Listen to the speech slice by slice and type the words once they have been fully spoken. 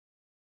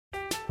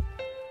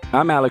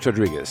I'm Alex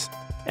Rodriguez.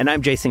 And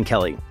I'm Jason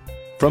Kelly.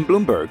 From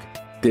Bloomberg,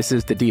 this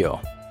is The Deal.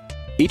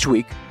 Each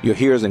week, you'll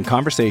hear us in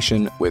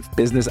conversation with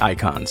business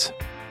icons.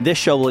 This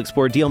show will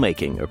explore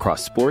deal-making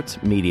across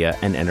sports, media,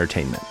 and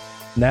entertainment.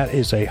 That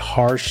is a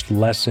harsh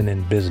lesson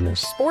in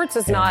business. Sports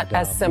is not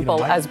as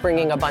simple as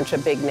bringing a bunch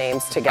of big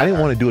names together. I didn't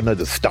want to do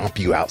another stomp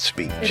you out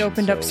speech. It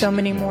opened up so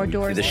many more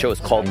doors. The show is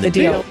called The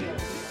Deal.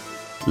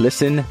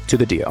 Listen to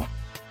The Deal.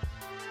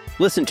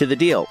 Listen to The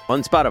Deal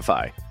on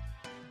Spotify.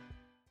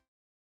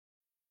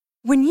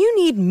 When you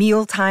need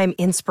mealtime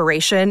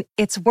inspiration,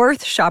 it's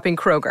worth shopping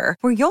Kroger,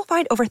 where you'll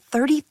find over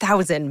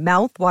 30,000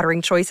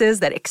 mouth-watering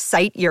choices that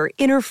excite your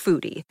inner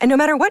foodie. And no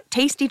matter what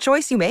tasty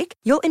choice you make,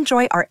 you'll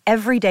enjoy our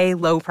everyday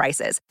low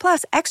prices,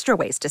 plus extra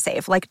ways to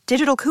save, like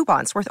digital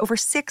coupons worth over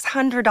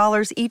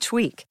 $600 each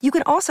week. You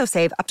can also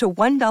save up to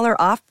 $1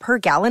 off per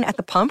gallon at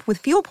the pump with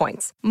fuel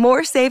points.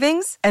 More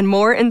savings and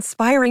more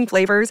inspiring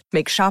flavors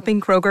make shopping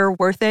Kroger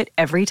worth it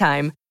every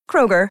time.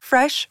 Kroger,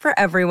 fresh for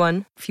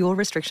everyone. Fuel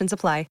restrictions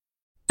apply.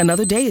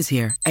 Another day is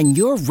here, and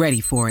you're ready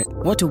for it.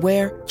 What to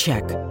wear?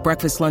 Check.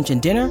 Breakfast, lunch, and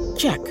dinner?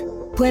 Check.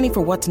 Planning for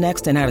what's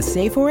next and how to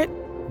save for it?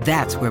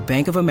 That's where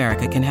Bank of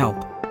America can help.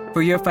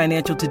 For your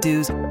financial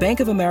to-dos, Bank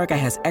of America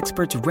has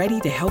experts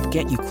ready to help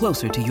get you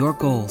closer to your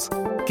goals.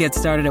 Get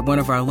started at one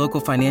of our local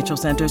financial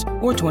centers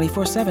or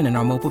 24/7 in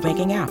our mobile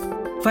banking app.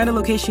 Find a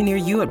location near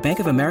you at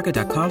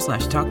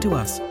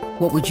bankofamerica.com/talktous.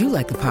 What would you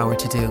like the power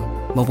to do?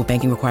 Mobile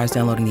banking requires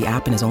downloading the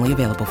app and is only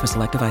available for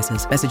select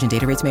devices. Message and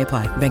data rates may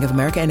apply. Bank of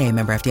America N.A.,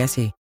 member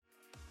FDIC.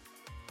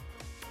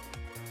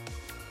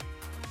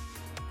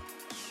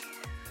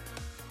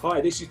 Hi,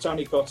 this is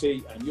Tony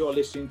Cottee, and you're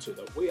listening to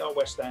the We Are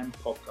West Ham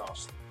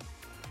podcast.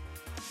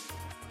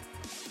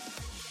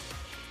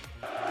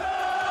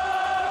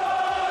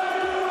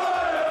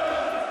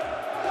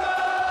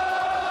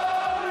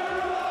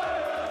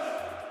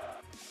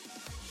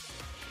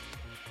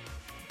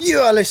 You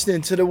are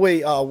listening to the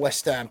We Are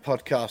West Ham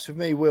podcast with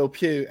me, Will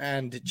Pugh,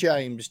 and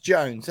James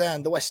Jones.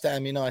 And the West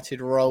Ham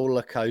United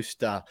roller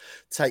coaster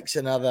takes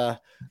another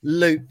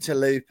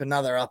loop-to-loop,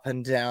 another up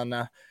and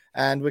downer.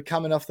 And we're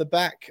coming off the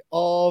back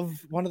of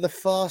one of the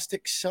fast,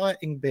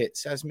 exciting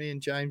bits, as me and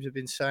James have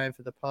been saying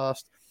for the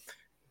past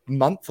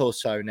month or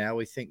so now.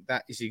 We think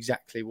that is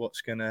exactly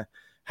what's going to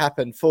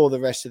happen for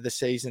the rest of the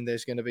season.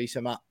 There's going to be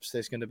some ups,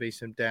 there's going to be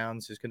some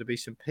downs, there's going to be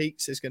some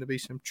peaks, there's going to be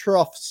some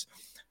troughs.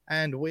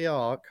 And we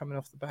are coming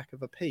off the back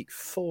of a peak,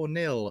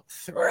 4-0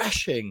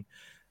 thrashing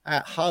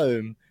at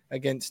home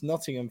against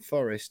Nottingham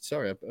Forest.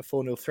 Sorry, a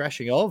 4-0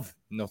 thrashing of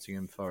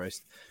Nottingham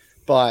Forest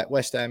by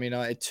West Ham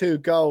United. 2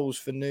 goals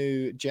for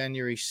new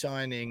January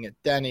signing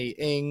Danny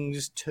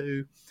Ings,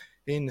 2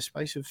 in the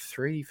space of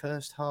 3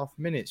 first half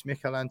minutes.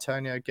 Mikel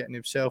Antonio getting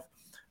himself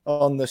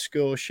on the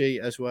score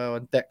sheet as well.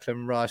 And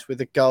Declan Rice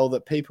with a goal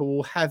that people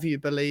will have you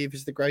believe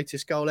is the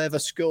greatest goal ever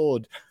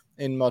scored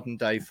in modern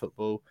day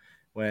football,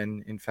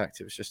 when in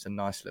fact it was just a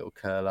nice little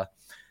curler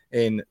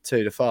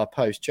into the far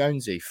post.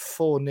 Jonesy,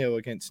 4-0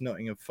 against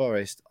Nottingham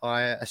Forest.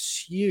 I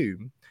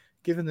assume,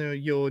 given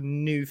your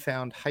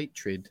newfound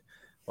hatred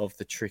of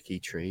the tricky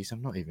trees,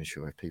 I'm not even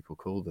sure if people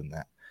call them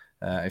that.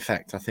 In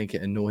fact, I think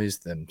it annoys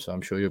them, so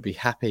I'm sure you'll be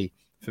happy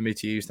for me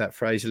to use that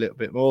phrase a little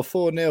bit more.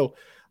 4-0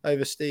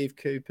 over Steve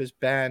Cooper's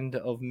band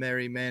of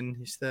merry men,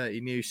 his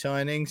 30 new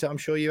signings. I'm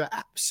sure you are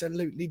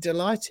absolutely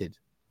delighted.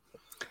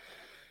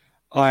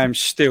 I am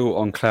still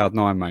on cloud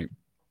 9, mate.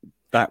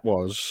 I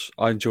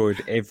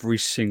enjoyed every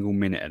single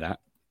minute of that.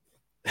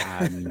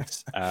 And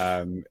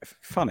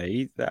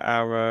funny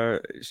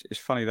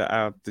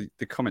that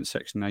the comment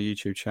section on our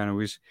YouTube channel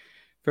is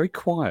very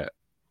quiet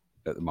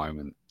at the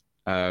moment,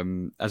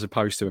 as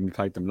opposed to when we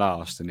played them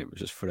last and it was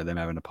just full of them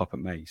having a pop at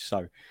me.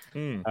 So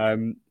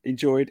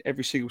enjoyed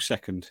every single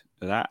second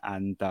of that,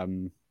 and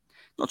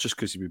not just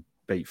because we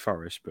beat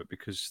Forest, but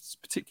because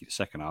particularly the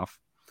second half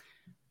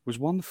was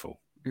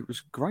wonderful. It was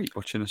great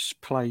watching us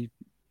play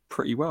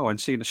pretty well and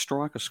seeing a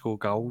striker score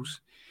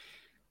goals.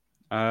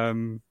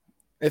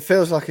 It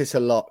feels like it's a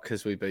lot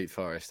because we beat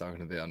Forest, I'm going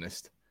to be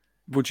honest.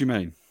 What do you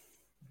mean?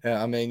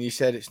 Yeah, I mean, you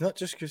said it's not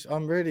just because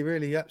I'm really,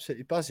 really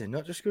absolutely buzzing.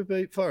 Not just because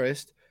we beat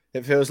Forest.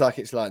 It feels like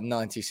it's like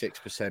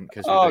 96%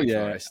 because we beat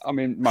Forest. I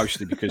mean,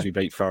 mostly because we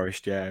beat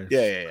Forest, yeah.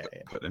 Yeah.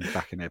 Put them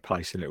back in their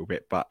place a little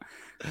bit. But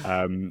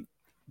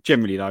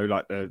generally,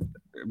 though,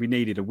 we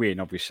needed a win,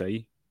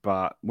 obviously.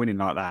 But winning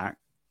like that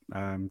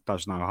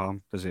does no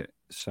harm, does it?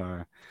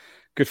 So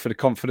good for the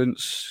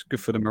confidence, good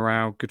for the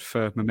morale, good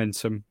for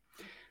momentum.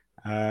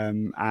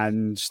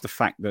 And the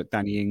fact that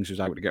Danny Ings was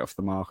able to get off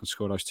the mark and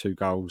score those 2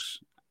 goals,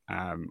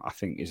 I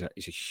think is a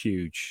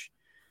huge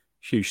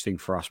thing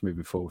for us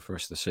moving forward for the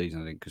rest of the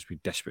season, I think, because we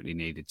desperately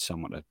needed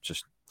someone to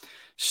just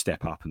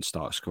step up and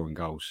start scoring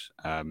goals.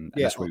 And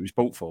that's what he was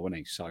bought for, wasn't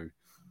he? So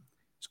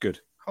it's good.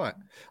 Right.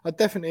 I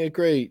definitely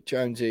agree,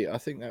 Jonesy. I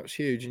think that was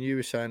huge. And you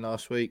were saying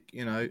last week,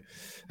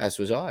 as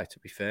was I, to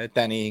be fair,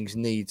 Danny Ings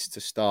needs to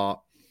start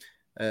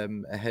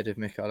ahead of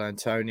Mikel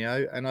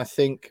Antonio. And I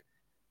think,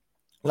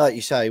 like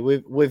you say,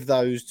 with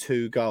those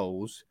 2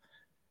 goals,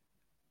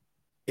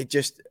 it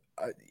just,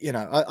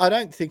 I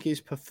don't think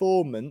his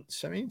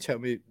performance. I mean, tell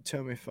me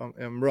if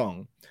I'm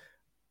wrong.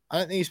 I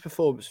don't think his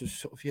performance was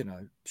sort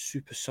of,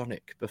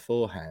 supersonic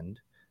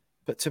beforehand.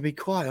 But to be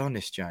quite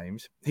honest,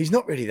 James, he's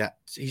not really that.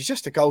 He's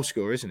just a goal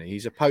scorer, isn't he?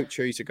 He's a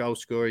poacher. He's a goal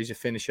scorer. He's a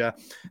finisher.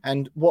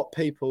 And what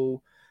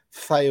people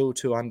fail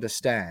to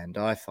understand,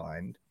 I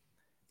find,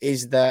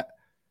 is that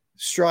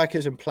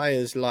strikers and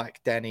players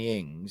like Danny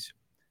Ings,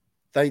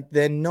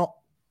 they're not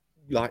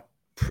like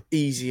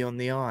easy on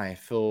the eye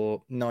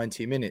for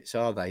 90 minutes,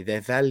 are they?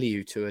 Their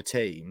value to a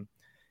team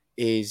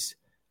is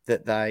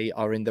that they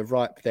are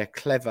they're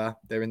clever,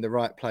 they're in the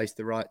right place,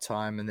 the right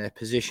time, and they're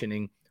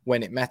positioning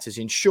when it matters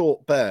in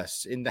short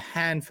bursts, in the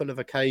handful of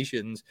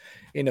occasions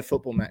in a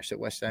football match that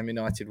West Ham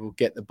United will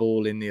get the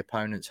ball in the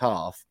opponent's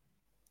half,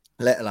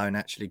 let alone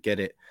actually get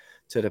it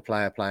to the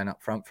player playing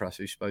up front for us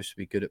who's supposed to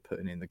be good at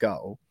putting in the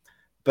goal.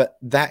 But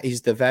that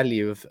is the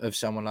value of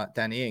someone like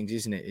Danny Ings,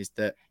 isn't it? Is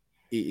that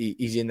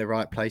he's in the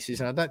right places.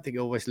 And I don't think it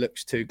always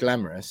looks too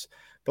glamorous.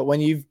 But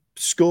when you've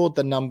scored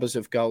the numbers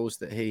of goals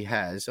that he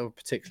has, or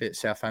particularly at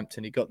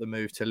Southampton, he got the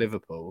move to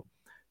Liverpool,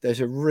 there's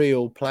a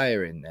real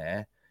player in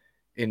there,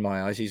 in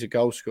my eyes. He's a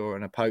goal scorer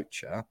and a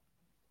poacher.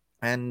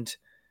 And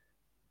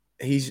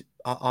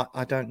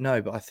I don't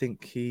know, but I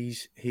think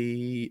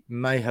he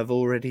may have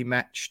already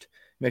matched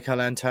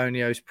Mikel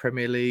Antonio's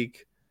Premier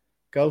League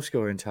goal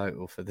scoring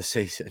total for the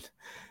season.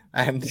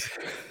 And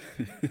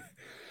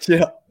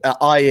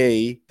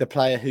i.e. the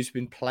player who's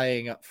been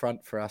playing up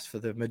front for us for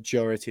the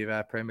majority of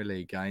our Premier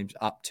League games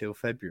up till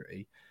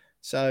February.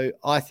 So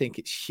I think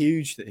it's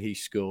huge that he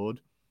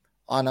scored.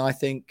 And I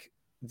think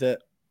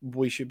that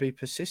we should be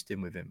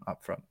persisting with him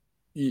up front.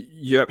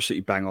 You're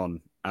absolutely bang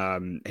on.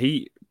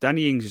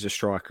 Danny Ings is a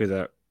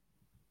striker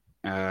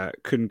that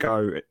couldn't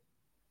go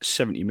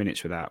 70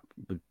 minutes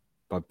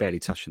by barely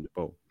touching the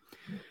ball.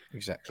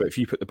 Exactly. But if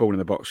you put the ball in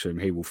the box for him,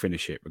 he will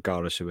finish it,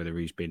 regardless of whether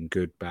he's been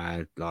good,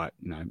 bad.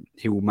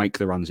 He will make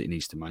the runs that he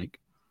needs to make.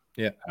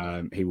 Yeah.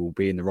 He will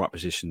be in the right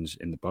positions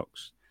in the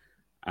box.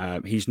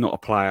 He's not a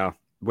player,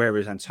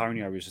 whereas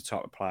Antonio is the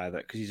type of player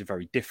that, because he's a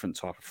very different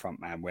type of front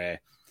man,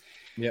 where,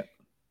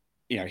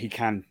 he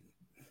can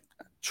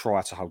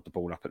try to hold the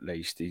ball up at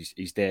least.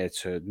 He's there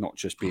to not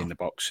just be in the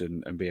box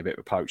and be a bit of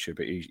a poacher,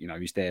 but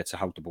he's there to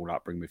hold the ball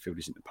up, bring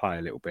midfielders into play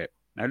a little bit.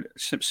 Now,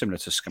 similar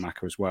to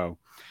Scamacca as well,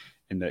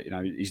 in that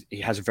he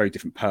has a very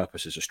different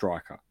purpose as a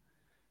striker.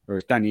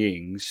 Whereas Danny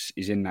Ings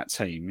is in that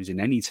team, is in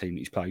any team that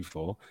he's played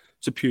for,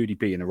 to purely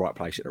be in the right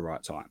place at the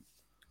right time.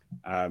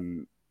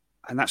 And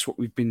that's what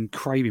we've been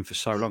craving for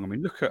so long. I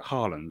mean, look at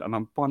Haaland,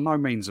 and by no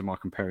means am I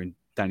comparing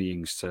Danny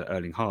Ings to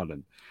Erling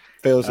Haaland.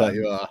 Feels like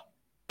you are.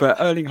 But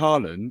Erling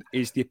Haaland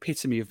is the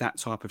epitome of that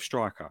type of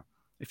striker.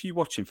 If you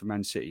watch him for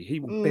Man City, he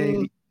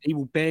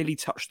will barely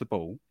touch the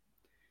ball,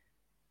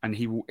 and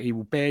he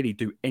will barely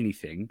do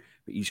anything.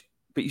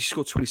 But he's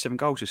scored 27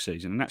 goals this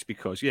season, and that's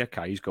because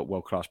he's got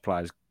world-class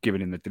players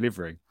giving him the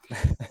delivery,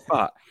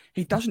 but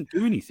he doesn't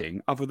do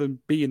anything other than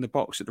be in the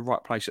box at the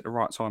right place at the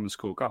right time and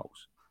score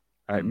goals,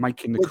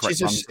 making the correct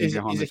runs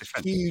behind the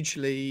defence.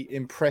 Hugely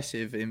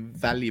impressive,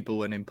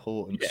 invaluable, and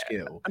important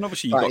skill. And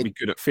obviously, you've got to be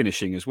good at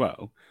finishing as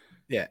well.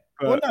 Yeah.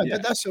 But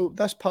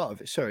that's part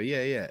of it. Sorry.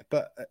 Yeah.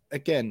 But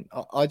again,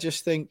 I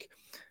just think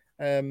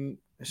I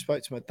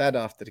spoke to my dad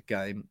after the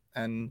game,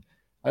 and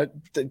I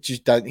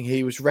just don't think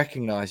he was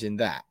recognising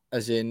that.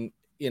 As in,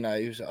 he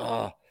was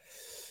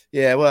he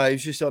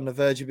was just on the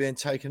verge of being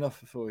taken off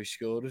before he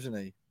scored, wasn't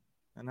he?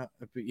 And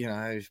he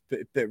was a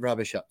bit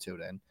rubbish up till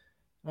then.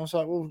 And I was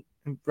like, well,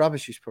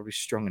 rubbish is probably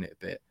strong it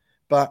a bit,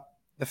 but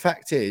the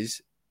fact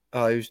is, he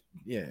was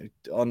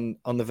on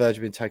the verge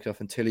of being taken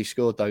off until he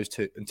scored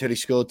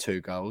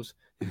two goals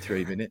in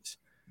 3 minutes.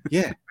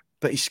 Yeah,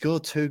 but he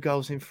scored 2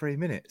 goals in 3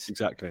 minutes.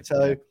 Exactly.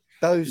 So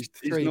those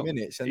 3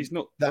 minutes, and he's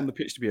not on the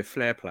pitch to be a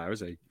flair player,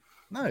 is he?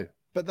 No.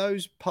 But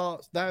those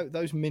parts,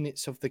 those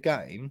minutes of the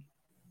game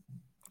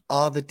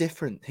are the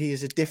different. He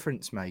is a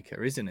difference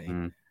maker, isn't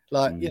he?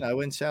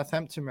 When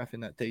Southampton were having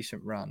that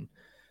decent run,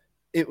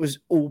 it was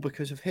all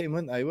because of him,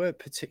 weren't they? They weren't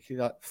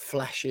particularly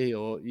flashy,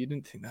 or you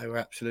didn't think they were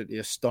absolutely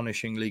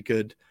astonishingly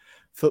good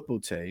football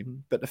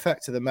team. But the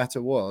fact of the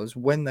matter was,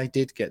 when they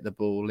did get the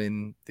ball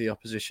in the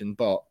opposition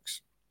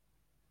box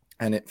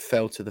and it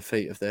fell to the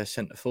feet of their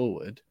centre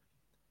forward,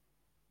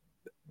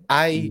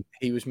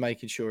 he was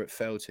making sure it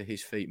fell to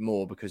his feet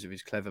more because of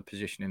his clever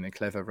positioning and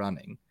clever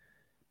running.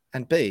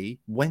 And B,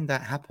 when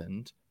that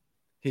happened,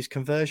 his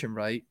conversion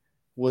rate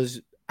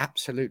was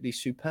absolutely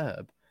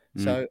superb.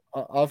 So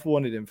I've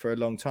wanted him for a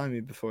long time.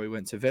 Even before he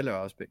went to Villa,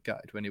 I was a bit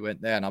gutted when he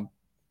went there, and I'm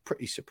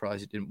pretty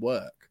surprised it didn't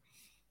work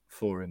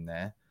for him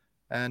there.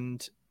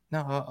 And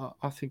no,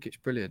 I think it's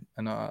brilliant.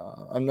 And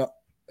I'm not,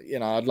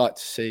 I'd like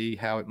to see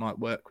how it might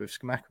work with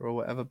Scamacca or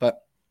whatever,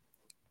 but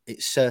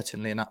it's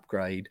certainly an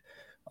upgrade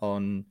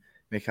on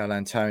Mikel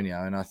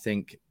Antonio. And I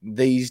think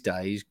these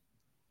days,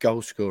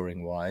 goal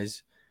scoring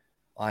wise,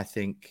 I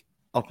think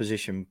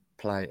opposition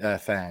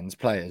players,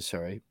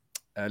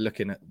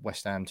 looking at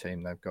West Ham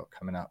team they've got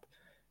coming up,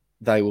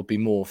 they will be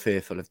more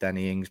fearful of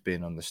Danny Ings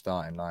being on the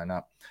starting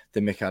lineup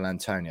than Mikel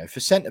Antonio. For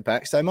centre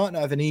backs, they might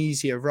not have an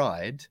easier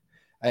ride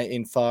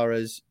in far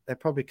as they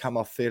probably come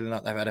off feeling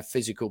like they've had a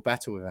physical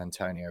battle with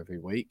Antonio every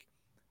week.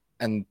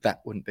 And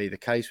that wouldn't be the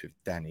case with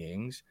Danny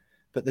Ings.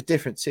 But the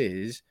difference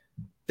is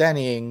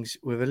Danny Ings,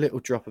 with a little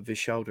drop of his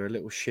shoulder, a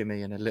little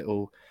shimmy and a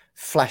little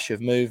flash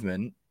of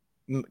movement,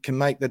 can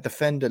make the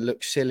defender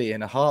look silly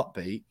in a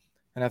heartbeat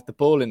and have the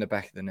ball in the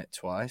back of the net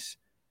twice.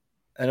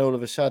 And all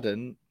of a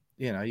sudden,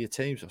 you know, your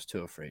team's lost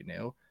 2 or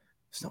 3-0.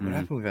 It's not going to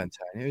happen with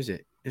Antonio, is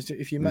it?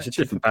 If you match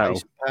him for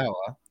pace and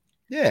power,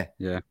 yeah.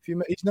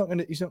 He's not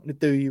going to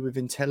do you with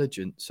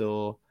intelligence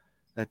or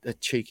a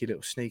cheeky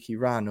little sneaky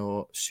run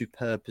or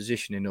superb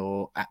positioning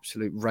or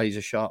absolute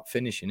razor sharp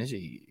finishing, is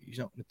he? He's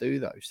not going to do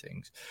those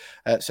things.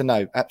 So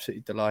no,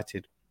 absolutely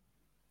delighted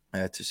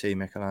to see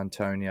Michail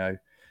Antonio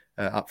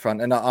up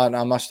front, and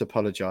I must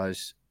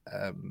apologise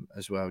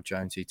as well,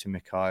 Jonesy, to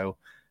Michail.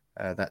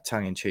 That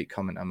tongue-in-cheek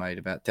comment I made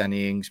about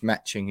Danny Ings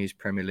matching his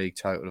Premier League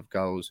total of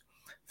goals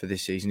for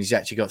this season. He's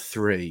actually got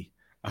 3,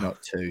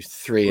 not 2.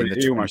 3 in the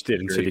he almost did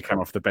until he came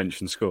off the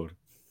bench and scored.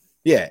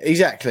 Yeah,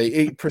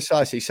 exactly.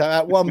 Precisely. So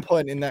at one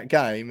point in that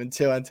game,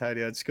 until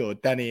Antonio had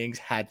scored, Danny Ings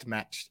had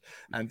matched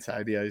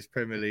Antonio's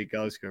Premier League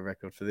goal scorer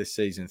record for this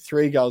season.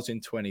 3 goals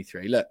in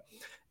 23. Look,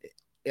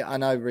 I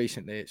know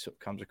recently it sort of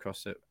comes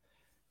across that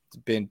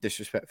being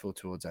disrespectful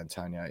towards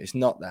Antonio. It's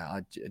not that.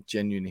 I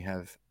genuinely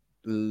have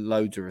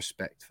loads of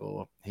respect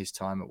for his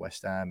time at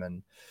West Ham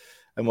and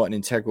what an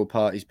integral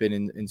part he's been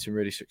in some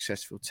really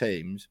successful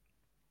teams.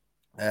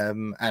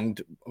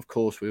 And of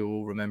course, we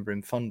all remember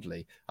him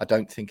fondly. I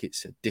don't think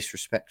it's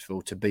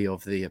disrespectful to be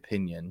of the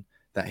opinion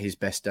that his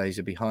best days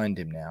are behind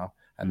him now,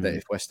 and that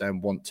if West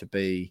Ham want to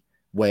be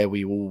where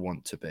we all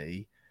want to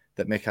be,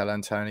 that Michail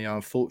Antonio,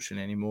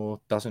 unfortunately,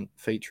 anymore doesn't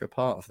feature a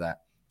part of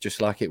that.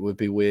 Just like it would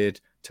be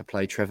weird to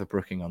play Trevor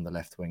Brooking on the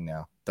left wing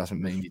now.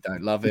 Doesn't mean you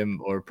don't love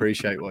him or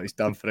appreciate what he's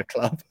done for the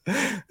club.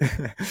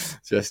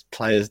 Just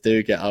players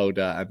do get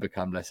older and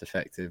become less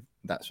effective.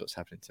 That's what's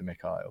happening to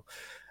Michail.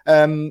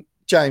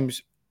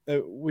 James,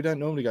 we don't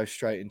normally go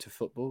straight into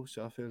football,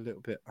 so I feel a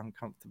little bit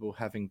uncomfortable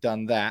having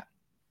done that.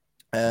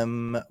 First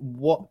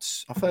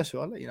of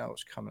all, I'll let you know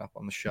what's coming up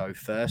on the show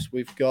first.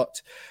 We've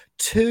got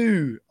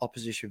 2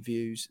 opposition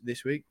views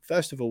this week.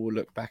 First of all, we'll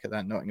look back at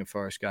that Nottingham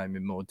Forest game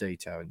in more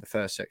detail in the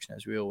first section,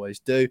 as we always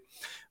do.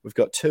 We've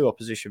got 2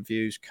 opposition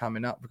views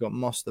coming up. We've got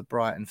Moss, the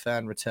Brighton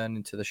fan,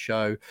 returning to the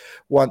show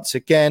once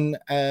again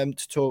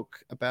to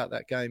talk about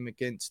that game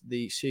against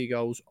the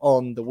Seagulls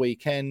on the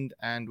weekend.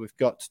 And we've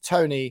got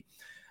Tony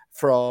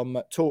from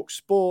Talk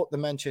Sport, the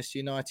Manchester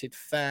United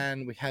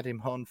fan. We had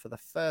him on for the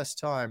first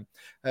time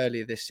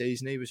earlier this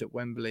season. He was at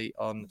Wembley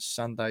on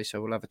Sunday, so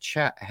we'll have a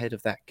chat ahead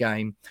of that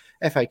game.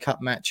 FA Cup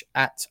match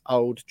at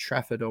Old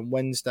Trafford on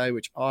Wednesday,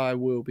 which I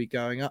will be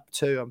going up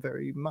to. I'm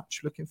very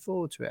much looking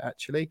forward to it,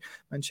 actually.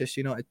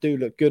 Manchester United do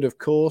look good, of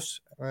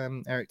course.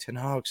 Erik ten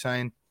Hag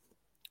saying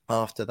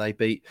after they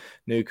beat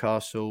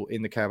Newcastle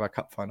in the Carabao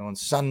Cup final on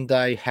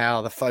Sunday,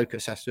 how the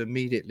focus has to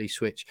immediately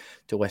switch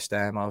to West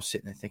Ham. I was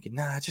sitting there thinking,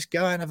 just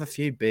go and have a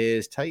few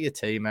beers, take your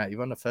team out. You've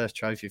won the first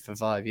trophy for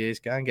 5 years.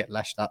 Go and get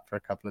lashed up for a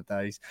couple of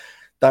days.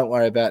 Don't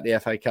worry about the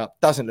FA Cup.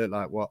 Doesn't look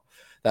like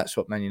that's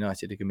what Man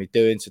United are going to be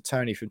doing. So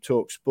Tony from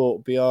Talk Sport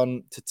will be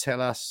on to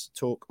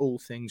talk all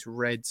things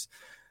Reds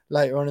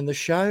later on in the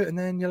show. And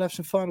then you'll have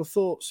some final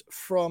thoughts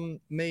from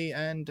me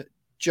and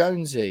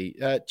Jonesy.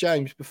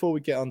 James, before we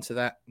get on to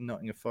that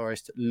Nottingham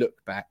Forest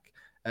look back,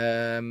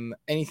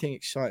 anything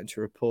exciting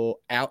to report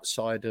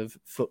outside of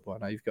football? I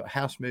know you've got a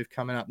house move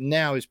coming up.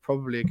 Now is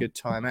probably a good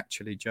time,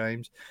 actually,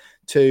 James,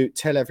 to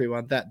tell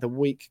everyone that the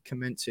week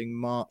commencing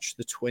March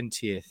the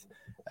 20th,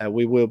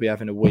 we will be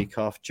having a week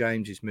off.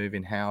 James is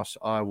moving house.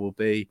 I will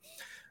be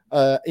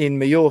in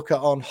Mallorca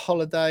on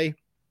holiday.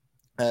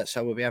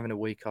 So we'll be having a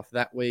week off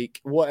that week.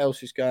 What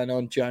else is going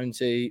on,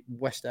 Jonesy?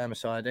 West Ham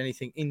aside,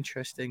 anything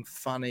interesting,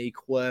 funny,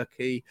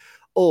 quirky,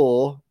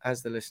 or,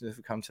 as the listeners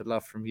have come to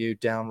love from you,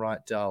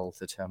 downright dull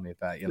to tell me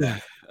about your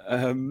life?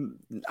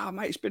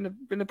 Mate, it's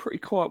been a pretty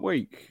quiet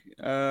week.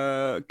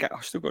 I've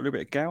still got a little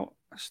bit of gout.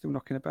 I'm still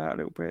knocking about a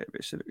little bit.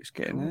 It's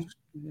getting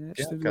there. Yeah,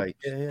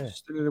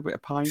 still a little bit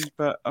of pain,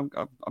 but I'm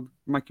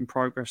making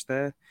progress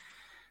there.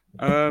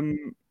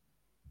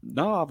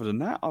 No, other than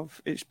that,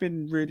 it's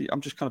been really.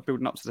 I'm just kind of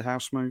building up to the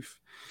house move,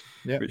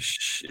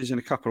 which is in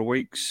a couple of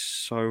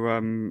weeks.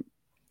 So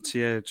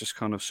just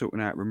kind of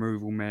sorting out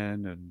removal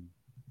men and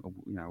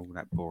all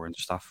that boring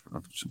stuff.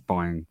 I'm just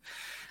buying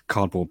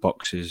cardboard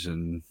boxes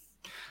and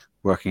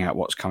working out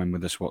what's coming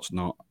with us, what's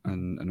not,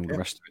 and all the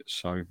rest of it.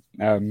 So,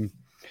 but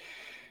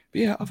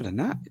yeah, other than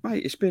that,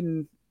 mate, it's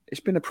been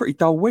a pretty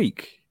dull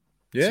week.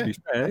 Yeah, to be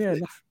fair.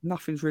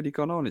 Nothing's really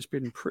gone on. It's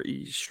been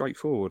pretty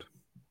straightforward.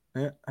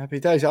 Yeah, happy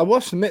days. I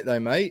must admit, though,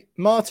 mate,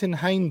 Martin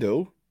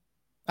Haindel,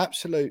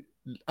 absolute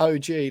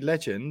OG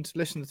legend,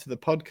 listener to the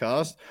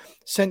podcast,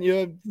 sent you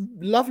a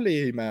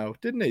lovely email,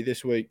 didn't he,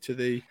 this week to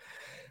the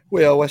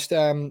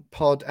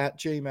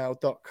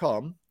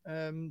wearewesthampod@gmail.com.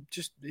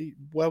 Just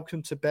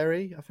welcome to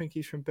Bury. I think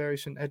he's from Bury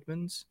St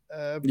Edmunds.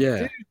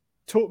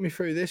 Talk me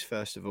through this,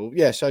 first of all.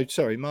 Yeah, so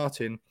sorry,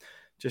 Martin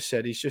just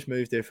said he's just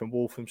moved here from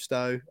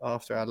Walthamstow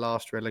after our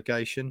last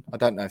relegation. I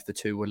don't know if the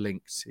two were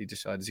linked. He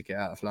decided to get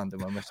out of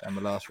London when West Ham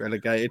were last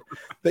relegated.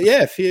 But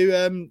yeah, a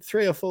few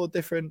 3 or 4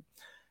 different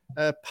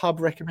pub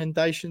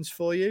recommendations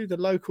for you. The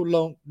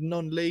local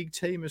non-league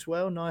team as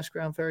well. Nice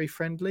ground, very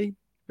friendly.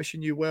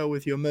 Wishing you well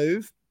with your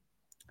move.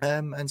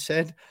 And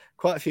said,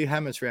 quite a few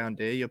hammers around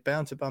here. You're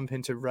bound to bump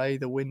into Ray,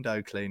 the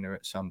window cleaner,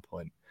 at some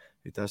point,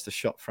 who does the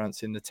shop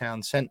fronts in the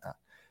town centre.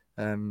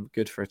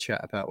 Good for a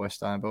chat about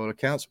West Ham by all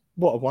accounts.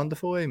 What a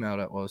wonderful email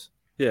that was.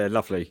 Yeah,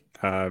 lovely.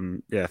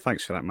 Yeah,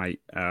 thanks for that, mate.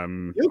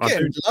 You're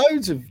getting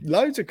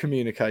loads of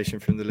communication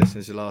from the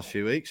listeners the last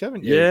few weeks,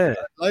 haven't you? Yeah.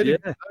 Load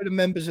of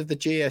members of the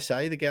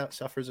GSA, the Gout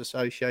Sufferers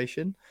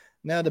Association.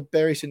 Now the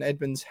Bury St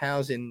Edmunds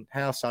House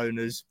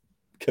Owners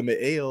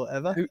Committee or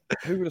whatever.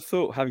 Who would have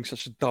thought having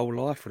such a dull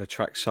life would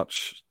attract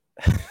such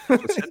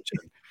attention?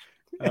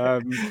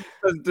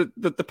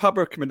 The pub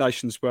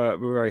recommendations were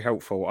very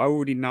helpful. I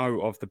already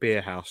know of the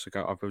beer house.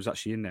 I was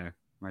actually in there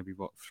maybe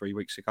 3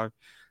 weeks ago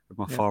with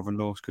my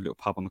father-in-law. It's a good little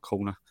pub on the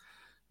corner.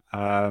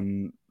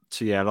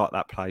 So yeah, I like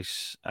that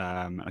place.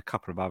 And a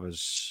couple of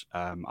others.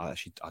 I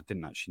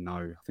didn't actually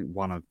know. I think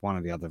one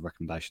of the other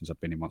recommendations I've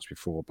been in once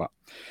before, but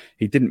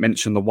he didn't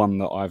mention the one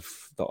that I've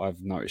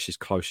noticed is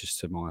closest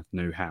to my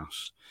new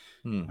house.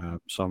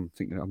 So I'm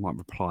thinking I might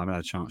reply. I haven't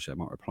had a chance yet. I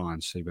might reply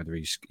and see whether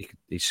he's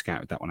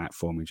scouted that one out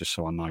for me, just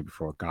so I know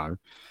before I go.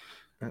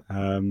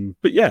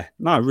 But yeah,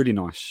 no, really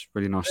nice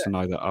to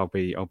know that I'll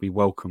be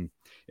welcome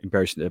in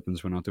Bury St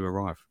Edmunds when I do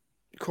arrive.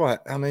 Quite.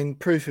 I mean,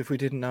 proof, if we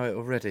didn't know it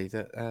already,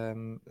 that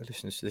the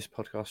listeners to this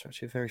podcast are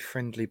actually a very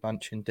friendly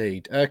bunch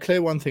indeed.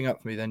 Clear one thing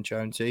up for me then,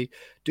 Jonesy.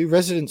 Do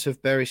residents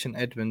of Bury St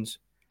Edmunds,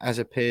 as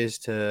appears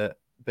to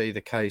be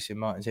the case in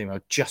Martin's email,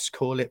 just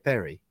call it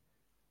Bury?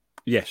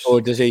 Yes. Or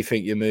does he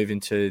think you're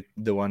moving to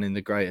the one in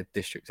the Greater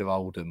District of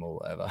Oldham or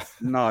whatever?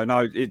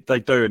 No,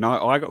 they do. And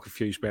I got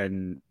confused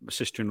when my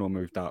sister-in-law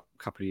moved up a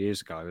couple of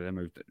years ago. They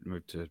moved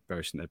to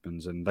Bury St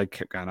Edmunds, and they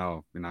kept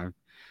going,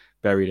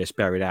 bury this,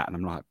 bury that. And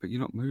I'm like, but you're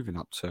not moving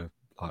up to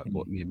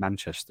near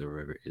Manchester or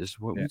wherever it is.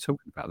 What are you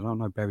talking about?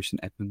 No, Bury St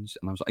Edmunds.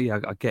 And I was like, yeah,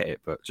 I get it,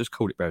 but just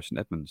call it Bury St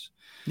Edmunds.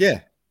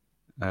 Yeah.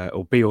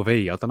 Or B or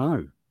V, I don't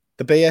know.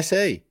 The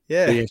BSE,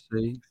 yeah.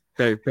 BSE.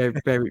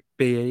 Very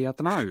BE, I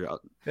don't know.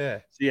 Yeah.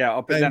 So yeah,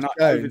 I've been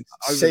James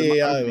over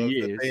CEO the of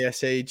years. the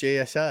BSE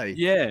GSA.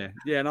 Yeah,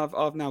 and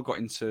I've now got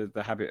into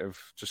the habit of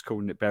just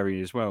calling it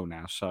Bury as well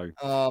now. So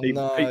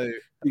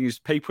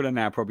people are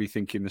now probably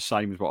thinking the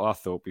same as what I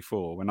thought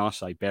before. When I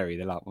say Bury,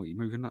 they're like, "Well, you're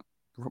moving up,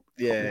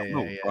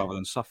 rather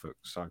than Suffolk."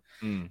 So,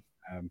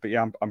 but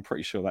yeah, I'm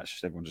pretty sure that's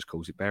just everyone just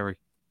calls it Bury.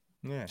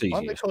 Yeah, why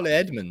don't they call it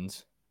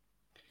Edmonds?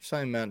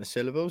 Same amount of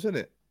syllables, isn't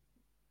it?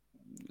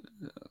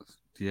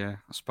 Yeah,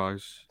 I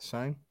suppose.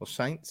 Same. Or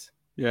Saints.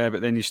 Yeah,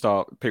 but then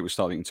people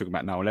start talking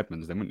about Noel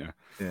Edmonds, then, wouldn't you?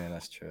 Yeah,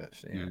 that's true.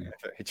 Actually. Yeah,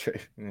 very true.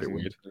 Bit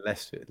weird.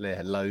 Less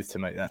loath to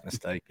make that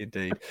mistake,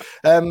 indeed.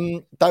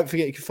 Don't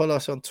forget you can follow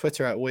us on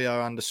Twitter at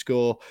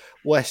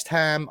 @WeAre_West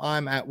Ham.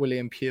 I'm at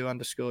William Pugh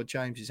 _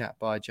 James is at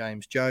by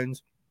James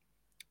Jones.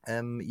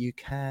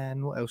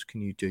 What else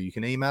can you do? You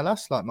can email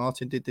us like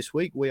Martin did this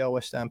week.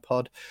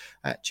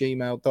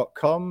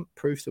 wearewesthampod@gmail.com.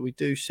 Proof that we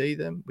do see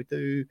them. We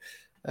do.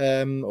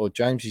 Or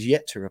James is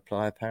yet to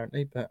reply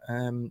apparently, but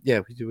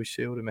we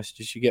see all the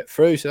messages you get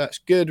through, so that's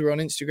good. We're on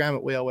Instagram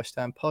at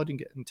wearewesthampod and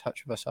get in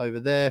touch with us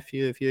over there. A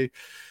few of you,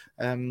 you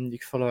can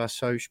follow our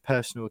social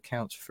personal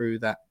accounts through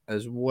that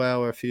as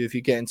well. A few of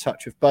you get in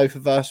touch with both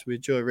of us. We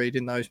enjoy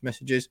reading those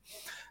messages.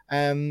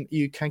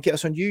 You can get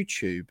us on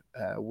YouTube,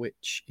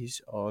 which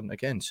is on,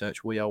 again,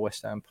 search We Are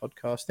West Ham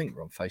Podcast. I think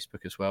we're on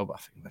Facebook as well, but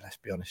I think, let's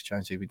be honest,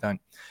 Jonesy, we don't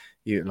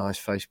utilise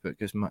Facebook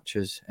as much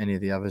as any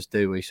of the others,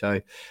 do we? So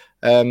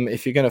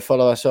if you're going to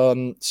follow us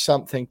on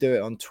something, do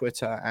it on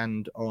Twitter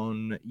and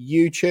on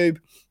YouTube.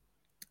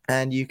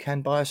 And you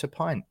can buy us a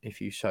pint if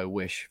you so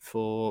wish.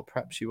 For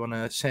perhaps you want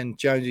to send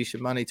Jonesy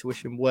some money to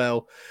wish him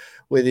well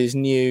with his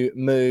new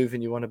move,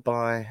 and you want to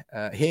buy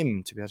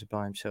him to be able to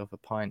buy himself a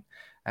pint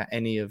at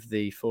any of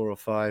the 4 or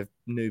 5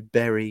 new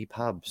Bury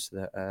pubs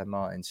that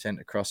Martin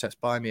sent across. That's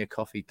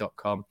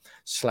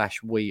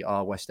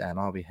buymeacoffee.com/wearewestham.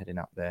 I'll be heading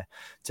up there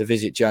to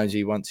visit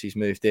Jonesy once he's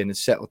moved in and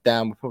settled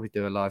down. We'll probably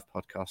do a live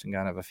podcast and go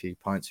and have a few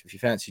pints. If you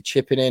fancy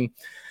chipping in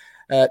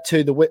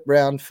to the whip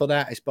round for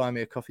that, it's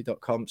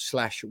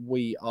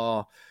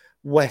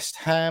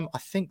buymeacoffee.com/wearewestham. I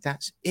think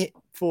that's it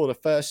for the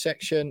first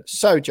section.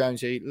 So,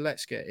 Jonesy,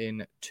 let's get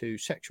into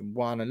section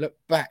 1 and look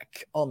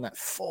back on that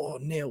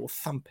 4-0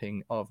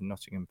 thumping of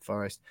Nottingham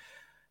Forest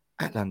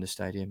at London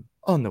Stadium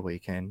on the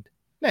weekend.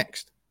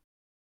 Next.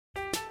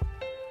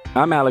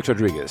 I'm Alex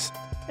Rodriguez.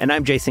 And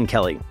I'm Jason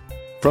Kelly.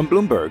 From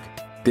Bloomberg,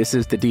 this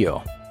is The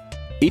Deal.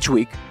 Each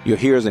week, you'll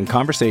hear us in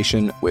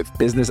conversation with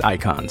business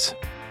icons.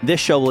 This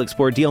show will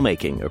explore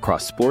deal-making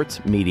across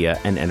sports, media,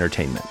 and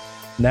entertainment.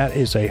 That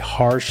is a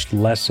harsh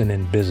lesson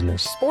in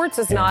business. Sports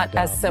is not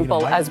as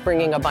simple as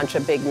bringing a bunch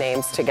of big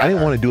names together. I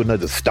didn't want to do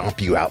another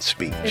stomp you out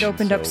speech. It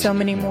opened up so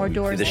many more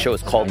doors. The show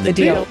is called The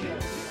Deal.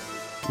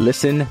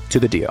 Listen to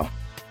The Deal.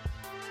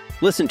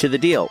 Listen to The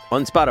Deal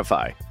on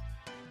Spotify.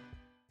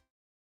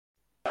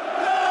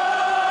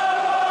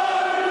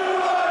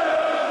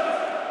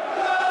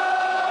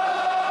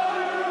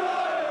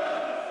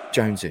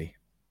 Jonesy,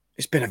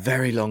 it's been a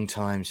very long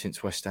time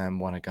since West Ham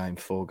won a game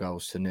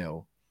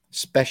 4-0,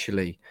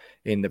 especially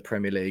in the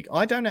Premier League.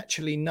 I don't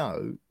actually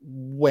know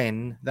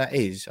when that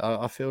is.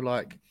 I feel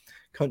like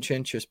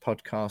conscientious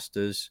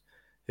podcasters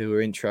who were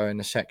introing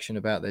a section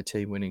about their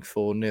team winning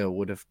 4-0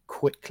 would have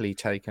quickly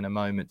taken a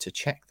moment to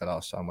check the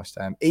last time West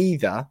Ham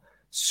either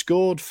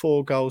scored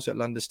 4 goals at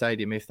London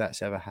Stadium, if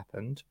that's ever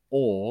happened,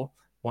 or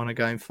won a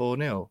game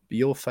 4-0. But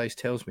your face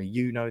tells me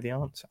you know the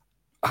answer.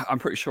 I'm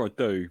pretty sure I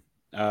do.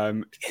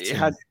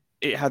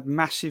 It had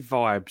massive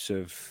vibes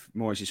of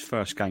Moyes'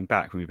 first game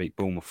back when we beat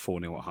Bournemouth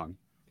 4-0 at home.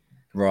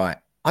 Right.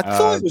 I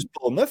thought it was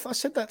Bournemouth. I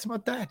said that to my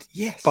dad.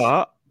 Yes.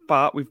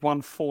 But we've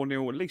won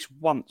 4-0 at least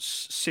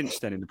once since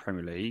then in the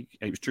Premier League.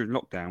 It was during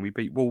lockdown. We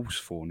beat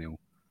Wolves 4-0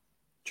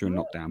 during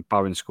lockdown.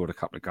 Bowen scored a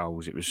couple of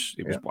goals. It was.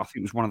 I think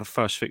it was one of the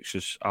first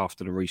fixtures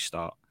after the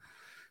restart,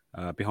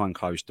 behind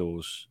closed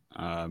doors.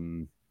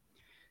 And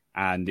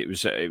it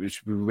was.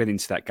 We went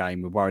into that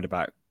game. We're worried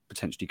about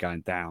potentially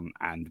going down,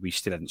 and we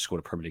still hadn't scored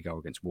a Premier League goal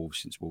against Wolves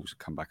since Wolves had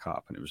come back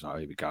up. And it was like,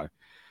 here we go,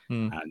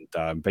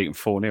 and beaten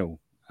 4-0.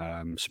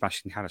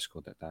 Sebastian Haller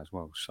scored that day as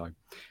well. So,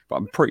 but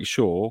I'm pretty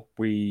sure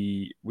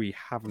we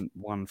haven't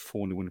won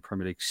 4-0 in the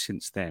Premier League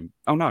since then.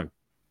 Oh no,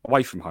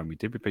 away from home we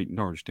did. We beat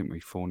Norwich, didn't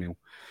we? 4-0. Of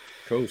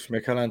course,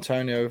 Mikel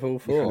Antonio with all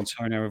 4.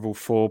 Antonio with all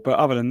 4. But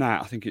other than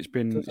that, I think it's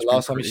been the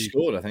last time he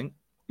scored. I think.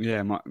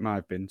 Yeah, might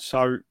have been.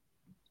 So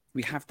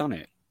we have done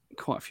it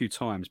quite a few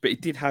times. But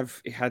it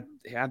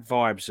had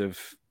vibes of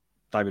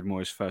David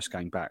Moyes' first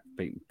game back,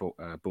 beating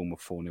Bournemouth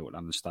 4-0 at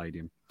London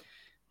Stadium.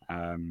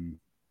 And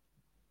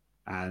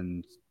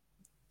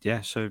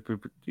yeah, so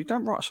you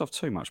don't write us off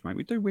too much, mate.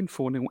 We do win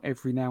 4-0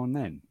 every now and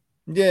then.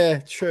 Yeah,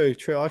 true.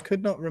 I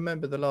could not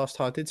remember the last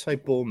time. I did say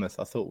Bournemouth.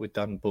 I thought we'd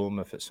done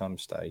Bournemouth at some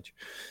stage.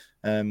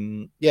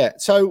 Yeah,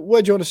 so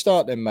where do you want to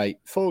start then, mate?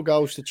 4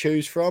 goals to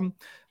choose from.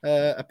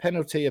 A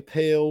penalty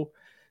appeal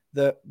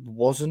that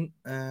wasn't,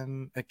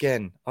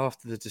 again,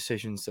 after the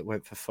decisions that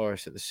went for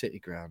Forest at the City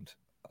Ground.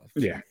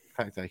 Yeah.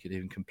 The fact they could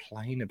even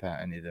complain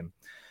about any of them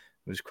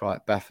was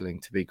quite baffling,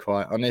 to be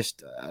quite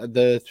honest.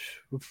 Do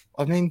you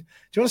want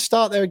to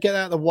start there and get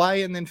out of the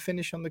way and then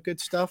finish on the good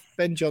stuff?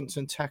 Ben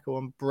Johnson tackle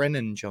on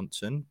Brennan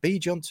Johnson. B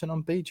Johnson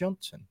on B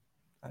Johnson.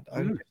 I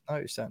only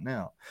noticed that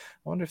now.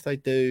 I wonder if they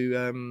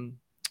do,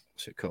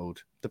 what's it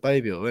called? The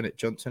baby oil, isn't it?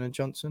 Johnson &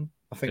 Johnson?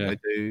 I think they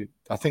do.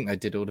 I think they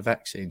did all the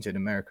vaccines in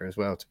America as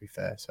well, to be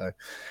fair. So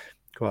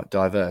quite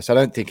diverse. I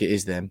don't think it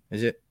is them,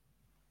 is it?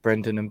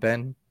 Brendan and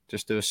Ben?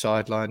 Just do a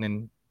sideline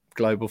in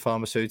Global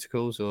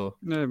Pharmaceuticals, or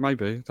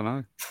maybe, I don't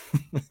know.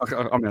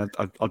 I mean,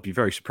 I'd be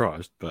very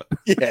surprised, but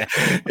yeah,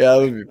 I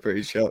would be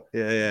pretty shocked.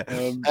 Yeah.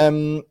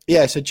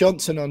 So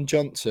Johnson on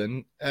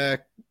Johnson,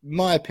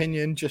 my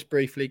opinion, just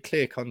briefly,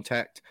 clear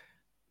contact,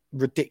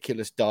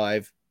 ridiculous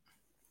dive,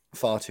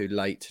 far too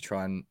late to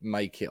try and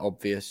make it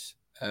obvious.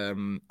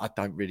 I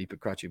don't really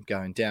begrudge him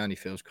going down. He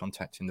feels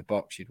contact in the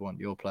box. You'd want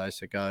your players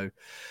to go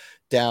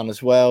down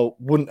as well.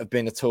 Wouldn't have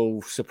been at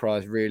all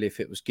surprised really if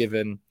it was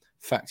given.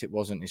 Fact it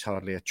wasn't is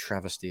hardly a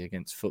travesty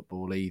against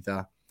football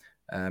either.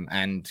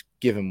 And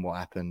given what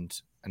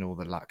happened and all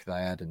the luck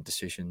they had and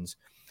decisions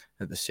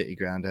at the City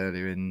Ground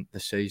earlier in the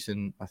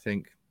season, I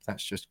think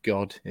that's just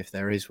God, if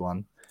there is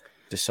one,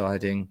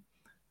 deciding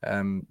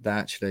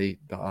that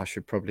I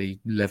should probably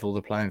level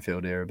the playing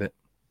field here a bit.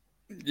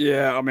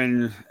 Yeah, I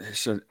mean,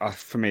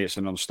 for me, it's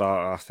a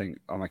non-starter. I think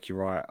I'll make you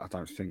right. I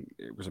don't think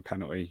it was a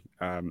penalty.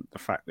 The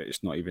fact that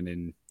it's not even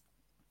in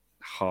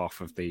half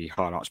of the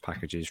highlights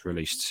packages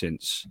released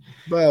since.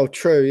 Well,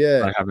 true,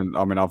 yeah. I haven't.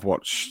 I mean, I've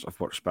watched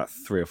about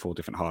 3 or 4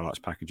 different highlights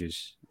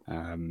packages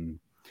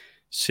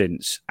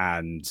since,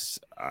 and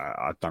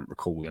I don't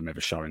recall them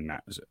ever showing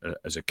that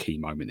as a key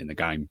moment in the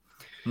game.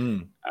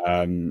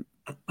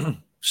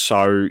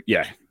 So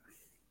yeah,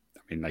 I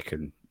mean, they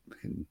can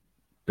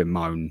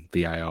bemoan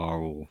VAR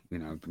or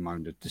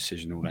bemoan the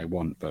decision all they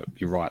want, but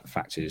you're right. The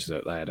fact is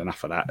that they had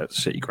enough of that at the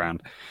City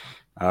Ground.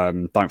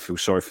 Don't feel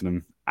sorry for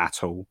them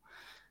at all.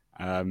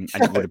 And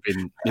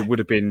it would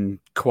have been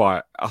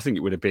quite. I think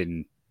it would have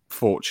been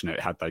fortunate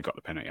had they got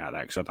the penalty out of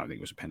that, because I don't think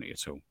it was a penalty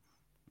at all.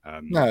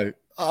 No,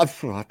 I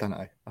don't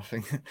know. I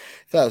think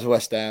if that was a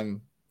West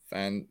Ham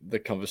fan, the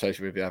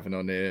conversation we'd be having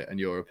on here and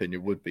your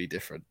opinion would be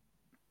different.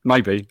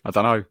 Maybe, I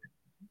don't know.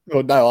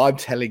 Well, no, I'm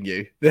telling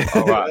you.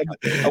 Oh, right.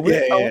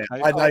 Okay.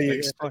 I know you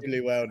extremely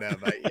well now,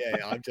 mate. Yeah,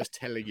 I'm just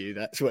telling you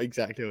that's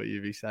exactly what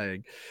you'd be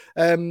saying.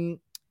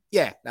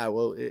 Yeah, no,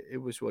 well,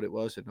 it was what it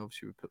was, and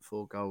obviously we put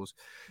 4 goals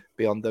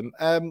beyond them.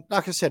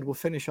 Like I said, we'll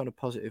finish on a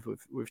positive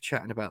with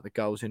chatting about the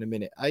goals in a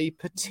minute. A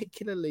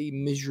particularly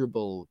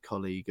miserable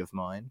colleague of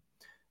mine,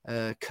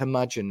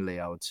 curmudgeonly,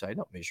 I would say,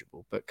 not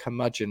miserable, but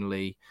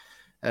curmudgeonly,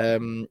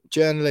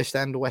 journalist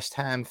and West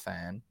Ham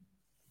fan,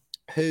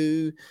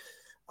 who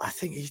I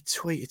think he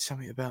tweeted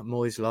something about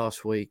Moyes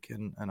last week,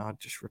 and I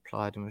just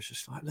replied and was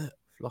just like, look,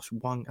 lost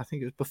one. I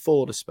think it was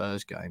before the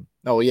Spurs game.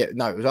 Oh, yeah.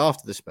 No, it was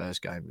after the Spurs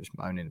game. He was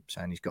moaning,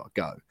 saying he's got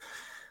to go.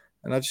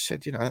 And I just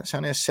said, that's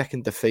only a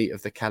second defeat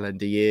of the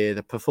calendar year.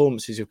 The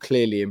performances have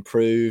clearly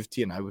improved.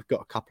 We've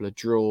got a couple of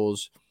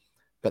draws.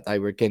 but they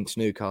were against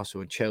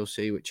Newcastle and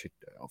Chelsea, which are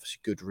obviously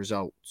good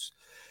results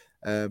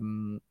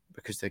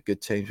because they're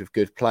good teams with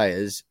good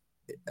players.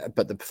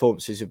 But the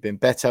performances have been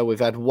better. We've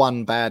had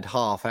one bad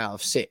half out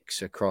of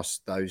 6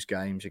 across those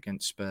games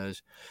against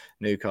Spurs,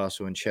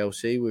 Newcastle and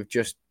Chelsea.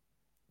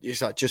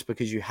 It's like just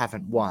because you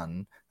haven't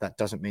won, that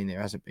doesn't mean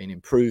there hasn't been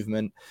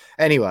improvement.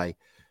 Anyway,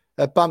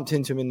 I bumped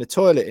into him in the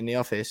toilet in the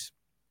office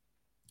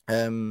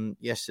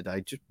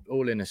yesterday, just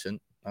all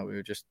innocent. Like we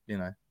were just,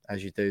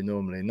 as you do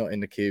normally, not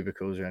in the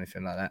cubicles or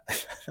anything like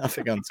that.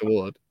 Nothing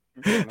untoward.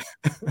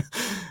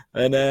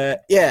 And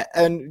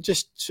and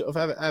just sort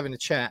of having a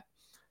chat.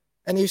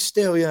 And he was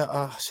still,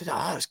 I said,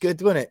 it's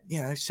good, wasn't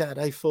it?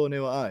 Saturday 4-0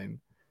 at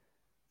home.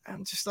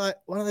 I'm just like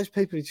one of those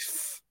people who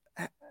just,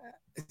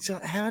 it's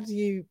like, how do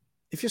you,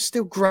 if you're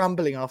still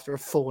grumbling after a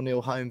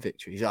 4-0 home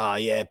victory, he's,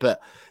 but,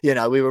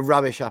 we were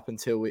rubbish up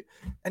until we,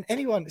 and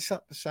anyone, it's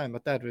like the same, my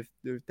dad with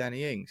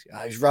Danny Ings,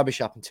 he was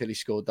rubbish up until he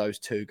scored those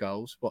 2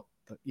 goals.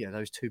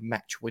 Those 2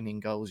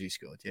 match-winning goals he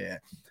scored, yeah.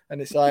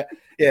 And it's like,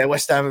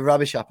 West Ham were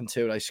rubbish up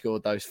until they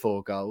scored those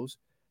 4 goals.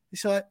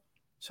 It's like,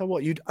 so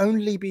what, you'd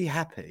only be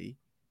happy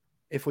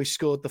if we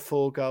scored the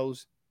 4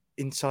 goals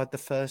inside the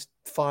first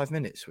 5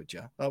 minutes, would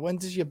you?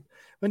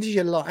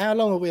 Like how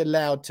long are we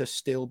allowed to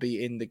still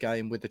be in the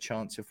game with a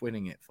chance of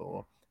winning it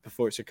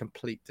before it's a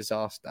complete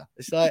disaster?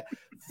 It's like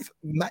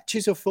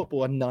matches of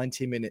football are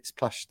 90 minutes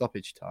plus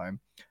stoppage time,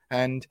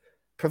 and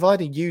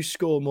provided you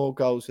score more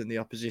goals than the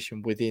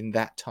opposition within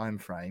that time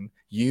frame,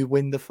 you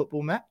win the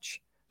football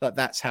match. Like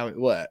that's how it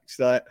works.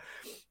 Like,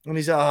 and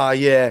he's like,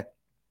 we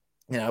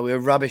were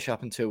rubbish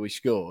up until we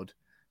scored.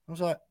 I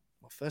was like,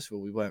 well, first of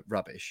all, we weren't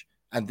rubbish.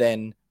 And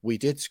then we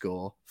did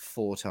score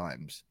 4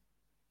 times.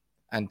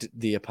 And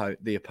the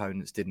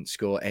opponents didn't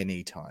score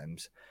any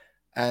times.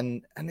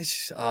 And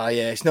it's,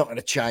 it's not going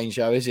to change,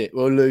 though, is it?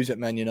 We'll lose at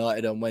Man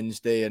United on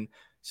Wednesday. And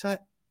so,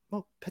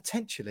 well,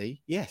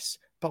 potentially, yes.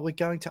 But we're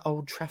going to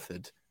Old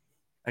Trafford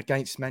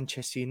against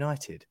Manchester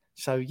United.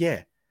 So,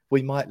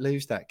 we might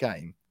lose that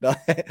game.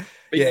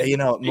 Beating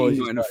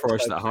Nottingham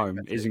Forest at home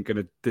isn't going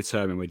to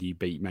determine whether you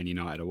beat Man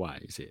United away,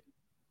 is it?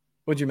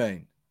 What do you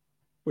mean?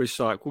 Well, it's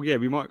like, we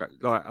might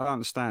I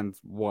understand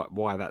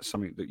why that's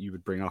something that you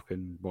would bring up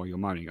while you're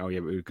moaning. Oh, yeah,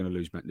 we're going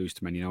to lose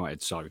to Man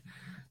United, so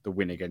the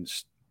win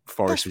against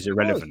Forest is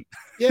irrelevant.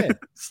 Yeah,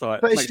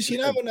 but it's just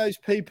one of those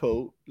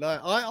people. Like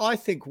I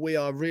think we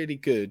are really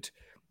good,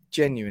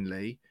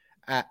 genuinely,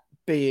 at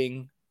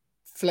being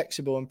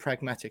flexible and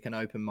pragmatic and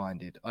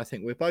open-minded. I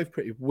think we're both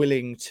pretty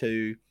willing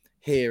to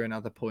hear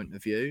another point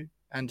of view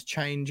and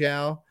change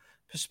our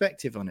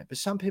perspective on it. But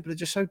some people are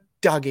just so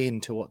dug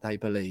into what they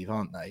believe,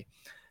 aren't they?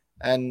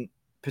 And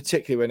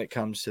particularly when it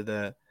comes to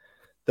the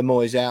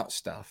Moyes out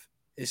stuff,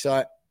 it's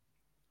like,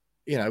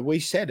 we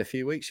said a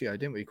few weeks ago,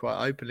 didn't we,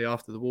 quite openly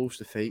after the Wolves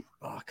defeat,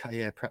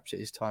 perhaps it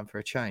is time for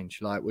a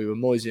change. Like we were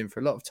Moyes in for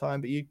a lot of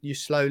time, but you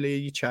slowly,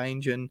 you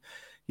change and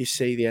you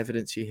see the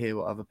evidence, you hear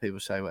what other people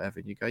say, whatever,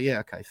 and you go,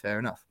 okay, fair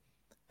enough.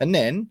 And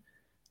then,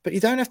 but you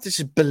don't have to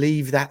just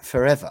believe that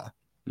forever.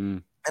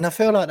 Mm. And I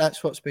feel like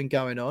that's what's been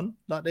going on.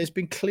 Like there's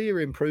been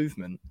clear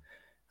improvement.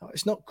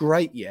 It's not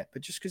great yet,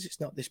 but just because it's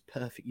not this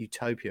perfect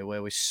utopia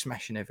where we're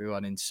smashing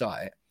everyone in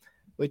sight,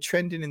 we're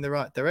trending in the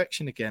right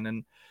direction again.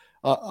 And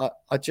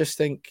I just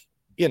think,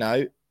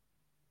 but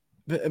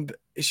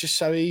it's just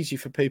so easy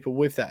for people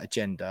with that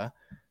agenda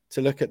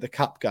to look at the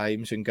cup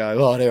games and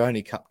go, they're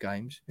only cup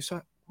games. It's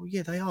like, well,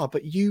 yeah, they are.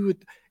 But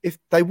if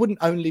they wouldn't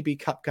only be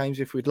cup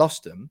games if we'd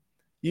lost them,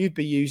 you'd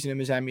be using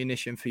them as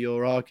ammunition for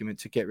your argument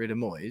to get rid of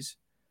Moyes.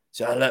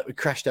 So look, we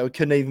crashed out. We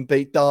couldn't even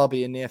beat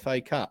Derby in the FA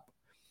Cup.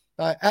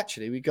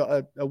 Actually, we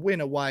got a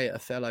win away at a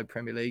fellow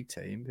Premier League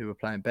team who were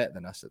playing better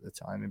than us at the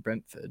time in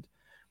Brentford.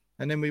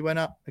 And then we went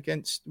up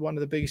against one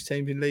of the biggest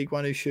teams in League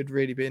One who should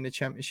really be in the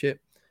Championship.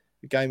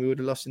 The game we would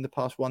have lost in the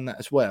past won that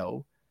as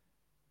well.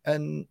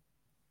 And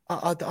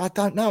I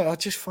don't know. I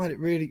just find it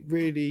really,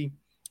 really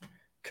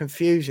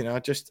confusing. I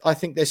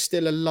think there's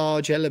still a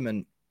large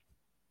element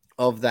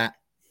of that,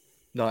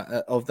 in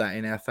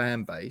our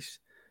fan base.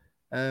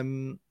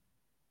 And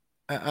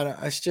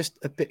it's just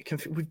a bit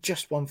confusing. We've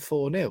just won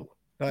 4-0.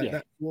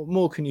 What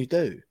more can you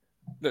do?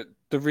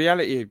 The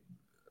reality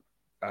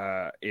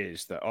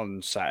is that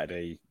on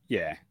Saturday,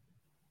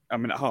 I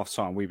mean, at half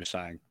time, we were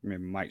saying, my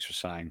mates were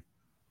saying,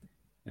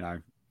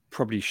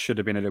 probably should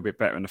have been a little bit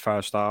better in the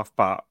first half,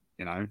 but,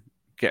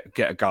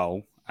 get a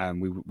goal and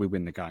we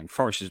win the game.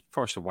 Forest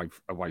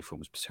away form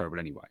was terrible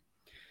anyway.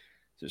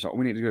 So it's like, all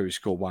we need to do is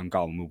score 1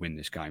 goal and we'll win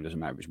this game. Doesn't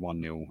matter if it's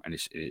 1-0 and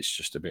it's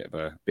just a bit of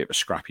a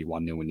scrappy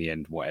 1-0 in the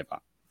end, whatever.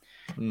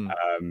 Mm.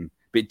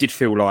 But it did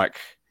feel like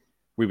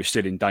we were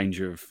still in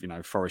danger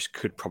of, Forest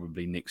could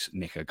probably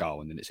nick a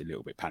goal and then it's a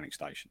little bit panic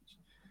stations.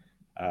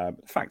 The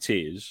fact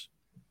is,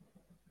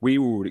 we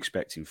were all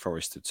expecting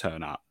Forest to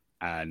turn up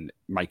and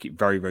make it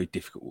very, very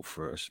difficult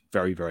for us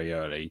very, very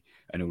early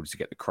in order to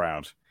get the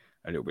crowd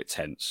a little bit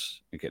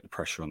tense and get the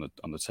pressure on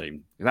the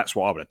team. And that's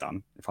what I would have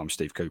done if I'm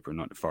Steve Cooper and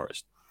Nottingham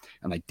Forest.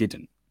 And they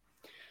didn't.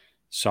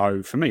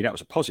 So for me, that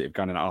was a positive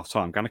going in at half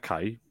time. Going,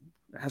 okay,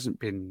 it hasn't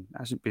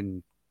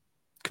been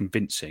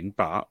convincing,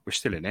 but we're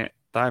still in it.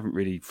 they haven't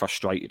really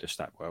frustrated us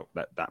that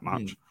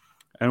much.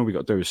 And all we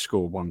got to do is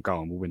score one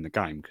goal and we'll win the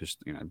game because,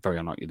 very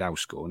unlikely they'll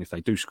score. And if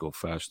they do score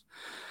first,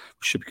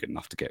 we should be good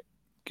enough to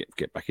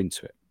get back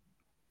into it.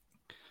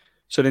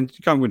 So then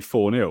to go and win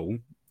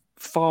 4-0,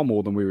 far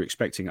more than we were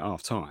expecting at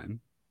half time,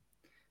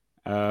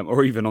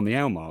 or even on the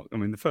hour mark. I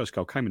mean, the first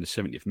goal came in the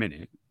 70th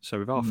minute. So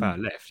with half hour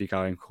left, you're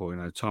going,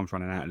 time's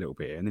running out a little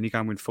bit. And then you go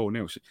and win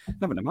 4-0. So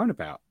nothing to moan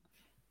about.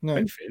 No.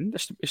 Anything.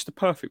 It's the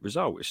perfect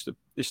result.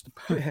 It's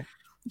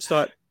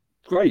like,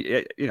 great.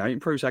 It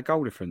improves our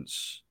goal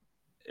difference.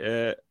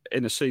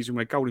 In a season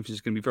where goal difference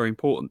is going to be very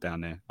important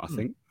down there, I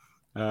think.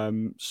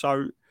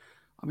 So,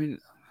 I mean,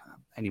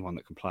 anyone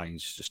that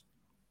complains just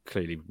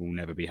clearly will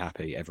never be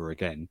happy ever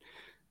again.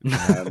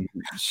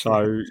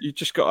 So you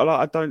just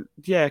got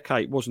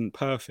it wasn't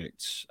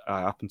perfect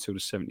up until the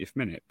 70th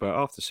minute, but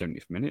after the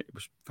 70th minute, it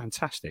was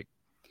fantastic.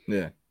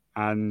 Yeah.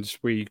 And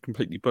we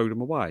completely blew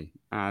them away.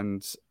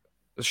 And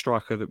the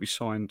striker that we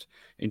signed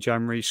in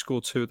January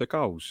scored 2 of the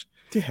goals.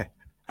 Yeah.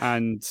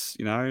 And,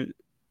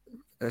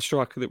 a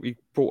striker that we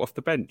brought off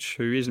the bench,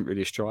 who isn't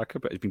really a striker,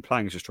 but has been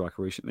playing as a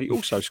striker recently,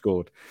 also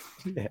scored.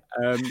 Yeah.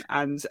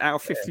 And our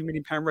 £50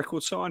 million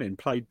record signing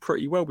played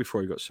pretty well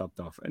before he got subbed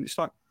off. And it's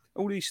like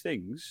all these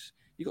things,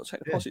 you've got to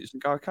take the positives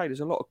and go, okay, there's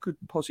a lot of good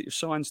positive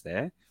signs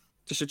there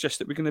to suggest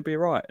that we're going to be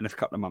all right in a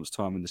couple of months'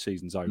 time when the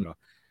season's over.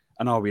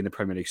 And are we in the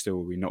Premier League still,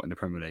 or are we not in the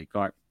Premier League?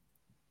 Like,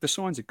 the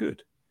signs are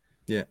good.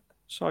 Yeah.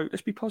 So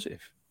let's be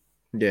positive.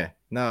 Yeah.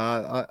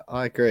 No,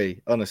 I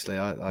agree. Honestly,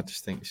 I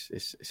just think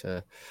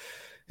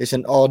it's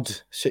an odd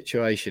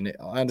situation.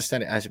 I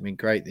understand it hasn't been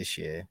great this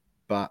year,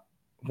 but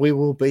we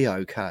will be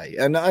okay.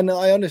 And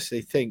I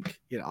honestly think,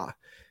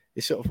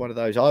 it's sort of one of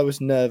those. I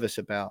was nervous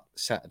about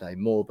Saturday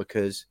more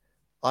because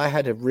I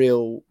had a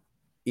real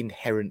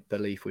inherent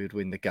belief we would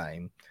win the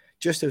game,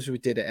 just as we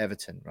did at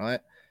Everton,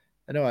 right?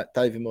 And all right,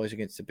 David Moyes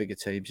against the bigger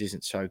teams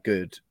isn't so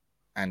good.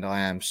 And I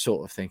am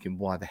sort of thinking,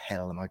 why the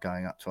hell am I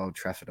going up to Old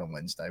Trafford on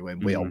Wednesday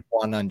when we are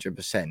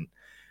 100%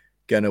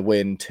 going to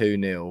win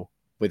 2-0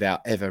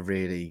 without ever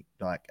really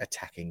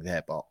attacking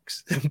their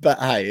box? But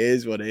hey, it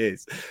is what it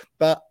is.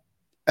 But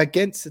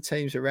against the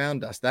teams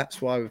around us,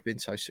 that's why we've been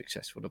so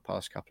successful the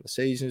past couple of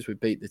seasons. We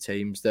beat the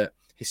teams that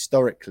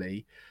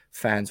historically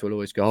fans will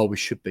always go, oh, we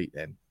should beat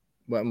them.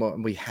 Well,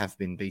 we have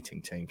been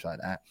beating teams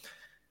like that.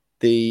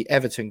 The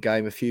Everton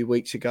game a few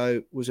weeks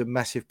ago was a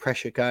massive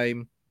pressure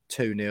game.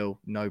 2-0,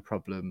 no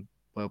problem.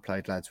 Well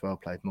played, lads. Well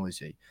played,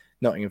 Moisey.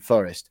 Nottingham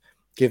Forest,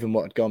 given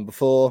what had gone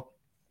before,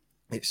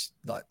 it's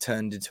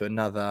turned into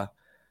another,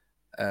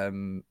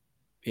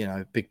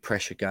 big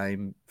pressure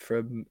game.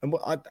 And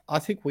I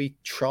think we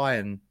try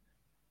and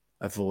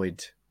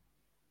avoid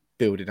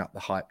building up the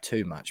hype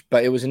too much,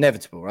 but it was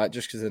inevitable, right?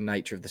 Just because of the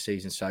nature of the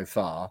season so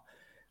far,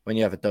 when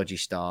you have a dodgy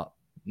start,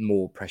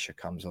 more pressure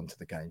comes onto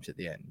the games at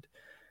the end.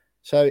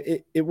 So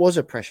it was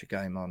a pressure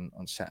game on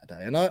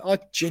Saturday, and I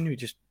genuinely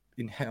just.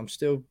 I'm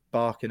still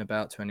barking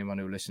about to anyone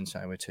who listens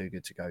saying we're too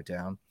good to go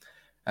down.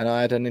 And I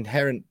had an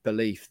inherent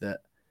belief that,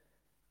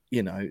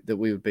 that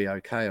we would be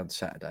okay on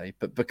Saturday.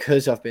 But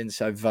because I've been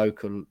so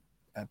vocal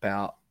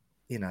about,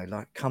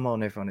 come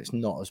on, everyone, it's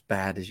not as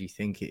bad as you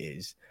think it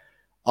is.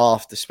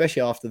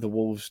 Especially after the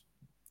Wolves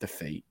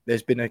defeat,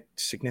 there's been a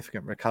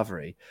significant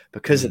recovery.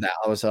 Because of that,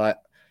 I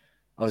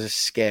was just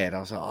scared.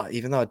 I was like,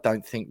 even though I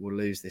don't think we'll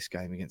lose this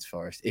game against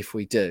Forest, if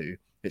we do,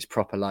 it's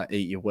proper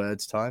eat your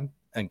words time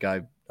and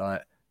go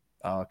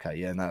oh, okay,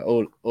 yeah,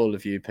 no, all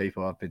of you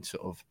people I've been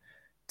sort of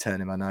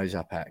turning my nose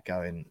up at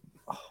going,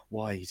 oh,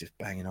 why are you just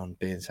banging on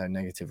being so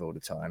negative all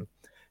the time?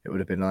 It would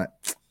have been like,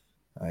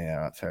 oh, yeah,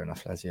 right, fair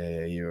enough, lads.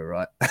 Yeah, you were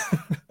right. Do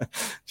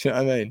you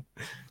know what I mean?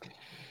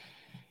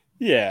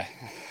 Yeah.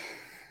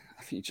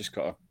 I think you just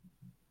got to,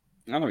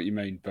 I know what you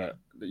mean, but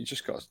you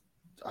just got to,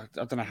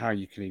 I don't know how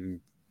you can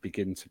even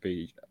begin to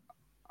be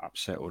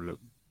upset or look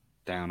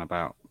down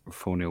about a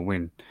 4-0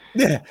 win.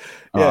 Yeah.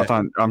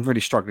 I'm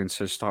really struggling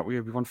to start. We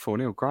won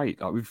 4-0, great.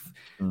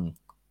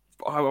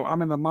 I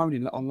remember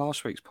moaning on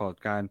last week's pod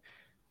going,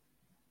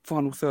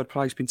 final third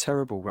play's been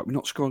terrible. We're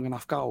not scoring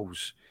enough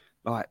goals.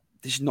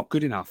 This is not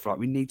good enough.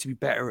 We need to be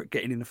better at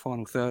getting in the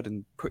final third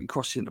and putting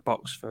crosses in the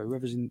box for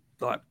whoever's in.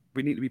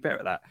 We need to be better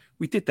at that.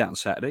 We did that on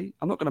Saturday.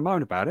 I'm not going to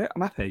moan about it.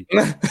 I'm happy.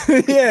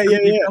 yeah.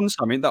 Done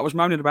something that I was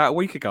moaning about a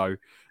week ago.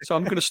 So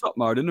I'm going to stop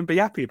moaning and be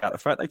happy about the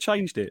fact they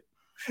changed it.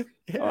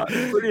 Yeah.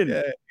 Brilliant.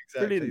 Yeah,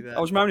 exactly. Brilliant. I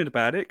was moaning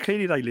about it.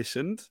 Clearly they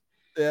listened.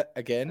 Yeah,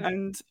 again.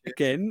 And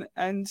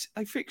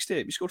they fixed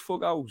it. We scored 4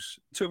 goals.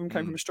 2 of them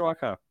came from a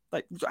striker.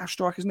 Our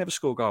strikers never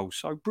score goals.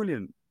 So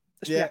brilliant.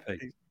 Let's be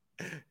happy.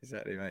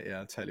 Exactly, mate. Yeah,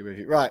 I'm totally with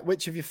you. Right.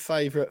 Which of the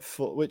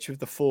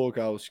 4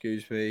 goals,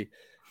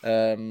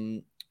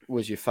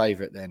 was your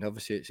favourite then?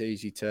 Obviously, it's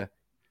easy to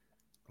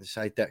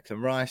say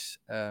Declan Rice,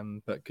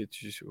 but good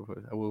to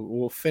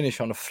we'll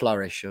finish on a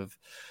flourish of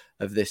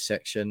this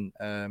section.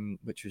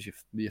 Which was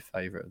your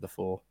favourite of the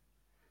 4?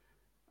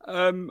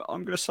 I'm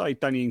going to say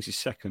Danny Ings is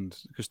second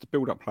because the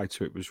build-up play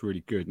to it was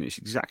really good, and it's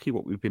exactly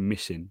what we've been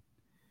missing.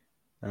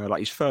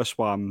 His first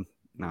one,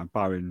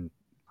 Bowen,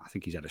 I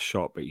think he's had a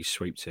shot, but he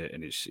sweeped it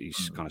and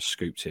he's kind of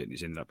scooped it and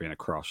it's ended up being a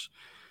cross.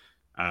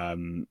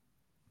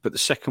 But the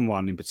second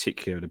one in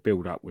particular, the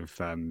build-up with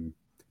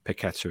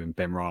Paqueta and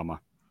Benrahma.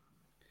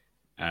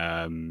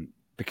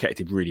 Paqueta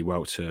did really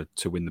well to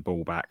win the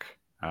ball back,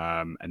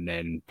 and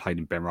then played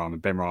in Benrahma.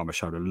 Benrahma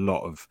showed a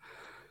lot of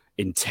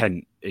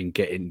intent in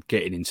getting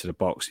into the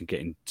box and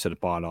getting to the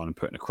byline and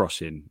putting a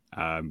cross in.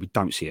 We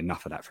don't see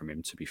enough of that from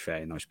him, to be fair,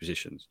 in those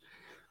positions.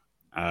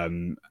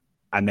 And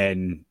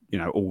then,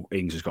 all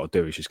Ings has got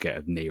to do is just get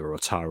a knee or a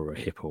toe or a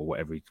hip or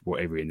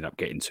whatever he ended up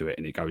getting to it,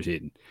 and it goes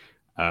in.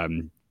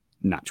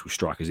 Natural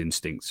striker's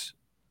instincts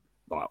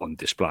on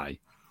display.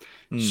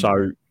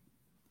 So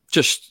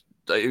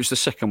it was the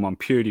second one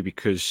purely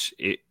because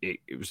it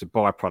was the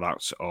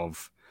byproduct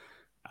of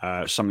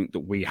something that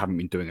we haven't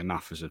been doing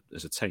enough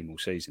as a team all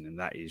season, and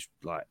that is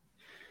like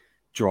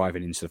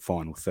driving into the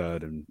final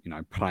third and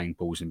playing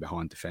balls in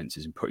behind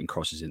defences and putting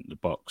crosses into the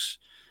box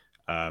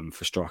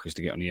for strikers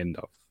to get on the end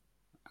of.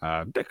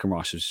 Declan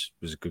Rice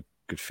was a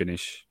good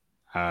finish,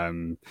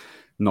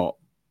 not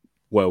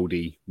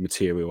worldy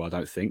material, I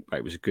don't think, but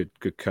it was a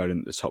good curling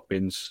at the top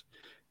bins.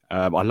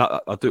 I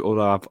do,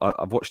 although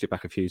I've watched it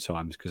back a few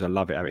times because I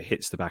love it how it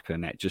hits the back of the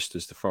net just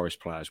as the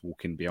Forest players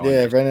walk in behind.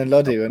 Yeah, Renan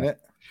Lodi, wasn't it?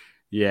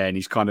 Yeah, and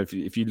he's kind of,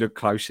 if you look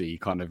closely, he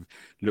kind of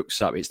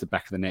looks up, it's the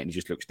back of the net, and he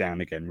just looks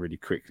down again really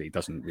quickly. He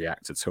doesn't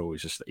react at all.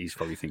 It's just he's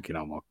probably thinking,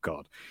 "Oh my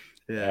god."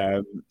 Yeah.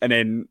 And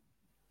then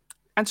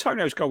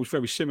Antonio's goal was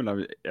very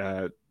similar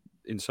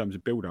in terms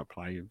of build-up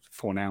play.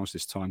 Fornals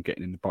this time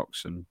getting in the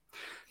box and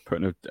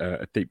putting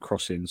a deep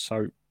cross in.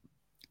 So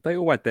they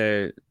all had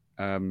their,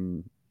 they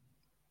all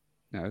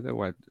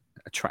had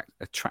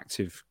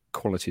attractive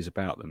qualities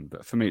about them.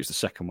 But for me, it's the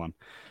second one,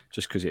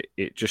 just because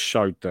it just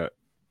showed that.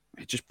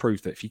 It just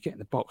proved that if you get in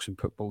the box and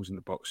put balls in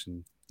the box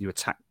and you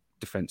attack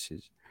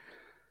defences,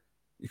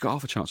 you've got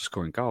half a chance of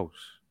scoring goals.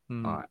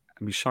 And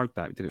we showed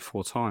that. We did it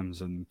 4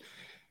 times, and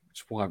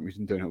that's why we've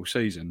been doing it all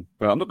season.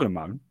 But I'm not going to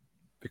moan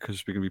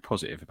because we're going to be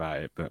positive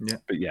about it. But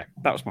yeah,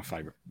 that was my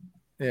favourite.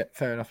 Yeah,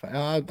 fair enough.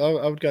 I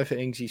would go for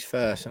Ingsy's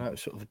first, and that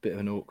was sort of a bit of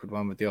an awkward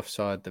one with the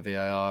offside, the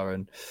VAR,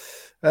 and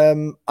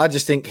I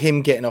just think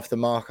him getting off the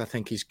mark, I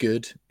think he's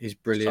good. He's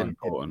brilliant.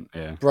 So important,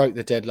 yeah. Broke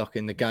the deadlock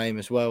in the game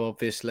as well,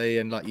 obviously,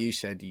 and like you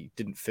said, you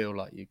didn't feel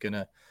like you're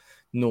gonna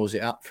nose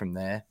it up from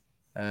there.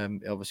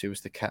 Obviously, it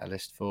was the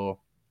catalyst for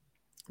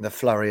the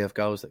flurry of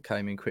goals that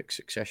came in quick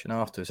succession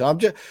after. So I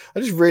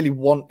just really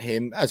want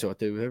him, as I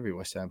do with every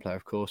West Ham player,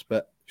 of course,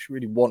 but just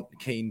really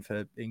keen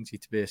for Ingsy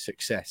to be a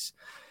success.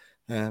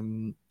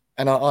 And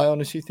I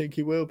honestly think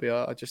he will be.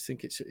 I just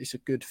think it's a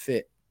good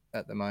fit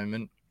at the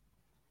moment.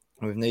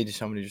 We've needed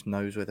someone who just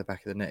knows where the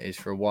back of the net is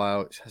for a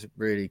while. It hasn't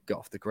really got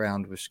off the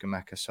ground with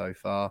Scamacca so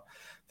far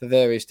for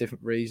various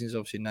different reasons,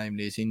 obviously,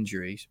 namely his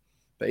injuries.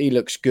 But he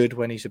looks good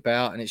when he's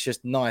about, and it's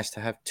just nice to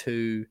have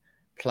 2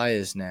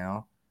 players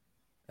now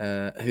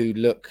who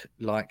look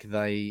like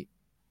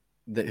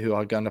who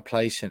are going to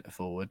play centre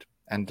forward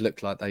and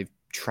look like they've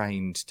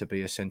trained to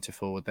be a centre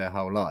forward their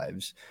whole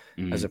lives,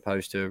 as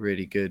opposed to a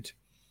really good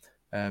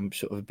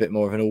sort of a bit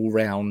more of an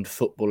all-round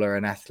footballer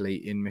and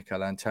athlete in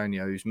Michail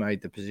Antonio, who's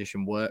made the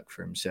position work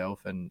for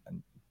himself and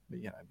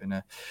been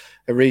a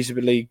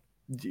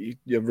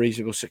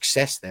reasonable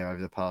success there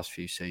over the past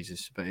few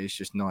seasons. But it's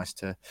just nice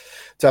to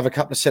have a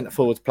couple of centre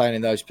forwards playing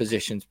in those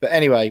positions. But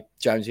anyway,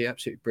 Jonesy,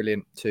 absolutely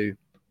brilliant to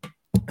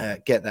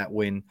get that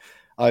win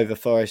over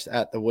Forest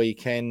at the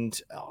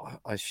weekend.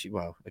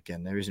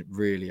 Again, there isn't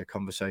really a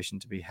conversation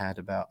to be had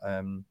about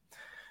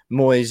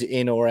Moyes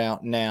in or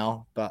out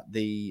now, but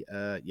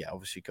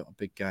obviously got a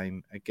big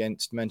game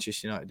against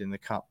Manchester United in the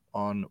Cup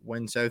on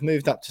Wednesday. We've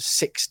moved up to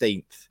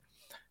 16th,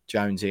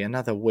 Jonesy.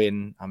 Another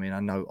win. I mean, I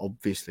know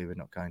obviously we're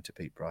not going to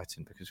beat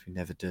Brighton because we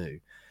never do.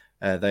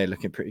 They're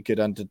looking pretty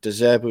good under De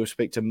Zerbi. We'll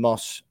speak to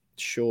Moss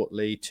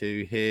shortly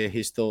to hear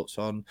his thoughts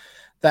on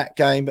that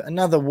game. But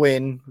another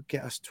win would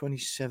get us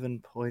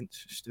 27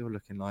 points. Still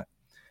looking like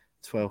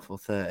 12th or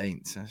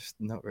 13th. So it's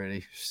still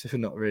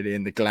not really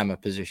in the glamour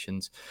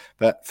positions.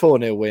 But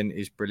 4-0 win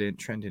is brilliant,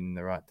 trending in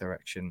the right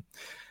direction.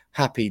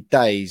 Happy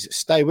days.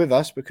 Stay with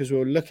us because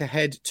we'll look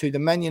ahead to the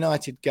Man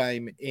United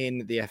game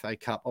in the FA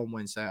Cup on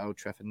Wednesday at Old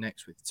Trafford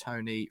next with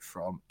Tony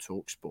from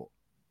TalkSport.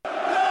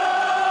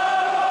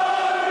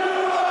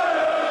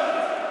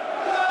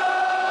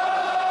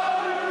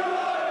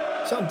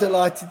 So I'm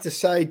delighted to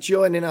say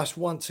joining us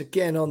once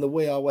again on the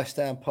We Are West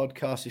Ham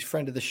podcast is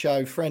friend of the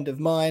show, friend of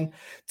mine,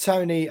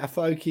 Tony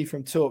Afoki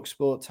from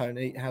TalkSport.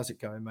 Tony, how's it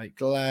going, mate?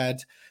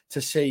 Glad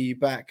to see you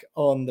back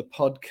on the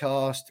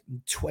podcast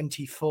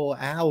 24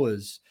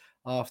 hours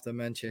after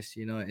Manchester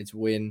United's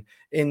win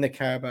in the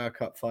Carabao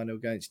Cup final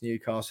against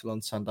Newcastle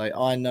on Sunday.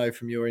 I know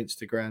from your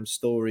Instagram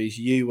stories,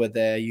 you were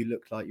there. You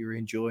looked like you were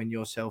enjoying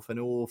yourself an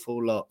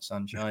awful lot,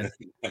 Sunshine.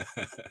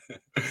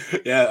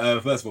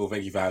 First of all,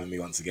 thank you for having me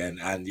once again.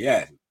 And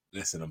yeah,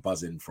 listen, I'm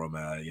buzzing from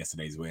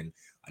yesterday's win.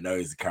 I know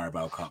it's the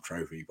Carabao Cup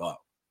trophy, but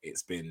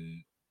it's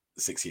been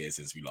 6 years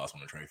since we last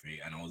won a trophy,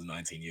 and I was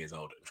 19 years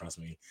old. And trust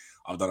me,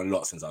 I've done a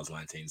lot since I was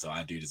 19, so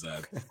I do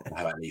deserve to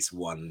have at least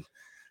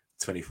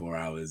 24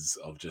 hours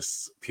of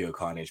just pure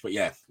carnage. But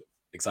yeah,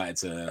 excited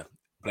to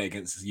play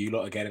against you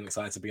lot again and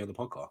excited to be on the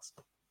podcast.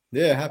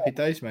 Yeah, happy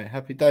days, mate.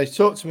 Happy days.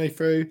 Talk to me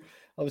through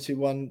obviously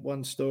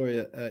one story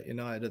at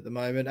United at the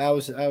moment. How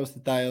was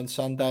the day on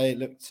Sunday? It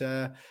looked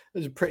it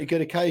was a pretty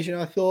good occasion,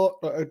 I thought.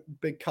 A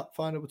big cup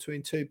final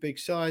between two big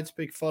sides,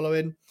 big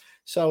following,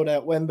 sold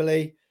out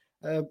Wembley.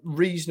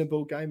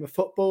 Reasonable game of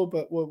football,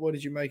 but what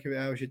did you make of it?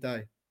 How was your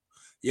day?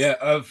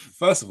 Yeah,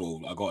 first of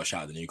all, I got to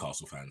shout out the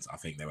Newcastle fans. I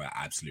think they were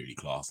absolutely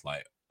class.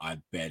 Like, I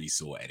barely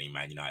saw any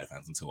Man United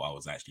fans until I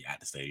was actually at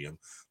the stadium,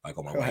 like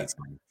on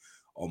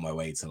my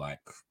way to like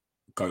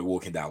go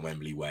walking down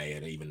Wembley Way,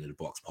 and even in the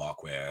Box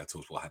Park where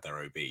TalkSport had their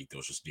OB, there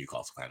was just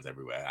Newcastle fans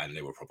everywhere, and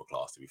they were proper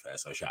class, to be fair.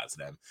 So shout out to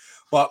them.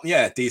 But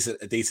yeah,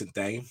 a decent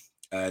day,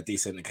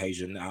 decent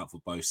occasion out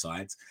for both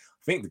sides.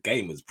 I think the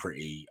game was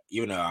pretty,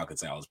 even though I could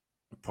say I was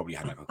probably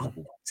had like a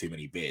couple too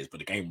many beers, but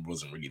the game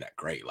wasn't really that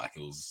great. Like,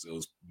 it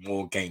was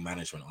more game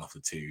management after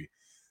two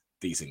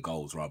decent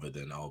goals rather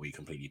than we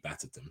completely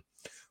battered them.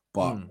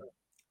 But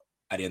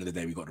at the end of the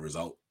day, we got the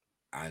result.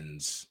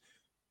 And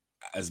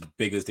as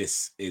big as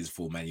this is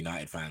for Man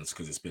United fans,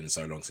 because it's been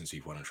so long since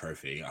we've won a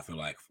trophy, I feel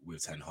like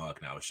with Ten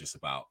Hag now, it's just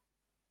about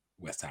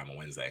West Ham on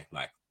Wednesday.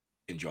 Like,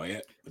 enjoy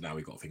it, but now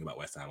we've got to think about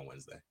West Ham on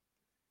Wednesday.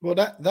 Well,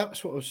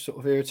 that's what was sort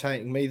of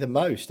irritating me the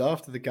most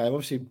after the game.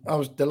 Obviously, I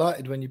was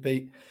delighted when you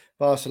beat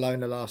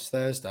Barcelona last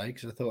Thursday,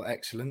 because I thought,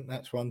 excellent.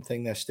 That's one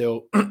thing they're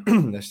still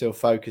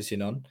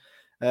focusing on.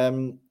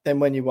 Then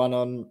when you won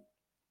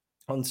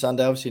on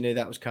Sunday, obviously knew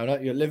that was coming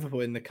up. You're at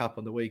Liverpool in the Cup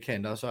on the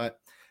weekend. I was like,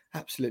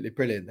 absolutely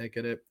brilliant. They're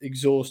going to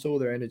exhaust all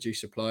their energy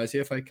supplies.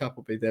 The FA Cup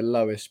will be their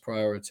lowest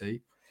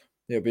priority.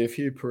 There'll be a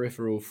few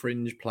peripheral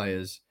fringe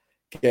players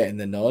getting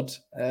the nod.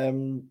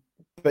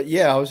 But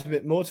yeah, I was a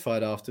bit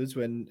mortified afterwards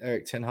when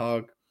Erik ten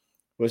Hag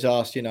was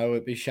asked, would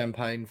it be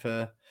champagne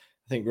for,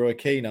 I think Roy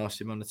Keane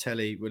asked him on the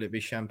telly, would it be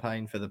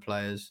champagne for the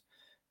players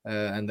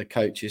and the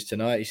coaches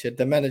tonight? He said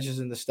the managers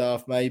and the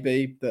staff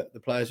maybe, but the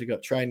players have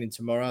got training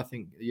tomorrow. I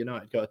think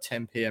United got a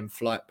 10 p.m.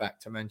 flight back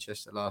to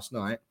Manchester last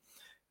night.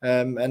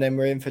 And then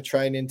we're in for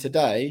training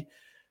today,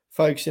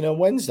 focusing on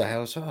Wednesday. I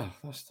was like,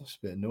 that's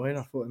a bit annoying.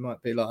 I thought it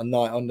might be like a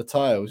night on the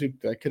tiles.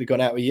 They could have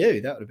gone out with you.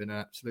 That would have been an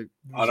absolute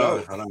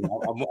result. I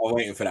know. I'm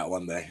waiting for that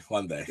one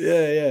day.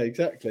 Yeah,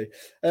 exactly.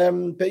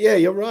 But yeah,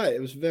 you're right.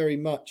 It was very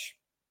much,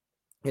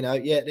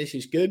 this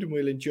is good and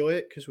we'll enjoy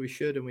it because we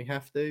should and we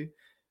have to.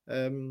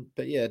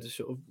 But yeah, the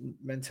sort of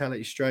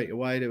mentality straight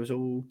away, it was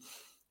all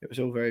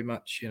very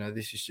much,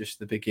 this is just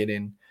the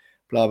beginning,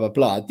 blah, blah,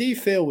 blah. Do you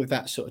feel with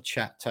that sort of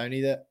chat,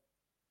 Tony,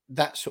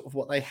 that's sort of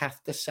what they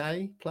have to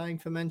say, playing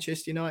for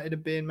Manchester United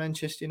and being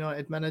Manchester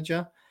United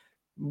manager,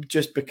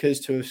 just because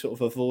to sort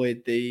of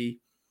avoid the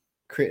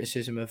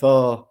criticism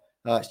of,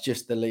 it's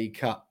just the League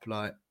Cup,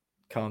 like,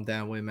 calm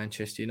down, we're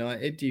Manchester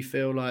United. Do you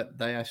feel like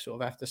they sort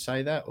of have to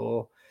say that,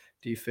 or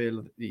do you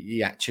feel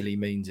he actually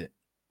means it?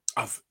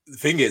 The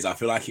thing is, I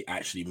feel like he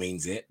actually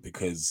means it,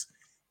 because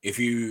if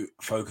you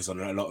focus on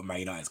a lot of Man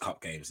United's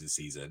cup games this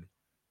season,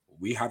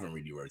 we haven't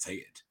really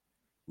rotated.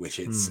 Which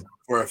it's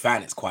for a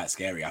fan, it's quite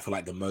scary. I feel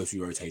like the most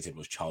we rotated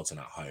was Charlton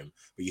at home,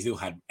 but you still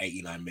had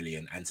 89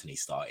 million Anthony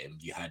starting.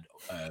 You had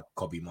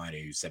Kobbie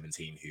Mainoo,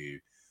 17, who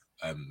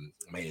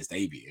made his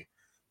debut.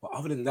 But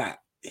other than that,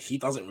 he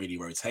doesn't really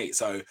rotate.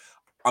 So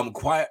I'm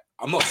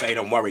not saying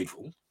I'm worried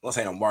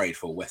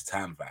for West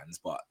Ham fans,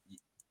 but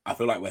I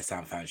feel like West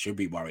Ham fans should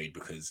be worried,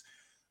 because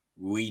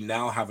we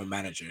now have a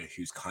manager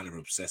who's kind of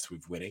obsessed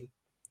with winning,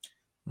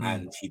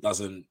 and he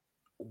doesn't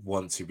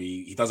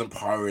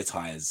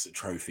prioritize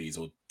trophies,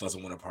 or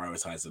doesn't want to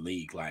prioritize the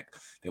league. Like,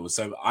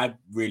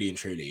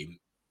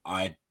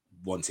 I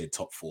wanted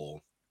top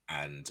 4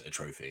 and a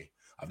trophy.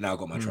 I've now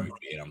got my trophy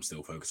and I'm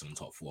still focusing on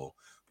top 4.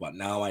 But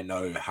now I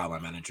know how my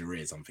manager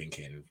is. I'm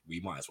thinking we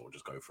might as well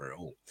just go for it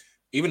all.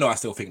 Even though I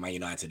still think Man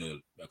United are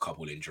a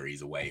couple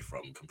injuries away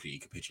from completely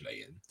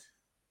capitulating.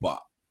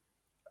 But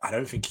I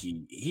don't think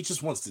he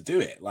just wants to do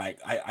it. Like,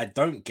 I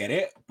don't get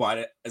it, but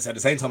at the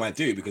same time I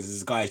do, because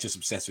this guy is just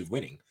obsessed with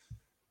winning.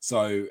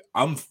 So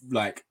I'm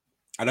like,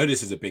 I know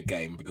this is a big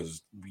game,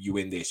 because you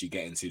win this, you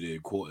get into the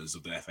quarters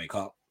of the FA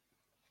Cup.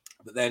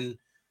 But then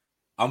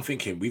I'm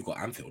thinking we've got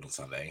Anfield on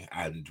Sunday,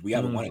 and we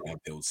haven't won at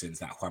Anfield since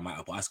that Juan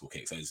Mata bicycle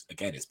kick. So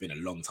it's been a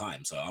long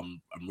time. So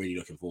I'm really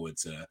looking forward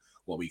to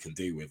what we can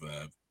do with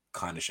a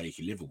kind of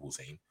shaky Liverpool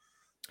team.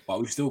 But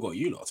we've still got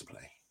you lot to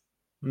play.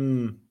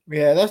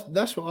 Yeah,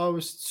 that's what I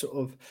was sort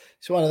of.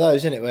 It's one of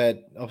those, isn't it, where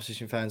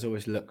opposition fans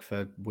always look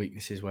for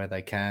weaknesses where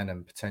they can,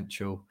 and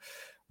potential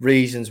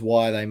reasons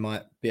why they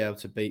might be able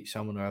to beat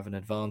someone or have an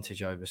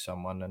advantage over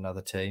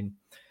another team.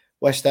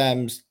 West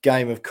Ham's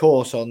game, of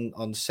course,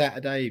 on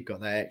Saturday. You've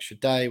got that extra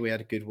day. We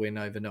had a good win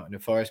over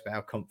Nottingham Forest, but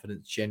our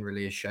confidence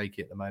generally is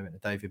shaky at the moment.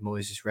 The David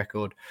Moyes'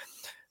 record,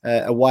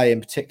 away in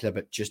particular,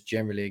 but just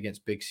generally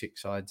against Big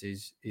Six sides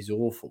is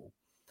awful.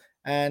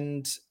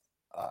 And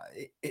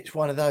it's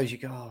one of those, you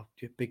go,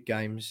 big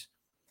games,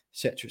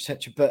 etc.,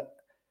 etc. But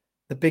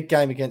the big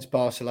game against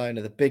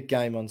Barcelona, the big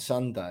game on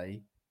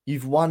Sunday,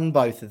 you've won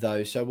both of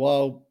those. So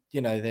while,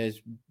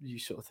 you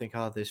sort of think,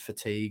 there's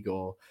fatigue,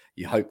 or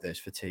you hope there's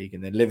fatigue,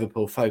 and then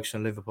Liverpool, focus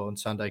on Liverpool on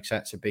Sunday because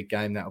that's a big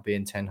game. That'll be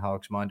in Ten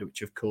Hag's mind,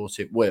 which of course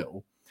it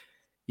will.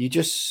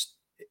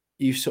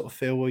 you sort of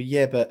feel, well,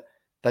 yeah, but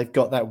they've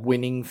got that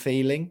winning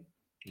feeling.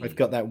 They've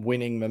got that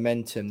winning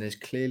momentum. There's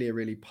clearly a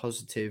really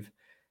positive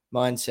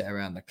mindset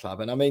around the club.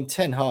 And I mean,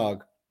 Ten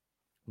Hag,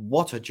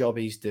 what a job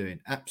he's doing.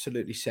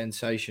 Absolutely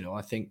sensational.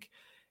 I think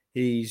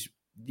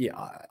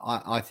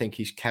I think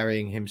he's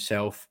carrying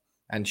himself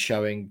and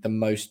showing the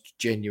most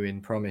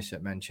genuine promise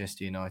at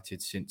Manchester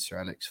United since Sir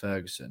Alex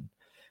Ferguson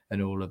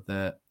and all of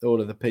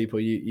the people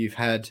you've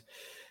had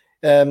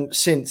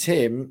since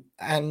him.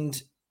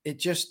 And it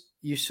just,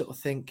 you sort of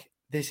think,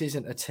 this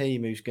isn't a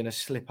team who's going to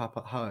slip up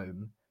at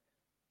home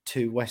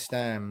to West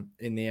Ham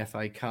in the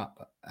FA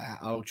Cup at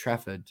Old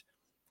Trafford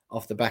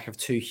off the back of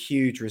two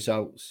huge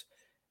results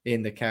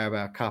in the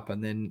Carabao Cup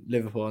and then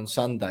Liverpool on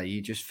Sunday.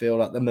 You just feel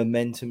like the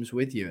momentum's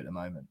with you at the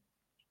moment.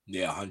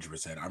 Yeah,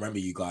 100%. I remember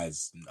you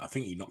guys, I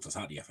think you knocked us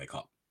out of the FA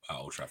Cup at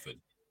Old Trafford.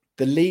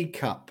 The League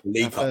Cup,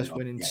 our first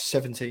win in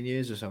 17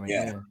 years or something.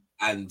 Yeah.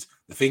 And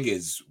the thing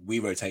is, we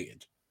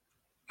rotated.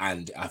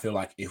 And I feel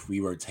like if we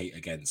rotate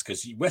against,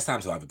 because West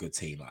Ham still have a good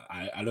team.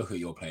 Like, I look at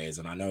your players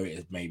and I know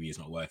maybe it's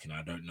not working.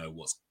 I don't know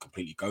what's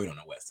completely going on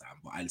at West Ham,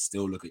 but I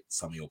still look at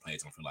some of your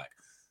players and I feel like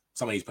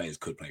some of these players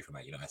could play for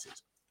Man United.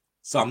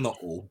 Some, not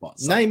all, but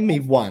some. Name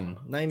me one.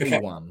 Me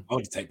one. I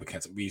want to take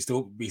Paqueta. We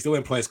still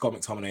employ Scott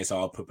McTominay, so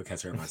I'll put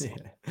Paqueta in my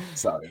side.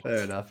 So fair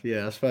enough.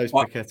 Yeah, I suppose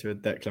Paqueta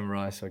and Declan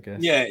Rice, I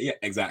guess. Yeah,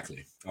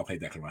 exactly. I'll play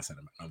Declan Rice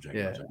centre. I'm joking.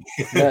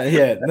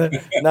 Yeah.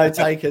 No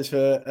takers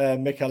for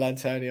Mikel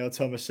Antonio or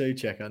Thomas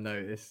Souček, I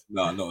noticed.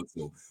 No, not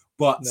at all.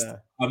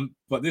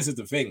 But this is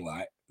the thing,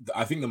 like,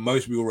 I think the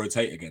most we will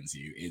rotate against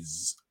you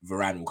is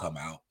Varane will come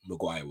out,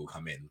 Maguire will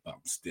come in, but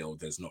still,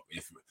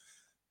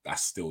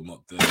 that's still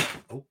not the.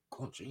 Oh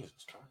God, Jesus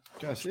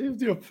Christ! Gosh,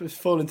 you're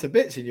falling to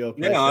bits in your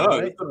place. Yeah, I know.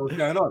 Right? What's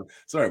going on?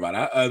 Sorry about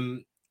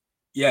that.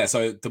 Yeah.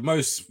 So the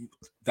most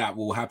that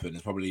will happen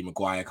is probably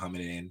Maguire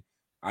coming in.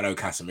 I know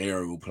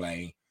Casemiro will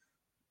play.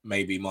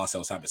 Maybe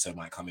Marcel Sabitzer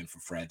might come in for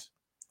Fred.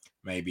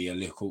 Maybe a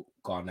little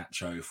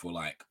Garnacho for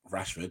like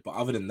Rashford. But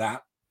other than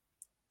that,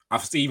 I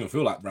still even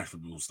feel like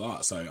Rashford will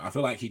start. So I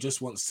feel like he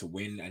just wants to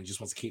win and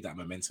just wants to keep that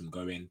momentum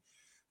going.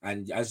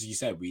 And as you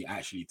said, we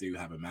actually do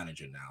have a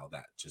manager now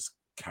that just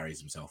carries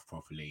himself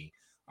properly.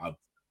 I've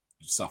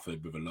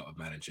suffered with a lot of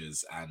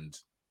managers, and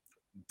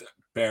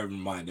bear in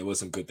mind there were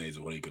some good days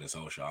of Ole Gunnar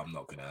Solskjaer. I'm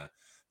not gonna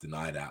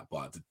deny that,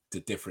 but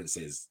the difference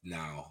is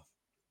now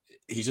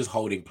he's just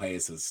holding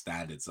players to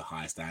standards, to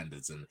high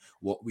standards, and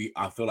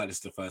I feel like this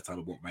is the first time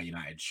of what Man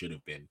United should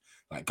have been.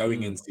 Like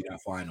going into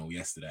that final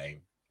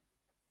yesterday,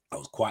 I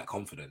was quite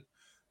confident,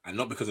 and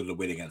not because of the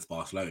win against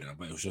Barcelona,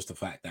 but it was just the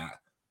fact that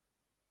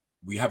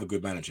we have a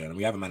good manager, and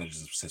we have a manager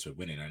that's obsessed with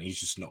winning, and he's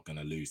just not going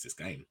to lose this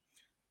game.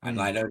 And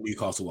I know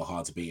Newcastle were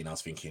hard to beat, and I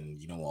was thinking,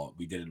 you know what,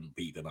 we didn't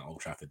beat them at Old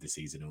Trafford this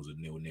season. It was a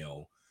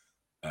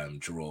 0-0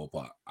 draw,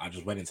 but I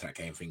just went into that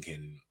game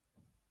thinking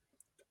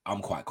I'm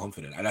quite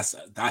confident, and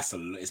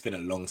it's been a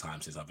long time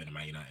since I've been a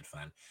Man United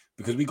fan,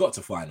 because we got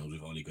to finals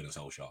with Ole Gunnar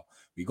Solskjaer,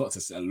 we got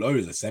to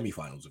loads of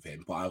semi-finals with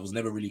him, but I was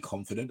never really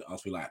confident. I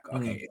was like,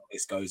 okay, if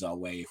this goes our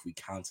way, if we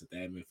counter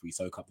them, if we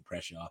soak up the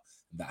pressure,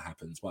 that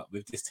happens. But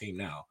with this team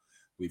now,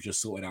 we've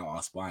just sorted out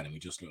our spine and we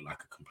just look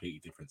like a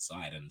completely different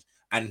side.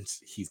 And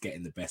he's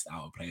getting the best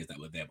out of players that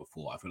were there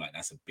before. I feel like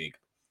that's a big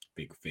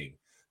thing.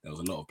 There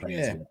was a lot of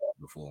players who were there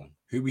before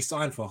who we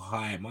signed for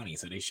higher money.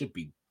 So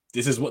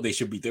this is what they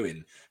should be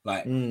doing.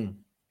 Like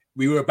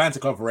we were a banter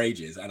club for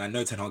ages, and I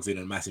know Ten Hag's doing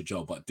a massive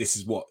job, but this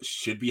is what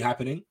should be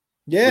happening.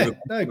 Yeah,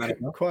 no,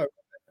 quite.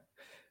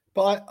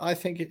 But I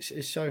think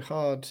it's so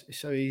hard. It's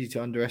so easy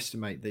to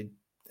underestimate the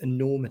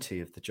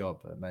enormity of the job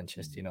at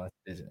Manchester United,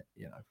 isn't it?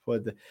 You know, for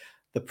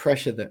the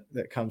pressure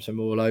that comes from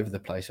all over the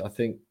place. I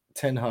think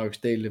Ten Hag's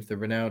deal with the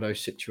Ronaldo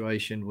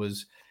situation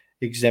was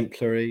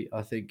exemplary.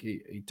 I think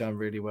he done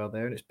really well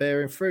there, and it's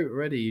bearing fruit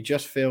already. You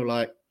just feel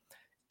like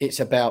it's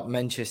about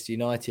Manchester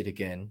United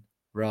again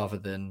rather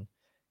than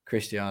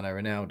Cristiano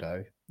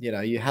Ronaldo. You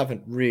know, you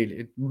haven't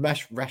really.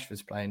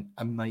 Rashford's playing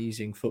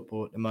amazing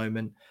football at the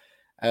moment,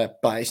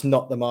 but it's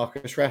not the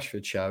Marcus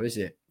Rashford show, is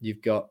it?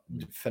 You've got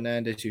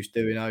Fernandes who's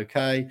doing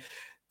okay.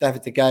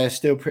 David De Gea is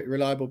still pretty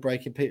reliable,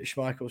 breaking Peter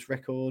Schmeichel's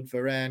record.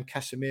 Varane,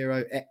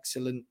 Casemiro,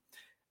 excellent.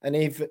 And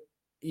if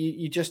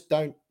you just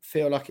don't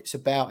feel like it's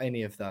about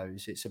any of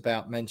those, it's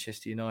about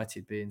Manchester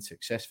United being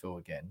successful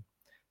again.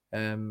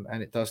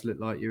 And it does look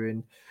like you're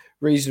in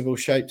reasonable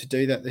shape to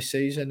do that this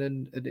season.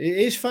 And it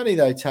is funny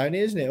though, Tony,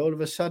 isn't it? All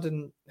of a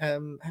sudden,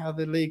 how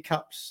the League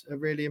Cup's a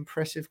really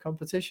impressive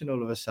competition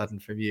all of a sudden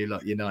from you,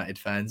 like United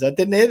fans. I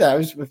didn't hear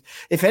that.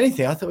 If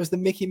anything, I thought it was the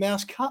Mickey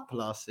Mouse Cup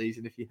last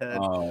season, if you heard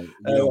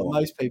what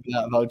most people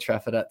out of Old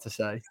Trafford had to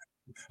say.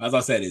 As I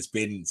said, it's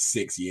been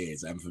 6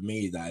 years. And for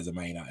me, that as a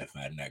Man United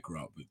fan that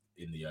grew up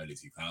in the early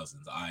 2000s,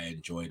 I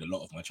enjoyed a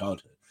lot of my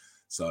childhood.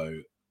 So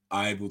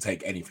I will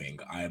take anything.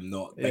 I am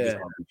not biggest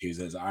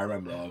accusers. I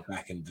remember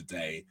back in the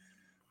day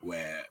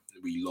where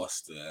we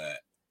lost the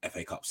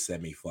FA Cup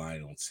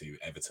semi-final to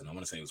Everton. I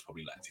want to say it was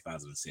probably like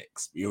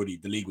 2006. The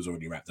league was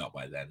already wrapped up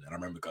by then. And I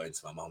remember going to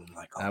my mum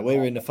like, we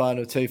were in the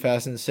final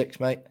 2006,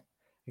 mate,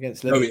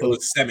 against Liverpool. No, it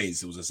was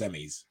semis. It was a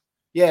semis.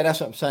 Yeah, that's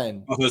what I'm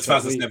saying. Oh, it was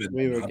 2007.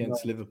 We were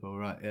against Liverpool,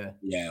 right? Yeah.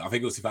 Yeah, I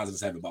think it was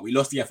 2007, but we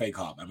lost the FA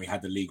Cup and we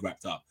had the league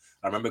wrapped up.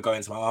 I remember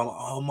going to my mom,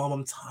 "Oh, Mom,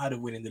 I'm tired of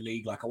winning the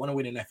league. Like, I want to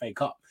win an FA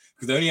Cup."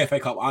 Because the only FA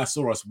Cup I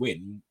saw us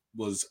win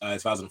was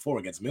 2004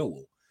 against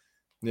Millwall.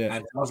 Yeah.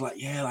 And I was like,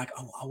 yeah, like,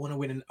 I want to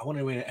win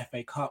an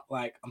FA Cup.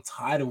 Like, I'm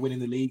tired of winning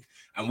the league.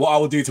 And what I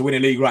will do to win a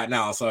league right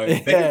now. So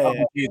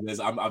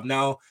I've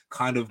now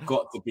kind of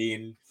got to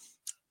being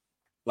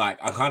like,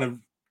 I'm kind of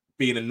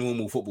being a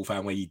normal football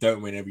fan where you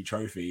don't win every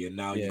trophy, and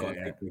now you've got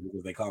to take them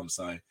because they come.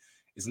 So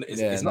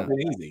it's not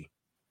been easy.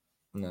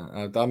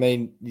 No, I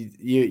mean,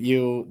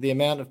 you the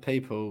amount of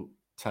people,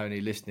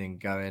 Tony, listening,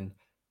 going,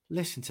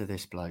 listen to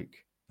this bloke.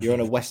 You're on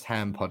a West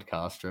Ham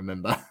podcast,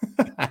 remember?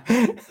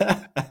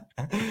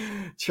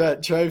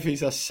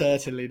 Trophies are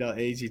certainly not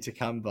easy to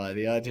come by.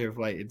 The idea of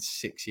waiting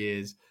 6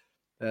 years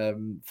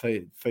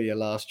for your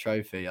last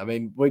trophy. I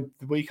mean,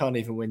 we can't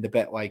even win the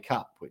Betway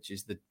Cup, which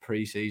is the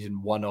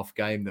pre-season one-off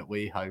game that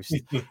we host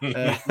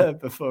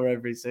before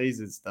every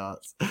season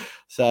starts.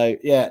 So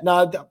yeah,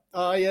 no,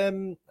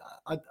 I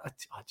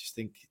just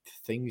think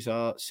things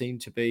seem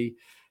to be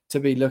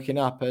looking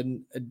up,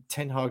 and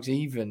Ten Hag's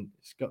even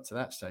got to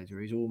that stage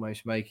where he's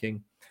almost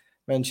making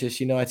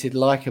Manchester United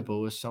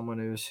likeable as someone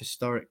who has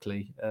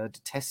historically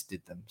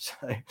detested them. So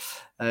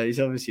he's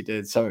obviously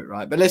doing something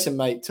right. But listen,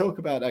 mate, talk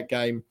about that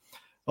game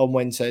on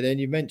Wednesday. Then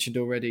you mentioned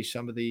already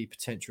some of the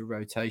potential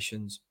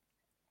rotations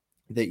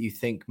that you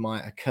think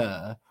might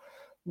occur.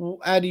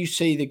 How do you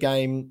see the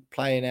game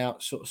playing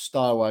out sort of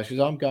style-wise?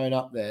 Because I'm going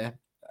up there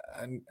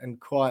and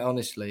quite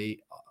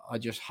honestly, I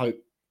just hope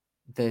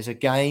there's a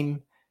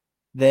game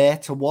there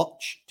to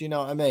watch. Do you know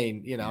what I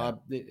mean? You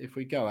know, if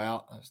we go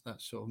out,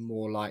 that's sort of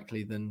more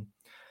likely than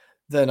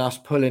us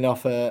pulling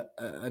off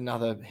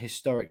another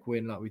historic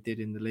win like we did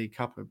in the League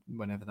Cup,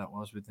 whenever that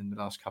was, within the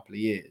last couple of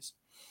years.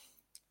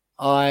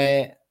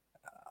 I'm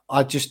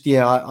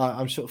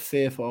sort of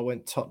fearful. I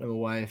went Tottenham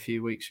away a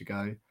few weeks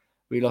ago.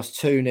 We lost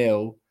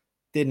 2-0,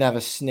 didn't have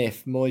a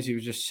sniff. Moisey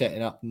was just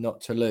setting up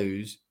not to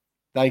lose.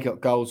 They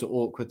got goals at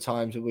awkward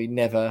times and we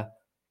never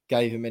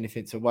gave them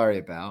anything to worry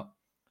about.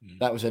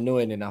 That was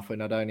annoying enough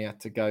when I'd only had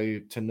to go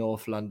to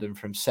North London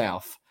from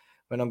South.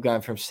 When I'm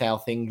going from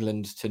South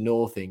England to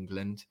North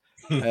England,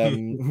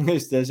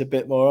 there's a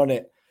bit more on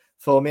it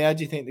for me. How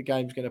do you think the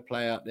game's going to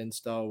play out then,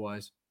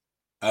 style-wise?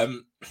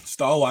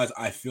 Style-wise,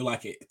 I feel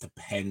like it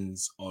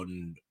depends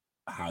on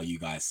how you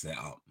guys set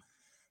up,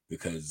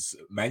 because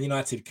Man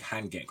United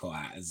can get caught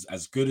out.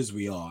 As good as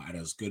we are and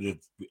as good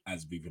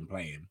as we've been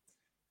playing,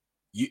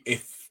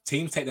 if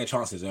teams take their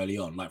chances early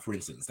on, like for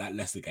instance, that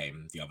Leicester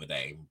game the other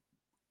day,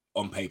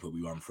 on paper,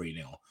 we won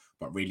 3-0,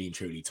 but really and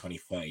truly,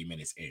 20-30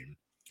 minutes in,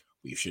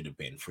 we should have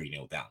been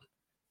 3-0 down.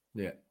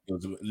 Yeah. There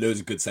was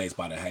loads of good saves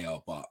by De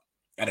Gea,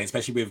 and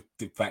especially with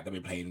the fact that we're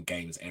playing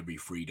games every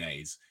 3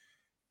 days,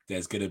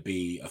 there's going to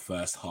be a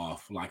first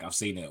half. Like, I've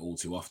seen it all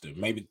too often.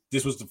 Maybe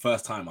this was the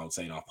first time I would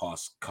say in our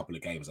past couple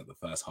of games that the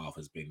first half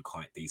has been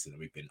quite decent and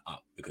we've been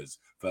up, because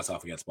first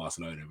half against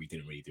Barcelona, we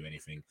didn't really do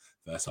anything.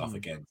 First half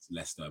against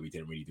Leicester, we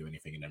didn't really do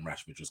anything. And then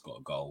Rashford just got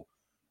a goal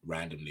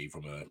randomly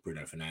from a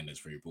Bruno Fernandes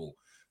free ball.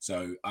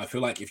 So I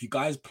feel like if you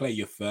guys play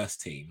your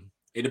first team,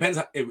 it depends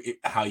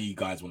how you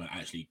guys want to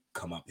actually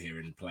come up here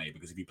and play.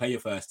 Because if you play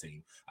your first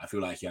team, I feel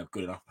like you have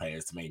good enough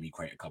players to maybe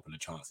create a couple of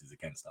chances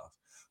against us.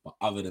 But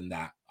other than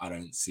that, I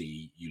don't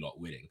see you lot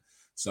winning.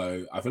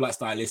 So I feel like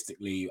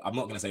stylistically, I'm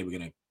not going to say we're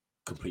going to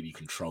completely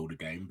control the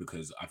game,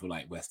 because I feel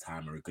like West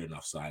Ham are a good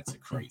enough side to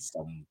create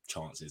some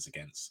chances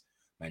against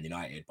Man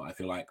United. But I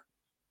feel like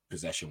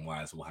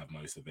possession-wise, we'll have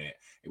most of it.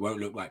 It won't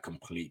look like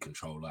complete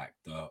control like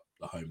the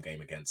home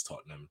game against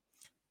Tottenham,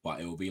 but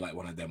it will be like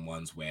one of them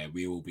ones where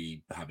we will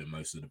be having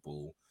most of the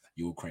ball.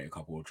 You will create a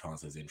couple of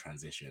chances in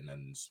transition,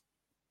 and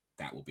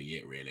that will be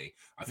it, really.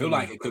 I feel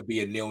like it could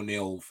be a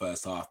 0-0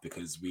 first half,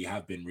 because we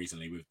have been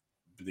recently, with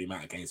the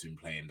amount of games we've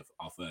been playing,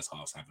 our first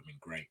halves haven't been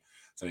great.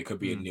 So it could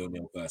be a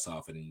 0-0 first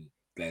half, and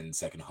then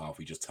second half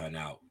we just turn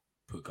out,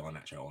 put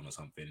Garnacho on or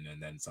something,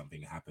 and then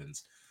something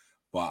happens.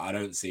 But I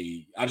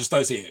just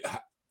don't see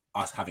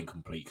us having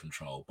complete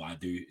control, but I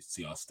do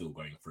see us still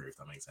going through, if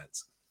that makes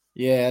sense.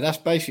 Yeah, that's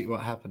basically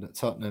what happened at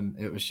Tottenham.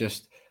 It was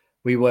just,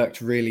 we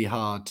worked really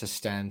hard to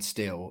stand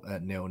still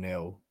at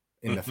 0-0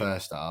 in the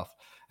first half.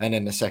 And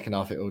then the second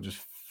half, it all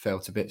just fell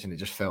to bits, and it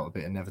just felt a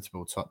bit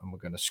inevitable Tottenham were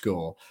going to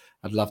score.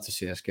 I'd love to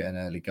see us get an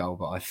early goal,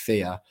 but I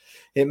fear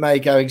it may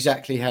go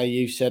exactly how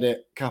you said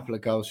it. A couple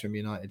of goals from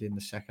United in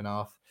the second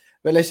half.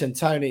 But listen,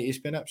 Tony, it's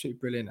been absolutely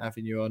brilliant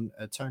having you on.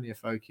 Tony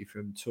Afoki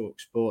from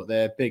TalkSport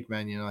there, big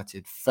Man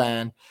United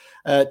fan.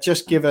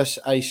 Just give us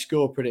a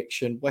score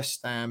prediction.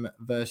 West Ham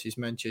versus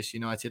Manchester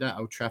United at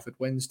Old Trafford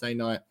Wednesday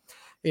night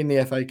in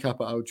the FA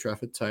Cup at Old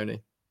Trafford,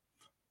 Tony.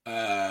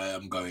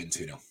 I'm going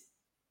 2-0.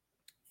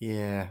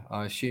 Yeah,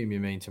 I assume you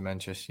mean to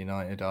Manchester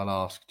United. I'll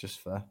ask just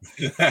for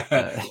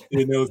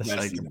the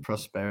sake of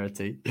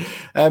prosperity.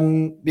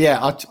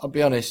 I'll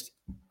be honest.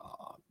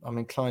 I'm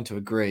inclined to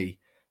agree.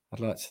 I'd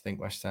like to think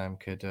West Ham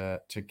could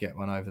to get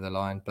one over the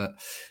line, but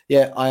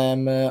yeah, I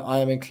am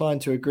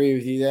inclined to agree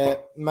with you there,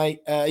 mate.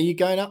 Are you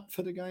going up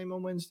for the game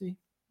on Wednesday?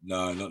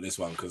 No, not this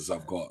one because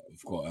I've got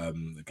a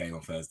game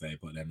on Thursday,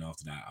 but then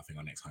after that, I think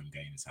our next home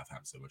game is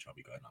Southampton, which I'll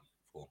be going up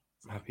for.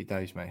 Happy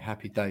days, mate.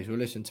 Happy days. Well,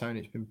 listen, Tony,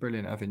 it's been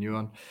brilliant having you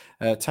on.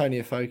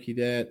 Tony Afoki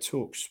there,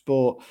 Talk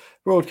Sport,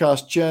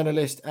 broadcast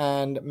journalist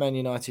and Man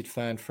United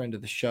fan, friend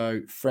of the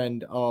show,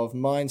 friend of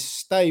mine.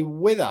 Stay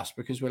with us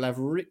because we'll have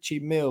Richie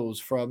Mills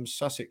from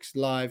Sussex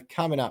Live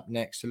coming up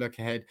next to look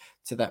ahead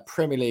to that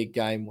Premier League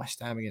game,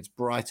 West Ham against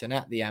Brighton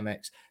at the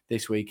Amex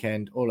this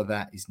weekend. All of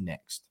that is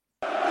next.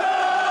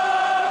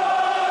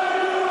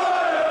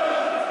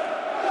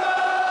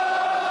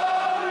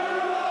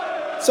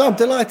 So I'm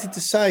delighted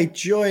to say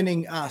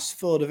joining us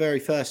for the very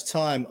first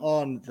time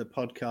on the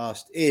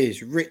podcast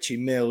is Richie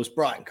Mills,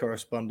 Brighton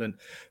correspondent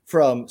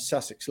from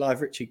Sussex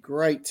Live. Richie,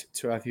 great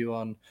to have you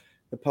on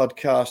the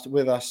podcast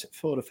with us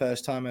for the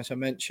first time, as I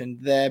mentioned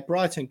there.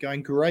 Brighton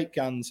going great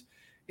guns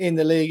in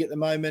the league at the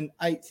moment,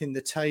 8th in the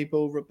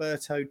table.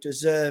 Roberto De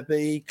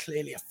Zerbi,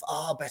 clearly a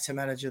far better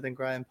manager than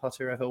Graham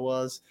Potter ever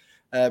was,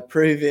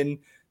 proving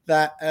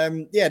that,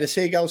 the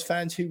Seagulls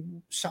fans, who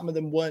some of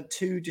them weren't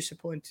too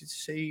disappointed to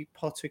see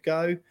Potter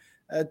go.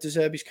 De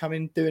Zerbi's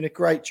coming, doing a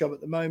great job at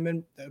the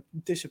moment. A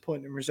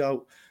disappointing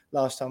result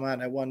last time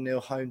out, a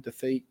 1-0 home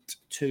defeat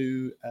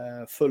to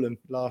Fulham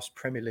last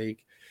Premier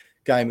League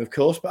game, of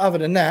course. But other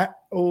than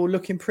that, all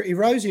looking pretty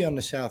rosy on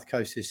the South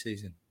Coast this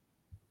season.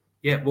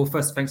 Yeah, well,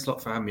 first, thanks a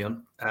lot for having me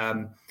on.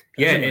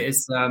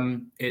 It's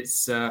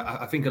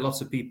I think a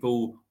lot of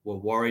people were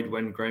worried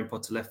when Graham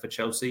Potter left for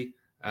Chelsea.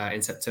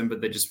 In September,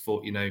 they just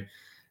thought,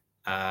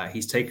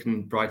 he's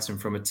taken Brighton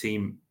from a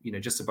team,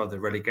 just above the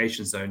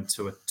relegation zone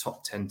to a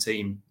top 10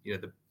 team,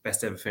 the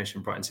best ever finish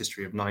in Brighton's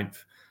history of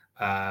 9th.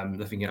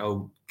 They're thinking,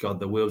 oh, God,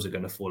 the wheels are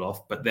going to fall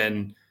off. But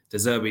then De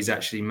Zerbi's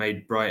actually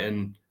made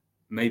Brighton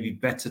maybe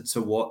better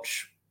to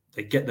watch.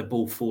 They get the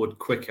ball forward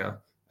quicker.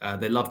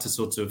 They love to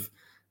sort of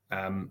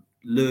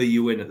lure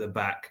you in at the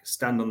back,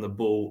 stand on the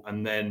ball,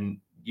 and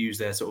then use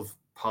their sort of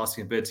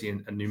passing ability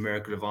and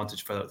numerical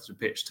advantage further up the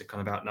pitch to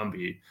kind of outnumber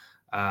you.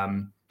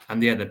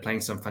 They're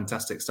playing some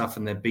fantastic stuff,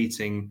 and they're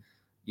beating,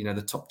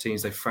 the top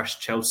teams. They thrashed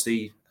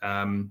Chelsea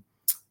in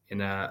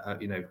a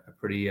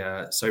pretty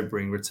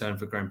sobering return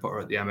for Graham Potter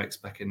at the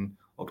Amex back in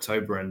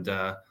October. And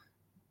I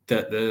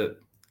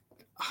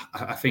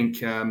think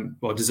De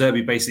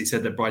Zerbi basically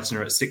said that Brighton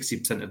are at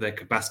 60% of their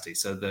capacity,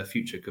 so the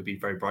future could be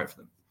very bright for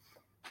them.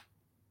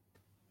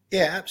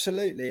 Yeah,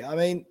 absolutely. I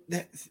mean,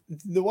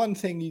 the one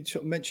thing you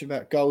sort of mentioned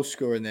about goal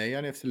scoring there, you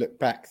only have to look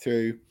back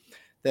through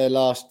their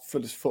last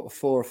 4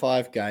 or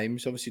 5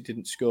 games. Obviously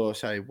didn't score,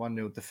 say,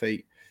 1-0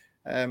 defeat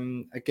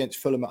against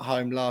Fulham at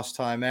home last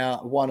time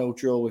out, 1-1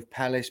 draw with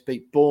Palace,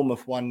 beat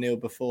Bournemouth 1-0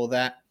 before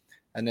that,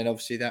 and then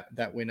obviously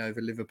that win over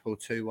Liverpool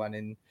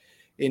 2-1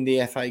 in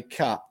the FA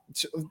Cup.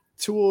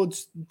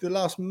 Towards the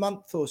last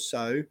month or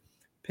so,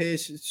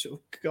 Pearce's sort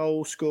of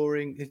goal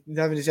scoring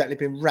haven't exactly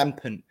been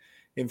rampant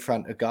in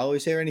front of goal.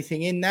 Is there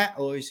anything in that,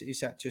 or is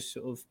that just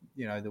sort of,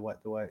 the way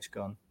it's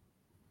gone?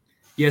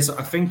 Yes,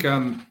 I think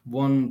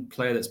one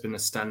player that's been a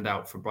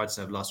standout for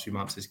Brighton over the last few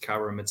months is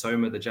Kaoru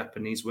Mitoma, the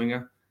Japanese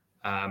winger.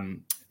 I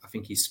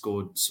think he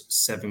scored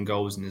 7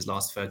 goals in his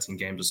last 13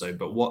 games or so.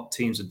 But what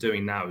teams are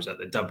doing now is that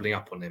they're doubling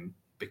up on him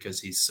because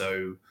he's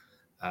so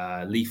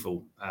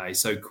lethal.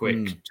 He's so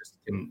quick, just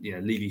can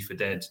leave you for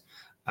dead.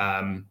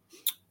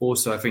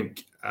 Also, I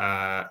think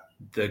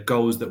the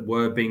goals that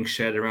were being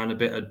shared around a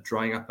bit are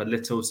drying up a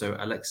little. So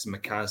Alexis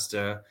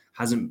McAllister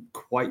hasn't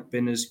quite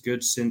been as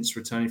good since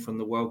returning from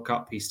the World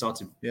Cup. He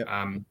started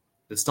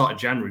the start of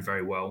January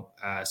very well,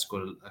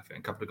 scored I think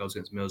a couple of goals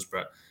against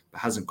Middlesbrough, but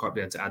hasn't quite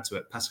been able to add to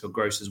it. Pascal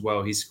Gross as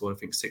well, he scored I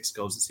think 6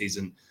 goals this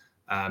season.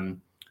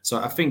 So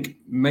I think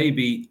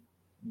maybe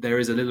there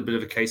is a little bit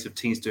of a case of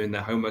teams doing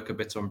their homework a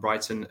bit on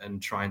Brighton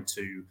and trying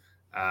to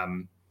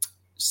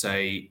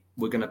say,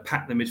 we're going to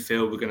pack the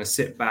midfield, we're going to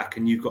sit back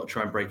and you've got to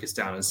try and break us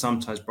down. And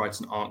sometimes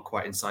Brighton aren't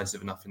quite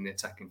incisive enough in the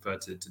attacking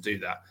third to do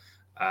that.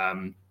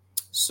 And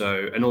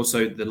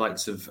also the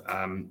likes of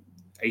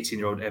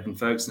 18-year-old Evan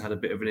Ferguson had a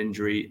bit of an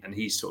injury and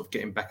he's sort of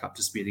getting back up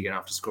to speed again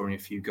after scoring a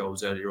few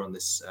goals earlier on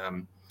this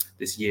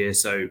year.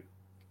 So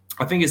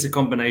I think it's a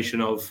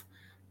combination of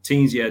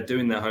teams,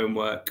 doing their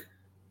homework,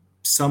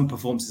 some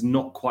performances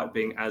not quite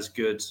being as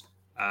good.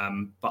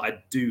 But I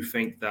do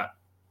think that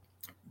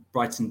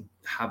Brighton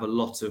have a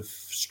lot of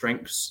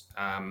strengths,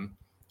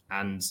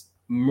 and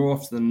more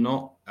often than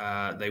not,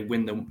 they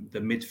win the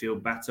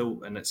midfield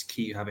battle, and it's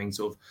key having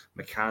sort of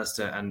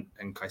McAllister and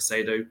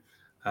Caicedo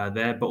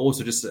there. But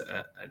also just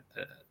a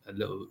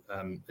little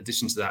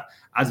addition to that,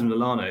 Adam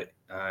Lallana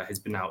has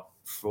been out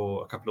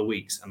for a couple of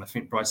weeks, and I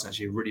think Brighton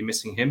actually are really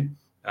missing him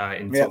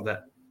in sort of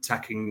that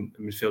attacking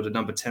midfielder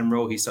number 10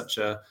 role. He's such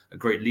a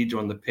great leader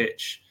on the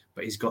pitch,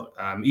 but he's got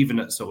even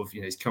at sort of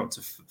he's come up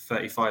to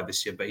 35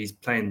 this year, but he's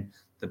playing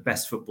the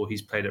best football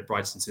he's played at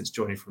Brighton since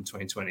joining from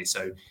 2020.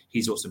 So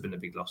he's also been a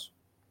big loss.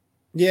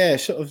 Yeah,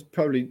 sort of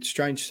probably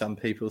strange to some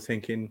people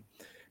thinking,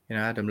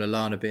 Adam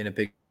Lallana being a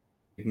big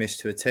miss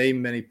to a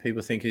team. Many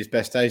people think his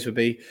best days would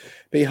be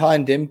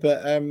behind him.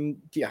 But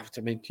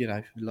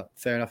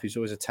fair enough. He's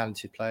always a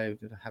talented player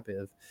with a habit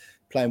of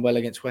playing well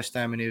against West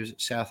Ham when he was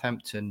at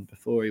Southampton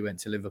before he went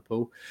to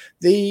Liverpool.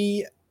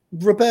 The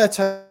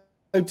Roberto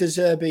De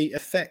Zerbi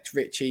effect,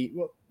 Richie,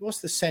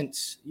 what's the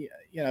sense?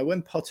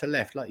 When Potter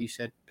left, like you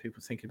said,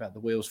 people thinking about the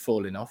wheels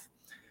falling off.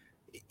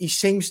 He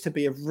seems to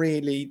be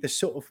the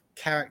sort of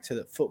character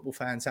that football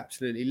fans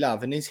absolutely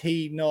love. And is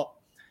he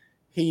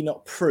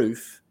not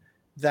proof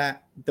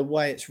that the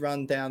way it's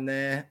run down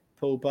there,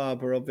 Paul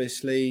Barber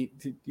obviously,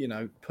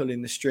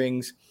 pulling the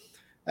strings,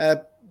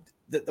 that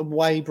the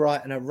way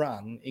Brighton are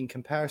run in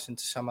comparison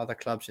to some other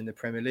clubs in the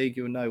Premier League,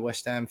 you'll know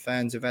West Ham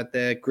fans have had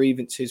their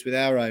grievances with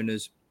our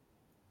owners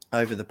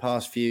over the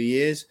past few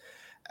years.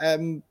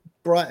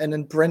 Brighton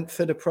and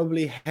Brentford are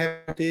probably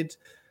heralded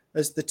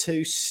as the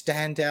two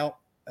standout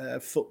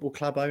football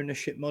club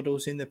ownership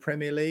models in the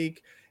Premier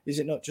League. Is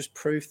it not just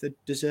proof, the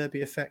De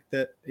Zerbi effect,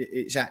 that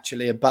it's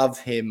actually above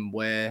him,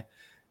 where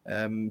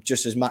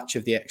just as much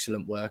of the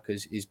excellent work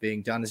is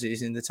being done as it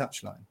is in the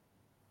touchline?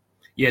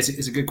 Yes,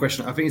 it's a good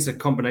question. I think it's a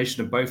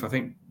combination of both. I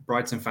think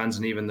Brighton fans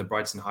and even the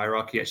Brighton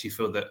hierarchy actually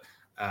feel that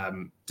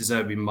De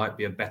Zerbi might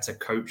be a better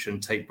coach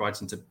and take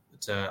Brighton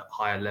to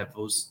higher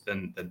levels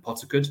than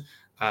Potter could.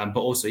 But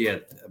also,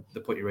 the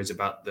point you raised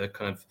about the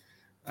kind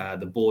of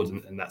the board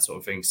and that sort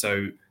of thing.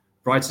 So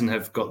Brighton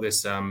have got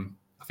this, I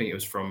think it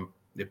was from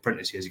The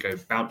Apprentice years ago,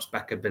 bounce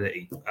back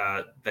ability.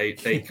 They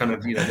kind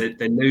of,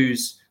 they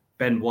lose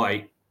Ben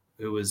White,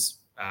 who was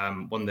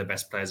one of their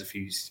best players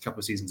a couple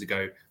of seasons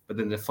ago, but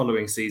then the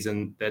following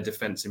season, their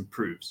defense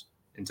improves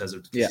in terms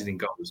of conceding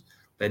goals.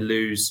 They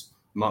lose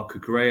Marc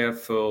Cucurella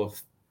for,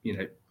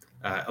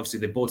 obviously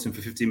they bought him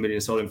for 15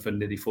 million, sold him for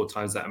nearly 4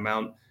 times that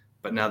amount,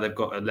 but now they've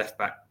got a left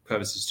back,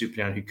 Pervis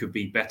Estupiñán, who could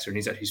be better, and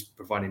he's actually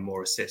providing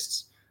more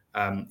assists.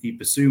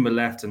 Basuma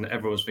left, and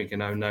everyone's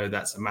thinking, oh no,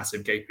 that's a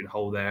massive gaping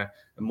hole there.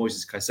 And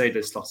Moises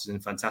Caicedo slotted in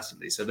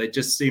fantastically. So they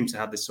just seem to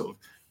have this sort of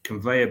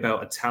conveyor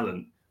belt of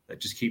talent that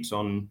just keeps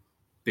on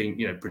being,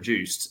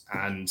 produced.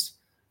 And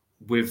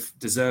with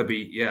De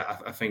Zerbi,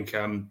 I think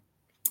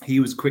he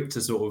was quick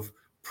to sort of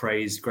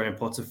praise Graham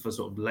Potter for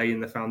sort of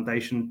laying the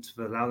foundation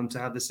to allow them to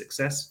have the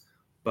success.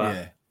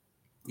 But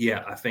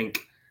I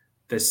think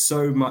there's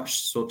so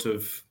much sort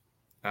of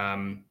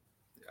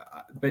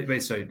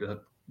basically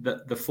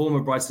the former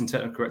Brighton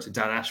technical director,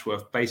 Dan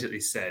Ashworth, basically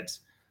said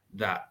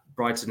that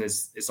Brighton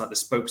is like the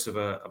spokes of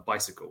a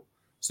bicycle.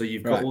 So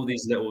you've got all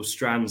these little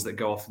strands that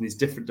go off in these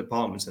different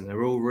departments, and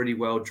they're all really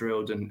well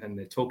drilled and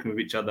they're talking with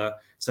each other.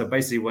 So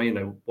basically,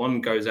 when one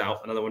goes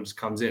out, another one just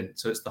comes in.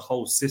 So it's the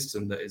whole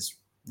system that is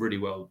really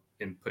well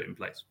put in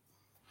place.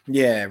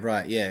 Yeah,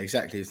 right. Yeah,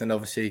 exactly. And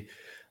obviously,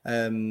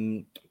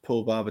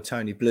 Paul Barber,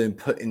 Tony Bloom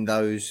putting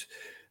those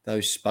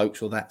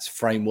spokes or that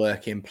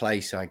framework in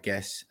place, I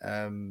guess.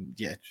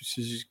 This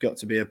has got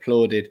to be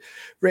applauded.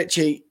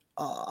 Richie,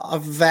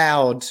 I've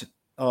vowed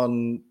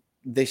on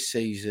this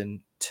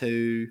season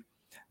to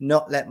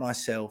not let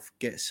myself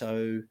get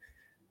so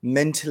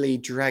mentally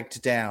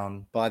dragged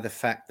down by the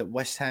fact that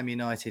West Ham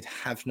United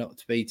have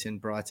not beaten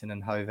Brighton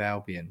and Hove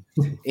Albion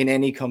in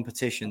any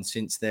competition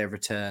since their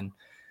return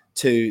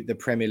to the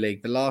Premier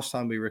League. The last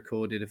time we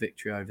recorded a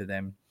victory over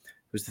them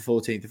was the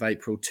 14th of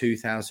April,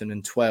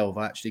 2012.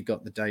 I actually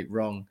got the date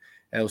wrong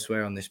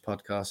elsewhere on this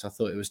podcast. I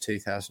thought it was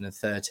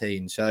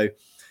 2013. So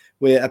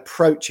we're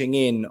approaching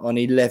in on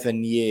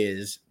 11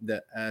 years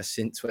that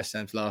since West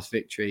Ham's last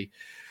victory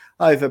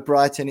over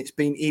Brighton. It's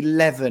been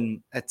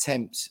 11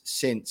 attempts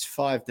since,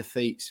 5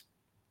 defeats,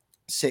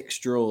 6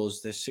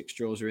 draws. The 6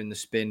 draws are in the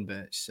spin, but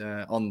it's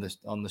on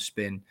the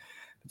spin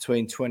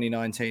between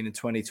 2019 and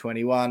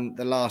 2021.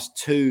 The last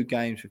 2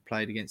 games we've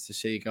played against the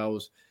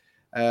Seagulls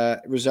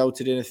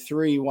resulted in a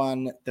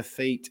 3-1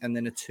 defeat and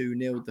then a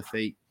 2-0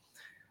 defeat.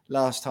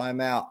 Last time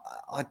out,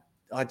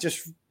 I've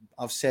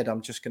said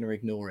I'm just going to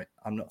ignore it.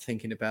 I'm not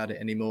thinking about it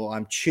anymore.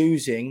 I'm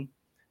choosing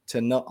to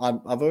not.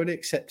 I've already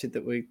accepted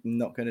that we're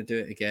not going to do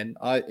it again.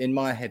 In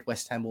my head,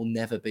 West Ham will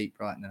never beat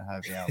Brighton and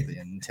Hove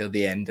Albion until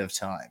the end of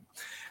time,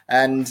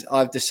 and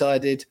I've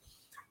decided,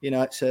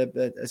 it's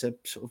as a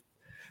sort of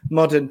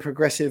modern,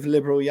 progressive,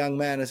 liberal young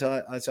man as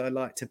I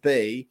like to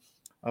be,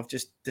 I've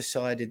just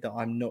decided that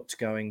I'm not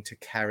going to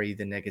carry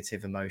the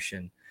negative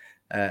emotion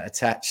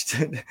attached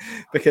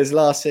because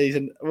last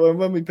season,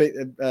 when we beat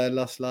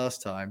lost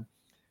last time,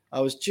 I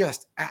was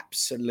just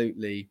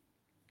absolutely,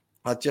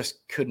 I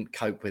just couldn't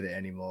cope with it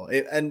anymore. We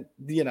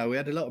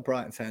had a lot of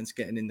Brighton fans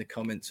getting in the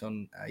comments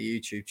on our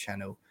YouTube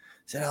channel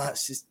saying,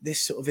 it's just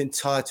this sort of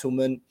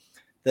entitlement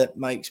that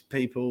makes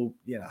people,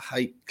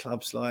 hate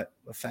clubs like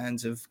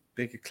fans of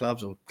bigger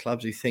clubs or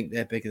clubs who think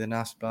they're bigger than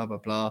us, blah, blah,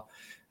 blah.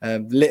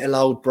 Little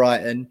old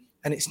Brighton.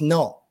 And it's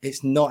not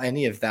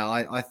any of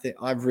that. I think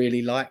I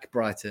really like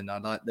Brighton. I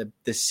like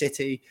the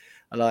city.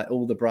 I like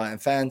all the Brighton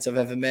fans I've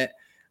ever met.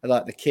 I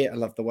like the kit. I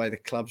love the way the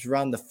club's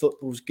run. The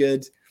football's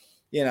good.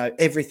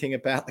 Everything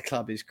about the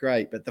club is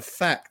great. But the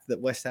fact that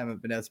West Ham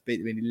have been able to beat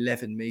them in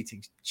 11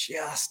 meetings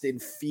just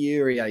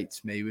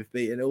infuriates me. We've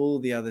beaten all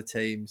the other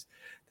teams,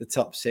 the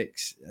top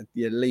 6, at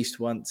least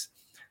once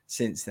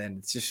since then.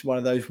 It's just one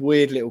of those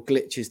weird little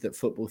glitches that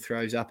football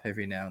throws up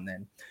every now and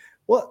then.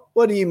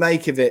 What do you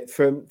make of it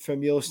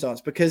from your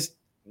stance? Because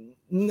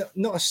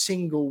not a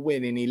single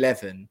win in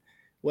 11,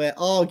 where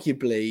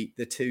arguably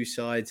the two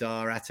sides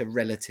are at a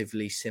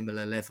relatively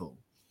similar level.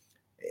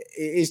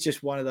 It is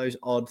just one of those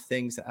odd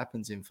things that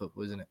happens in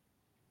football, isn't it?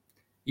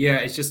 Yeah,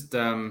 it's just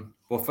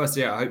well,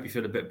 firstly, I hope you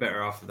feel a bit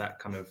better after that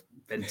kind of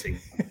venting,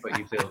 but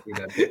you feel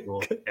a bit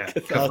more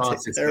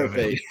catharsis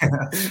therapy.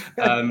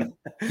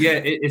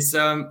 It's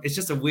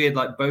just a weird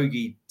like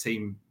bogey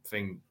team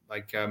thing.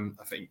 Like I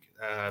think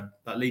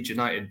that Leeds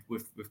United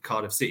with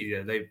Cardiff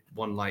City, they've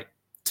won like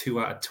 2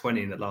 out of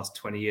 20 in the last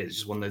 20 years. It's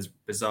just one of those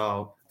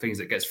bizarre things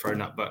that gets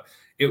thrown up. But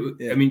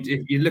I mean,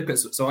 if you look at,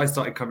 so I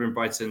started covering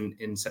Brighton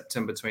in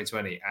September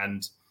 2020,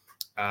 and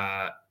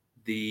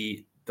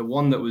the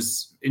one that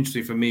was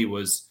interesting for me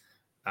was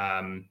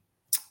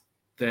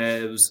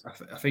there was,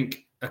 I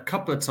think, a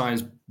couple of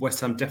times West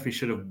Ham definitely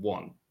should have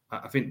won.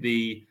 I think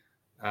the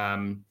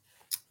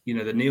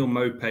Neil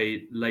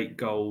Maupay late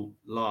goal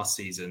last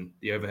season,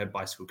 the overhead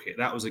bicycle kick,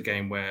 that was a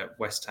game where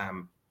West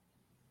Ham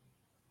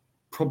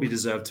probably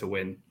deserved to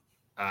win,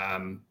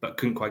 but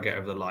couldn't quite get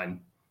over the line.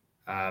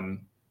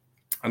 And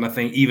I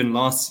think even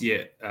last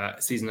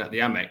season at the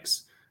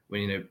Amex,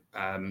 when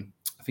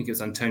I think it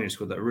was Antonio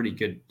scored that really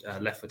good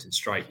left-footed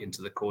strike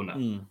into the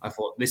corner. I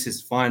thought this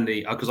is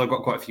finally, because I've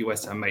got quite a few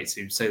West Ham mates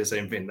who say the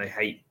same thing. They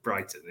hate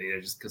Brighton,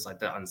 just because I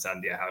don't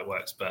understand how it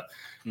works. But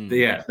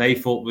they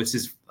thought this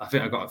is. I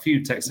think I got a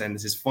few texts saying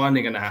this is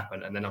finally going to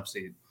happen, and then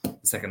obviously the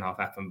second half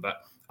happened.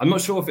 But I'm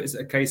not sure if it's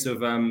a case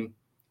of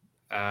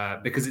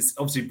because it's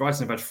obviously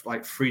Brighton have had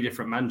like 3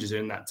 different managers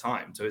in that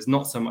time, so it's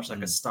not so much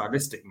like a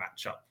stylistic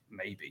matchup.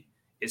 Maybe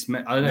it's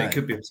I don't know. It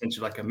could be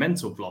potentially like a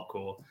mental block,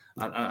 or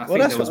I think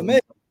that's what I mean.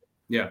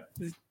 Yeah.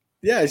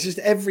 It's just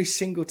every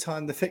single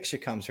time the fixture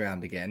comes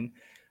around again,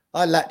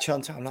 I latch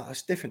on to, I'm like,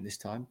 it's different this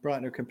time.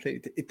 Brighton are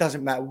completely, it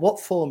doesn't matter what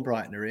form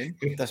Brighton are in.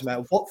 It doesn't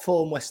matter what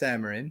form West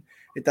Ham are in.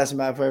 It doesn't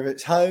matter whether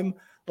it's home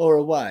or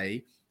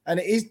away.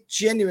 And it is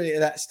genuinely at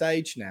that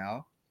stage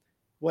now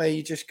where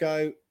you just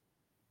go,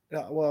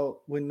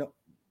 well, we're not,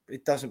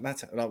 it doesn't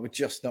matter. Like, we're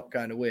just not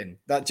going to win.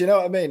 Like, do you know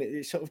what I mean?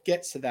 It sort of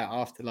gets to that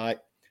after,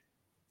 like,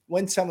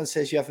 when someone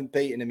says you haven't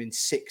beaten them in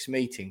 6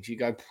 meetings, you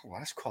go,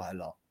 that's quite a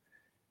lot.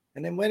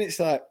 And then when it's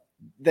like,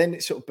 then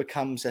it sort of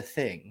becomes a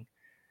thing.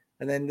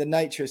 And then the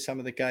nature of some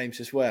of the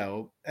games as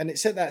well. And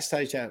it's at that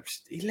stage now,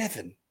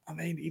 11. I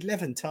mean,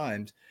 11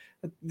 times.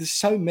 There's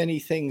so many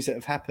things that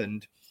have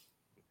happened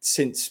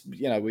since,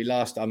 we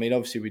last, I mean,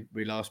 obviously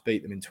we last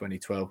beat them in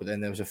 2012, but then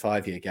there was a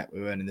 5-year gap.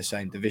 We weren't in the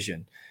same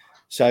division.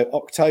 So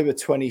October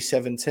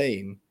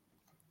 2017.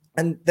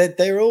 And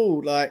they're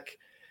all like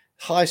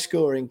high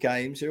scoring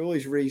games. They're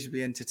always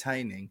reasonably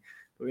entertaining,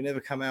 but we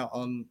never come out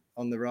on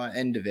the right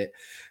end of it.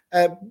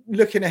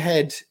 Looking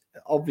ahead,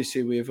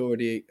 obviously we have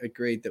already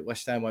agreed that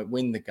West Ham won't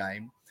win the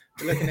game.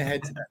 But looking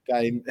ahead to that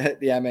game at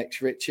the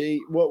Amex,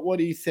 Richie, what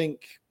do you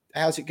think?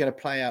 How's it going to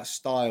play out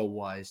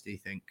style-wise, do you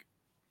think?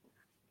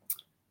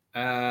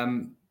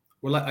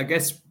 Well, I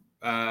guess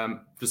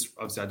just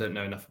obviously I don't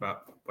know enough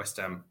about West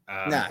Ham.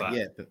 But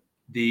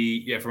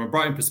from a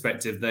Brighton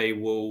perspective, they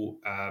will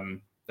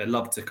they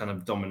love to kind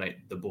of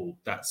dominate the ball.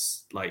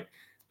 That's like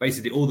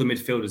basically all the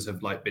midfielders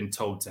have like been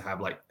told to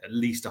have like at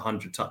least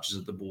 100 touches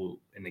of the ball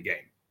in the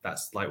game.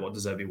 That's like what De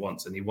Zerbi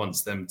wants, and he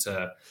wants them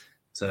to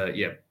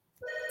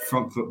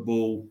front foot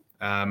ball.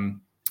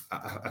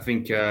 I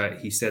think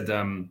he said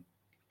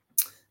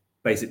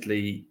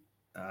basically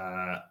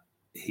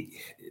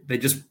they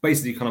just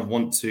basically kind of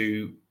want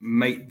to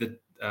make the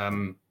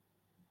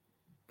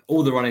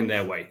all the running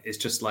their way. It's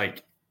just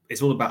like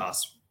it's all about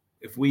us.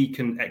 If we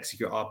can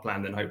execute our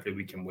plan, then hopefully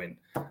we can win.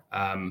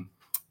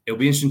 It'll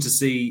be interesting to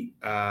see.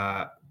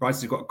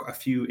 Brighton's got a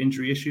few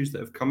injury issues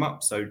that have come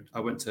up. So I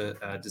went to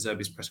De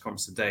Zerbi's press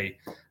conference today,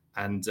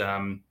 and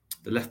the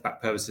left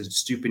back Pervis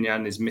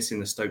Stupinian is missing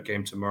the Stoke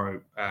game tomorrow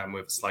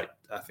with a slight,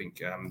 I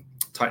think,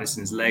 tightness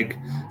in his leg.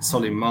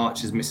 Solly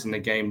March is missing the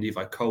game.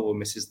 Levi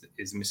Colwell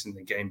is missing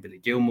the game. Billy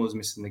Gilmore is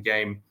missing the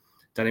game.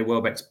 Danny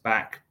Welbeck's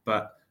back,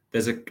 but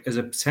there's a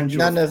potential.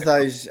 None of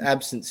those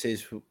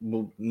absences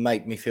will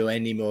make me feel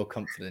any more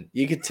confident.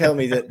 You could tell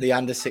me that the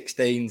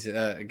under-16s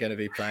are going to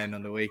be playing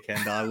on the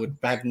weekend. I would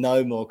have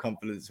no more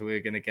confidence we're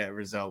going to get a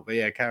result. But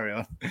yeah, carry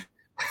on.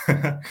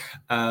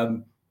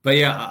 But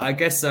yeah, I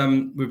guess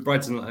with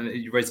Brighton,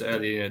 you raised it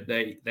earlier,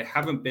 they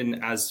haven't been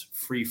as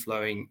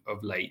free-flowing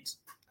of late.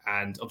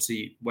 And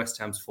obviously West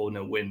Ham's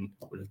 4-0 win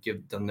would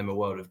have done them a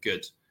world of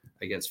good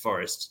against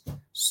Forest.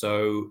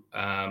 So,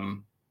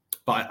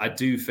 but I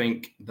do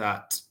think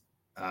that,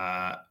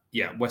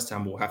 West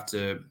Ham will have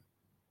to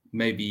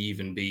maybe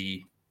even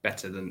be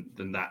better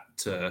than that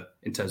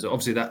in terms of,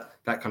 obviously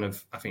that kind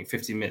of, I think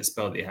 15-minute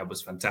spell that he had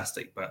was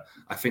fantastic. But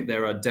I think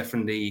there are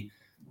definitely,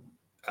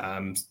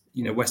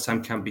 West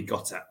Ham can be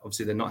got at.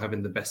 Obviously, they're not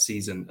having the best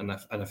season. And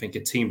I think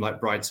a team like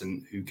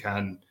Brighton, who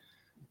can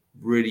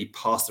really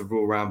pass the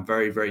ball around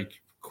very, very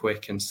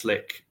quick and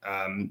slick,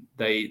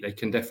 they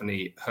can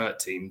definitely hurt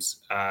teams.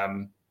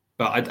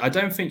 But I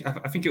don't think,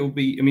 I think it will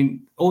be, I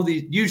mean,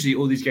 usually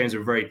all these games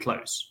are very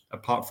close,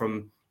 apart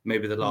from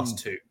maybe the last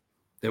two.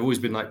 They've always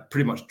been like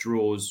pretty much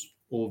draws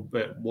or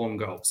but one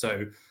goal.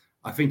 So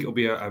I think it'll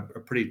be a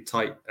pretty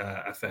tight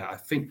affair. I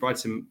think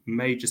Brighton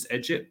may just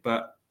edge it,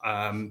 but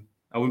I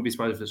wouldn't be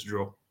surprised if it's a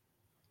draw.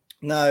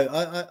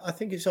 No, I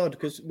think it's odd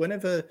because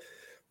whenever,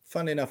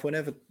 funny enough,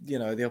 whenever,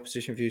 the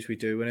opposition views we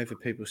do, whenever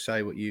people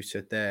say what you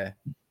said there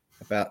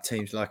about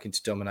teams liking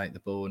to dominate the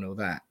ball and all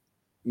that,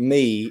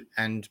 me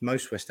and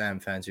most West Ham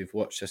fans who've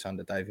watched us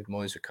under David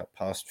Moyes the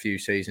past few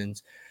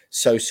seasons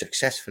so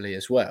successfully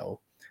as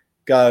well,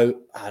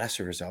 go, that's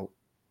a result.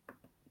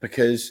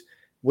 Because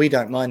we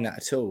don't mind that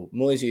at all.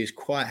 Moyes is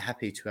quite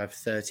happy to have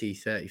 30,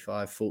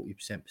 35,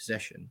 40%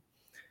 possession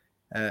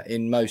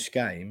in most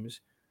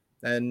games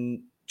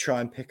and try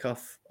and pick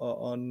off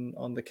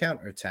on the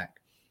counter-attack.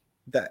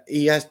 That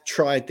he has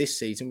tried this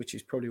season, which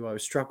is probably why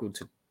we've struggled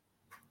to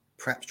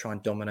perhaps try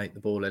and dominate the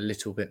ball a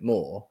little bit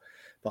more.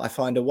 But I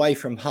find away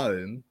from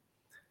home,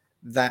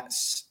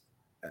 that's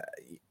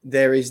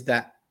there is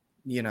that,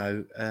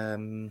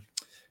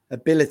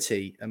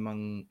 ability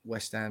among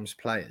West Ham's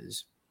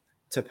players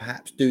to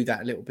perhaps do that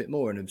a little bit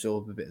more and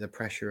absorb a bit of the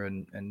pressure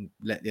and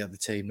let the other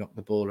team knock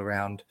the ball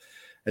around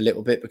a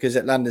little bit. Because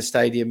at London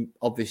Stadium,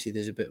 obviously,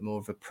 there's a bit more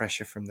of a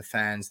pressure from the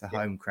fans, the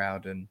home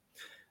crowd, and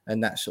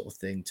that sort of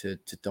thing to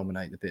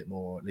dominate a bit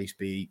more, at least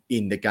be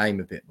in the game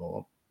a bit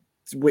more.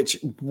 Which,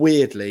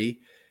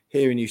 weirdly,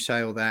 hearing you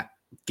say all that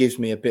gives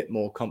me a bit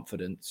more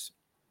confidence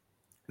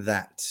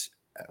that,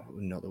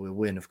 not that we'll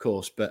win, of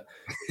course, but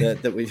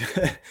that we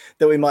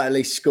that we might at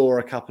least score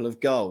a couple of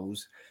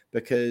goals,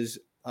 because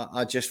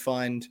I just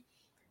find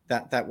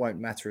that won't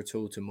matter at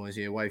all to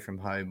Moisey away from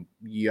home.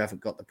 You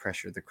haven't got the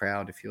pressure of the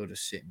crowd. If you're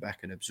just sitting back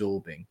and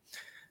absorbing,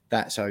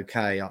 that's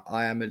okay.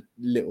 I am a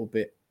little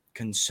bit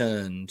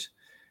concerned,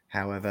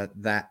 however,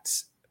 that,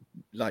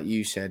 like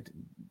you said,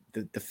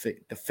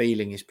 the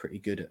feeling is pretty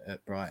good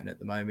at Brighton at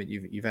the moment.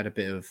 You've had a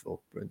bit of, or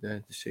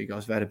the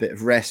Seagulls have had a bit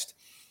of rest,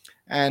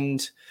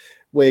 and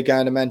we're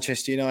going to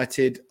Manchester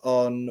United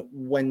on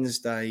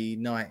Wednesday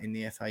night in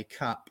the FA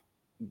Cup,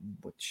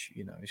 which,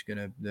 is going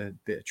to be a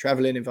bit of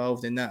travelling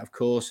involved in that, of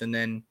course. And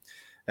then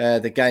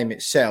the game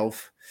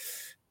itself,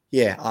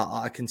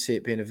 I can see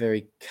it being a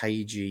very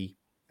cagey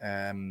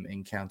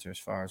encounter as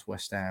far as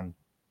West Ham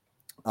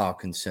are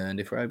concerned.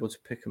 If we're able to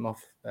pick them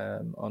off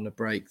on a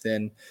break,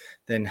 then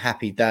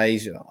happy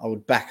days. I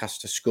would back us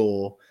to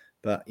score.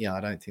 But, I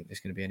don't think there's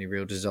going to be any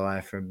real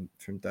desire from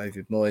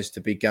David Moyes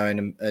to be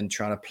going and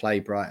trying to play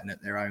Brighton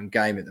at their own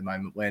game at the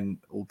moment when,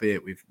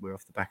 albeit we're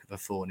off the back of a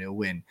 4-0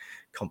 win,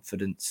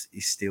 confidence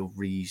is still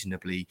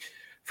reasonably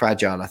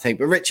fragile, I think.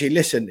 But, Richie,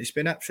 listen, it's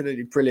been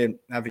absolutely brilliant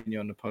having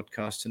you on the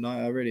podcast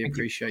tonight. I really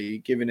appreciate you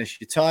giving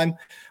us your time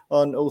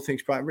on all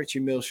things Brighton. Richie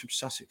Mills from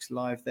Sussex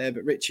Live there.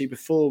 But, Richie,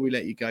 before we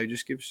let you go,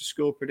 just give us a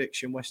score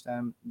prediction. West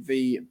Ham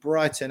v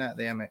Brighton at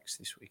the Amex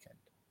this weekend.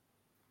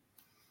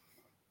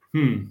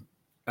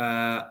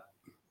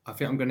 I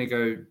think I'm going to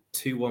go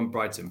 2-1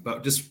 Brighton.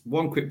 But just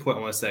one quick point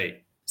I want to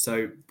say.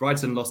 So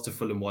Brighton lost to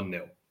Fulham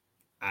 1-0.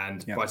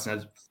 And Brighton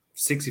had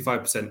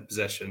 65%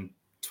 possession,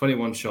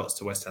 21 shots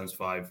to West Ham's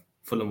 5.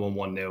 Fulham won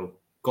 1-0,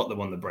 got them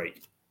on the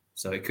break.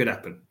 So it could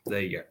happen.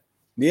 There you go.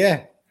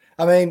 Yeah.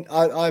 I mean,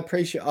 I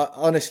appreciate,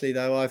 honestly,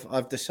 though,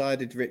 I've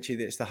decided, Richie,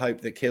 that it's the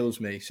hope that kills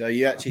me. So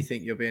you actually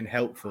think you're being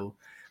helpful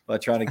by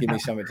trying to give me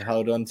something to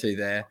hold on to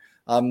there.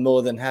 I'm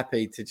more than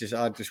happy to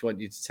I just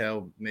want you to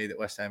tell me that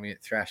West Ham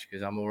get thrashed,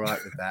 because I'm all right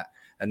with that.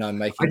 And I'm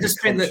making a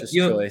conscious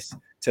choice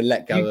to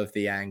let go of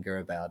the anger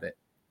about it.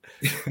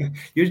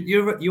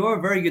 You are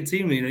a very good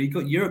team. You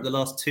got Europe the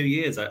last 2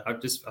 years. I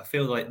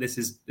feel like this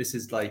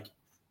is like,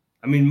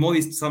 I mean,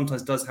 Moyes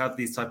sometimes does have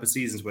these type of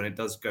seasons when it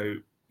does go,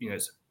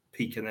 it's a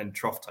peak and then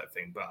trough type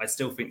thing. But I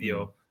still think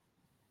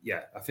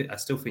I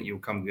still think you'll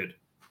come good.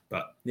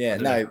 But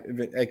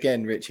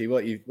again, Richie,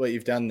 what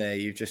you've done there,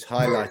 you've just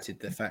highlighted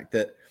the fact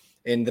that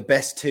in the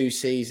best 2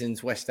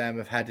 seasons West Ham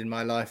have had in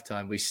my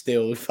lifetime, we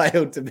still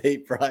failed to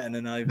beat Brighton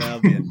and Hove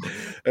Albion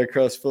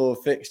across 4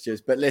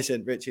 fixtures. But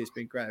listen, Richie, it's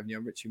been great having you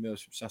on. Richie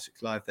Mills from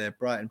Sussex Live there,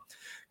 Brighton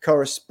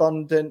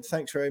correspondent.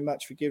 Thanks very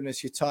much for giving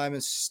us your time,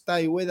 and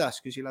stay with us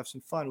because you'll have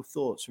some final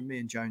thoughts from me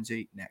and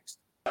Jonesy next.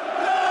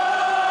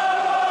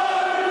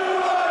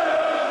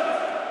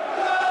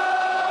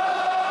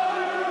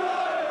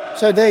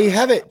 So there you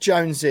have it,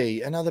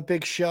 Jonesy. Another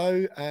big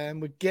show.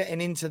 We're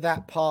getting into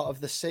that part of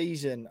the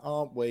season,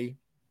 aren't we?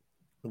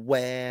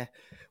 Where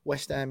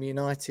West Ham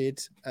United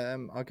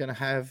are going to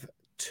have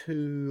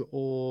 2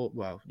 or,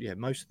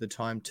 most of the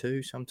time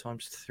 2,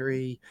 sometimes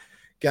 3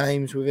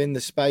 games within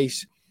the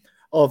space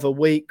of a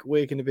week.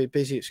 We're going to be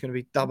busy. It's going to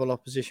be double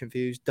opposition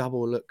views,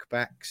 double look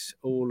backs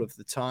all of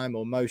the time,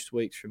 or most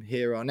weeks from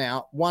here on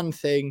out. One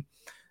thing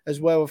as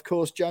well, of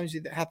course, Jonesy,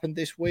 that happened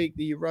this week,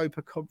 the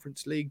Europa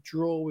Conference League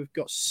draw. We've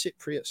got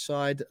Cypriot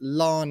side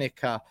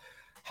Larnaca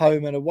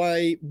home and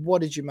away.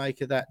 What did you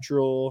make of that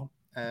draw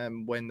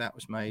when that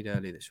was made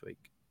early this week?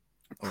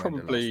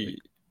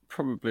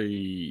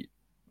 Probably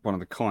one of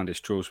the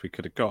kindest draws we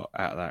could have got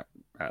out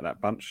of that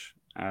bunch.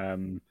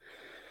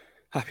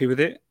 Happy with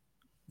it.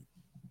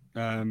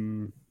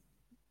 Going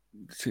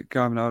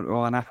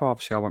on Napa,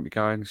 obviously I won't be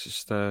going. It's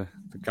just the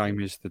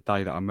game is the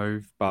day that I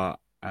move, but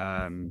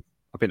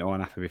I've been to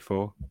Napa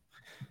before.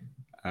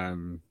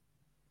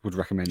 would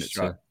recommend it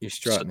to. You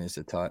strike me as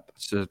the type.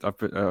 So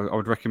I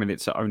would recommend it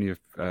to only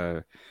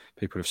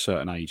people of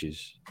certain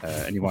ages.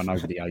 Anyone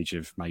over the age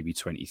of maybe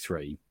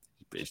 23,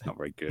 it's not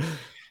very good.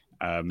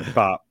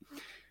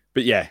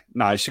 But yeah,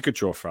 no, it's a good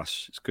draw for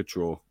us. It's a good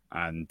draw,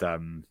 and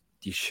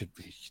you'd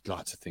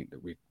like to think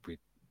that we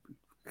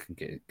can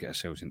get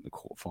ourselves into the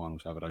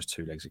quarterfinals over those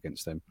two legs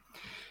against them.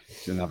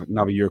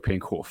 Another European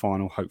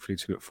quarterfinal, hopefully,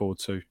 to look forward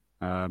to.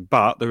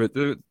 But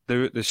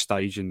they're at this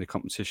stage in the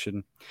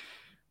competition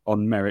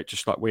on merit,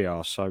 just like we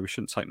are, so we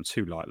shouldn't take them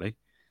too lightly.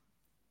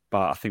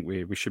 But I think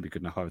we should be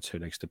good enough over two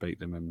legs to beat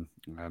them, and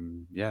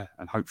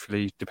and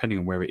hopefully, depending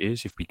on where it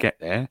is, if we get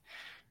there,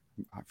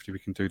 hopefully we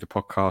can do the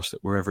podcast at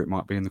wherever it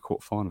might be in the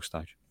quarterfinal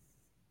stage.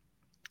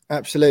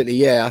 Absolutely,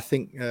 yeah. I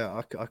think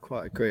I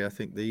quite agree. I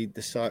think the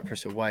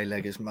Cyprus away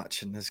leg, as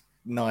much and as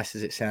nice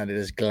as it sounded,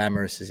 as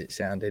glamorous as it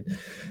sounded,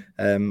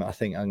 I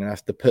think I'm going to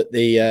have to put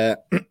the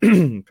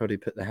probably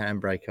put the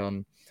handbrake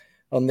on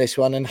this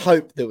one and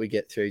hope that we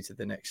get through to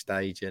the next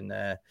stage and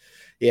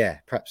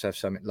perhaps have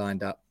something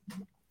lined up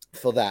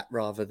for that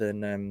rather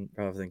than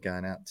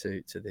going out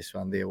to this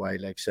one, the away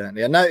leg.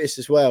 Certainly, I noticed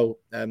as well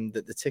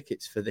that the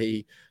tickets for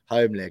the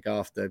home leg,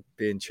 after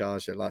being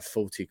charged at like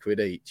 40 quid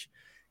each,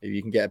 you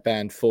can get a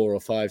band 4 or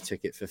 5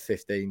 ticket for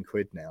 15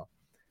 quid now.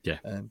 Yeah.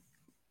 A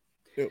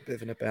little bit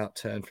of an about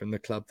turn from the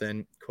club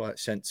then, quite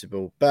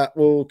sensible. But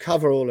we'll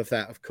cover all of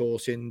that, of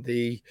course, in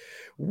the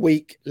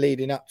week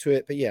leading up to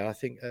it. But yeah, I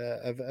think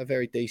a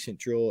very decent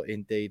draw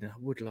indeed. And I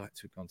would like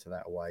to have gone to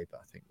that away,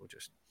 but I think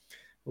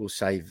we'll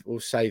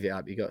save it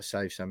up. You've got to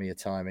save some of your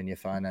time and your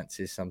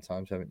finances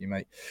sometimes, haven't you,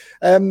 mate?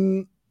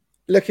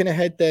 Looking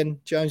ahead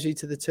then, Jonesy,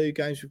 to the 2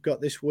 games we've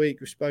got this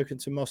week. We've spoken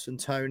to Moss and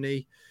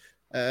Tony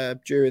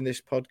during this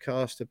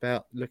podcast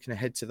about looking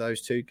ahead to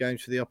those 2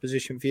 games for the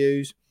opposition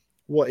views.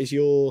 What are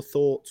your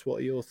thoughts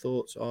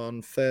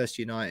on first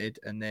United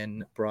and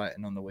then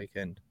Brighton on the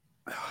weekend?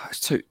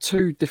 It's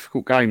two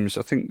difficult games.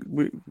 I think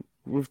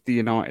with the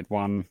United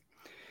one,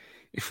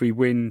 if we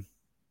win,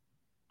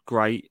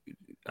 great,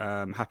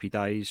 happy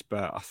days.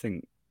 But I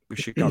think we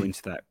should go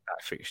into that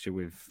fixture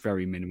with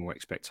very minimal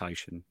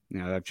expectation. You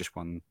know, they've just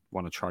won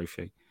a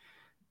trophy.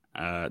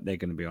 They're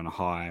going to be on a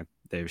high.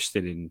 They're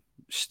still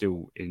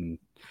in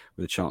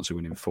with a chance of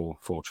winning four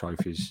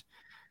trophies.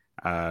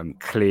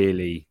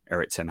 Clearly,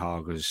 Erik ten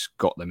Hag has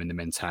got them in the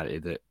mentality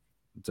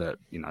that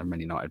Man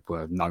United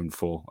were known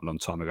for a long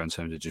time ago in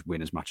terms of just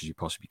win as much as you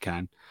possibly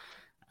can.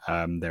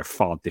 They're a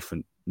far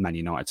different Man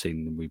United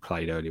team than we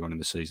played earlier on in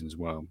the season as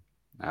well.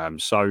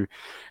 So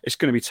it's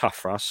going to be tough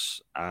for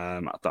us.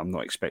 I'm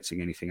not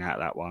expecting anything out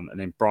of that one. And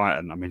then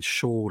Brighton, I mean,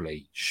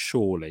 surely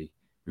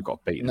we've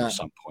got to beat them at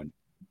some point.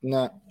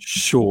 No,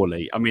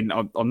 surely. I mean,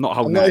 I'm not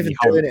holding. I'm not even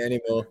doing it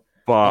anymore.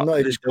 But I'm not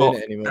even doing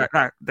it anymore.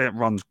 That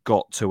run's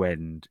got to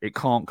end. It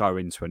can't go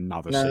into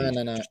another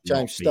season. No.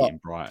 James, stop.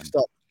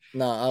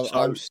 No,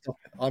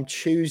 I'm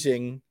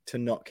choosing to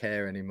not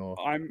care anymore.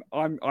 I'm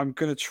going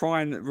to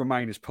try and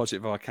remain as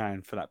positive as I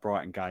can for that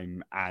Brighton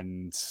game,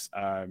 and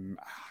I'm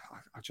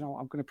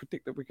going to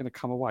predict that we're going to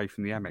come away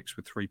from the Amex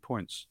with 3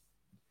 points.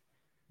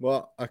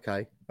 Well,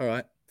 okay, all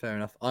right, fair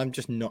enough. I'm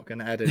just not going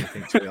to add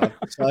anything to it. I've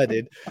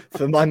decided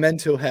for my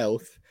mental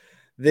health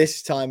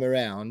this time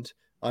around,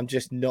 I'm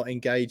just not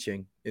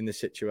engaging in the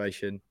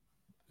situation.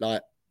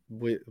 Like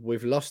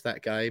we've lost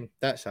that game,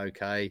 that's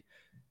okay.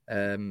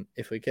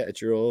 If we get a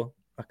draw,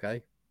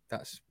 okay,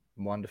 that's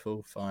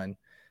wonderful, fine.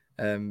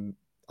 I'm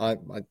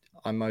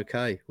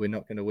okay. We're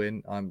not going to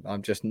win.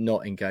 I'm just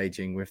not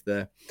engaging with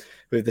the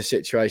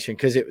situation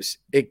because it was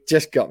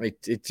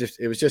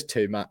just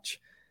too much.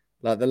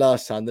 Like the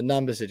last time, the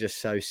numbers are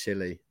just so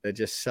silly. They're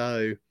just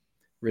so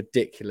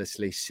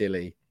ridiculously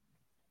silly.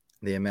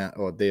 The amount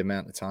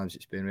of times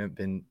it's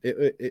been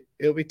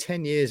it'll be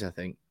 10 years. I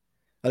think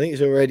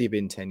it's already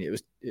been 10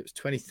 years. It was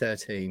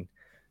 2013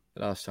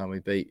 the last time we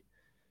beat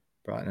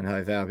Brighton and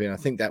Hove Albion. I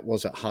think that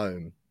was at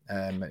home.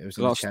 It was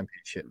in the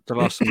Championship. The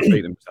last time we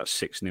beat them was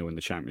 6-0 in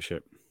the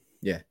Championship.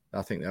 Yeah,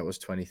 I think that was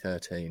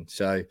 2013.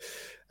 So,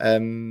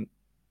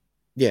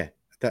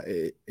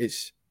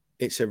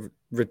 it's a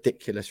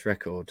ridiculous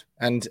record.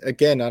 And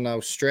again, and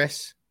I'll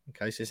stress, in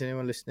case there's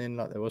anyone listening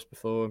like there was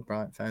before, and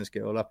Brighton fans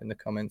get all up in the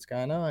comments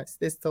going, "Oh, it's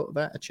this sort of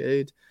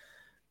attitude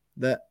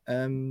that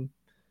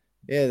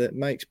that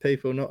makes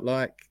people not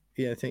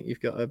think you've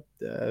got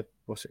a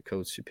what's it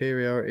called,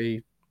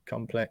 superiority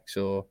complex,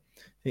 or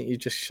think you're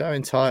just so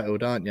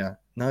entitled, aren't you?"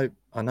 No,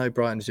 I know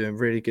Brighton's doing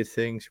really good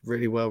things,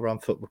 really well-run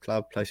football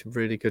club, play some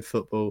really good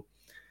football.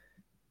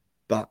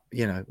 But,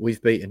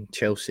 we've beaten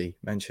Chelsea,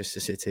 Manchester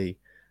City,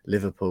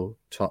 Liverpool,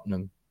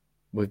 Tottenham.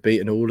 We've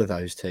beaten all of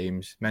those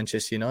teams,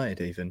 Manchester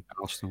United even.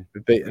 Arsenal.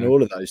 We've beaten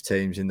all of those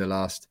teams in the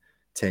last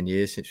 10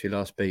 years since we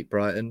last beat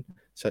Brighton.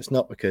 So it's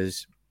not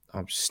because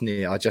I'm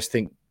sneer. I just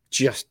think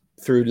just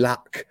through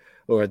luck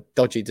or a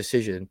dodgy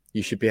decision,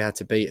 you should be able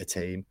to beat a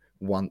team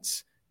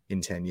once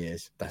in 10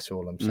 years. That's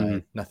all I'm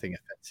saying. Nothing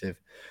offensive.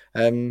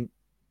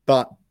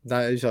 But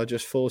those are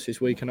just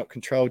forces we cannot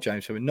control,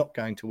 James. So we're not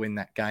going to win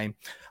that game.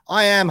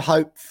 I am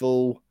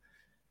hopeful.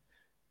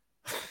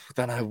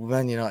 don't know,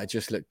 Man United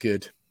just look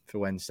good for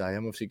Wednesday.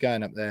 I'm obviously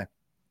going up there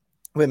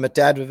with my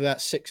dad with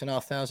about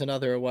 6,500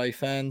 other away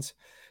fans.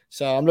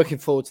 So I'm looking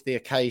forward to the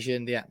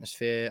occasion, the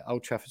atmosphere.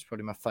 Old Trafford's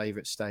probably my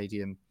favourite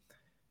stadium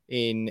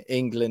in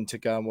England to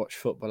go and watch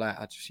football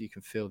at. You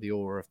can feel the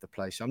aura of the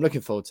place. So I'm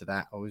looking forward to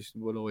that.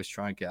 We'll always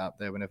try and get up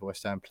there whenever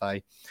West Ham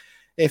play.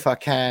 If I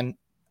can,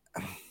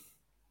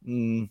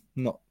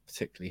 not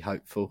particularly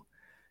hopeful.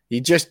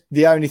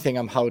 The only thing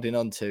I'm holding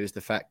on to is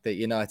the fact that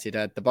United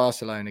had the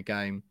Barcelona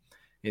game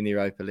in the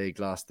Europa League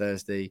last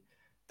Thursday,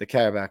 the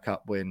Carabao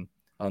Cup win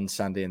on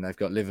Sunday, and they've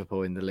got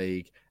Liverpool in the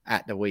league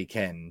at the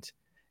weekend.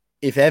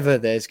 If ever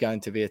there's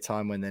going to be a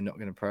time when they're not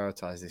going to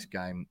prioritise this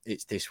game,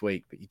 it's this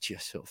week. But you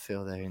just sort of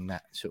feel they're in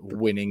that sort of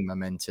winning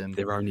momentum.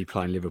 They're only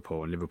playing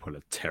Liverpool, and Liverpool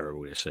are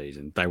terrible this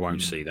season. They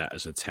won't see that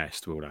as a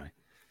test, will they?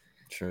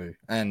 True.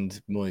 And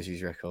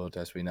Moyes' record,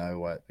 as we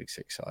know, at Big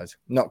Six sides,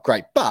 not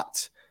great.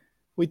 But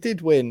we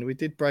did win. We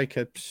did break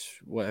up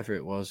whatever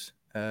it was.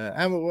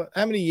 How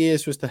many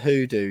years was the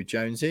hoodoo,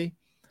 Jonesy?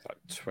 Like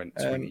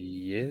 20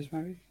 years,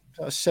 maybe?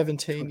 That was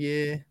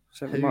 17-year.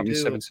 It might be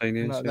 17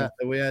 years. Like that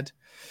we had.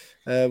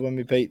 When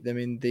we beat them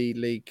in the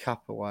League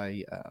Cup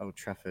away at Old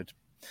Trafford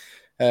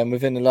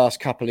within the last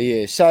couple of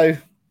years. So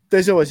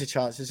there's always a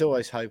chance. There's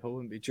always hope. I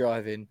wouldn't be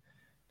driving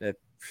the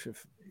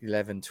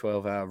 11,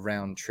 12-hour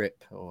round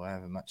trip or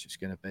however much it's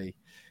going to be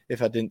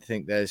if I didn't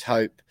think there's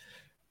hope.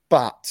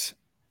 But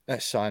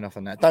let's sign off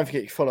on that. Don't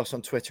forget you can follow us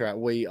on Twitter at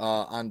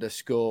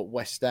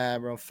 @WeAre_West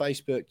Ham. We're on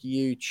Facebook,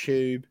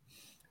 YouTube,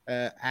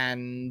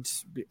 and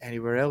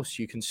anywhere else.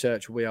 You can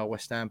search We Are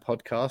West Ham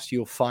Podcast.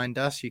 You'll find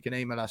us. You can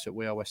email us at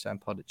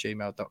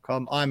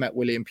wearewesthampod@gmail.com. I'm at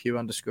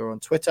 @WilliamPugh_ on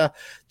Twitter.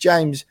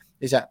 James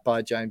is at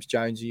by James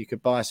Jones. You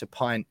could buy us a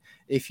pint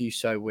if you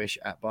so wish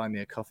at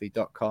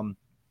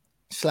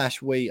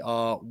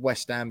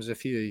buymeacoffee.com/wearewestham. There's a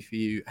few of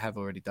you have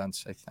already done,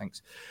 so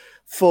thanks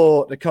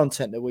for the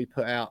content that we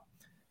put out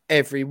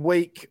every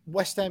week.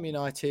 West Ham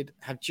United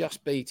have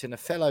just beaten a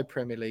fellow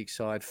Premier League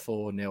side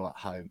 4-0 at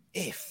home.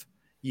 If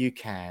you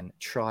can,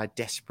 try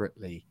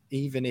desperately,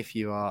 even if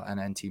you are an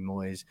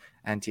anti-Moyes,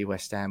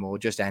 anti-West Ham, or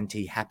just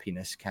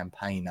anti-happiness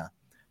campaigner,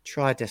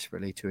 try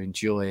desperately to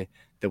enjoy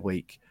the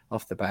week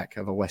off the back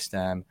of a West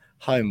Ham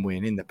home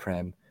win in the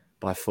Prem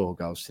by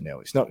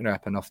 4-0. It's not going to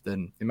happen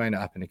often. It may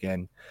not happen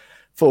again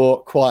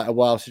for quite a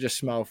while, so just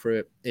smile through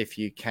it if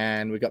you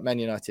can. We've got Man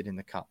United in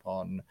the Cup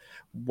on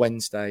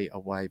Wednesday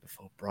away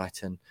before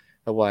Brighton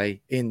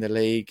away in the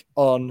league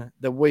on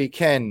the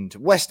weekend.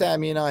 West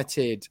Ham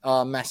United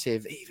are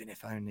massive, even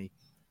if only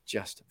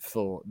just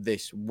for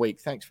this week.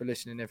 Thanks for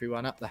listening,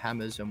 everyone. Up the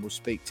hammers, and we'll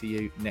speak to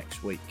you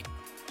next week.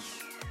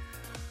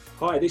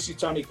 Hi, this is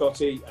Tony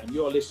Cottee, and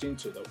you're listening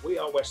to the We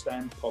Are West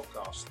Ham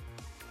podcast.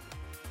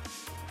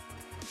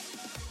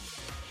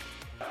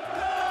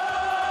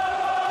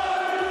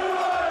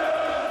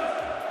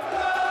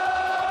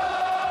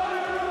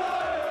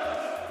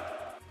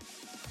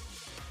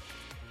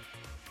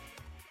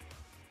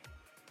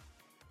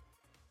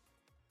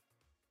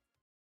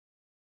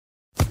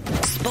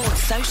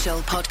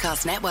 Social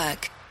Podcast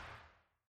Network.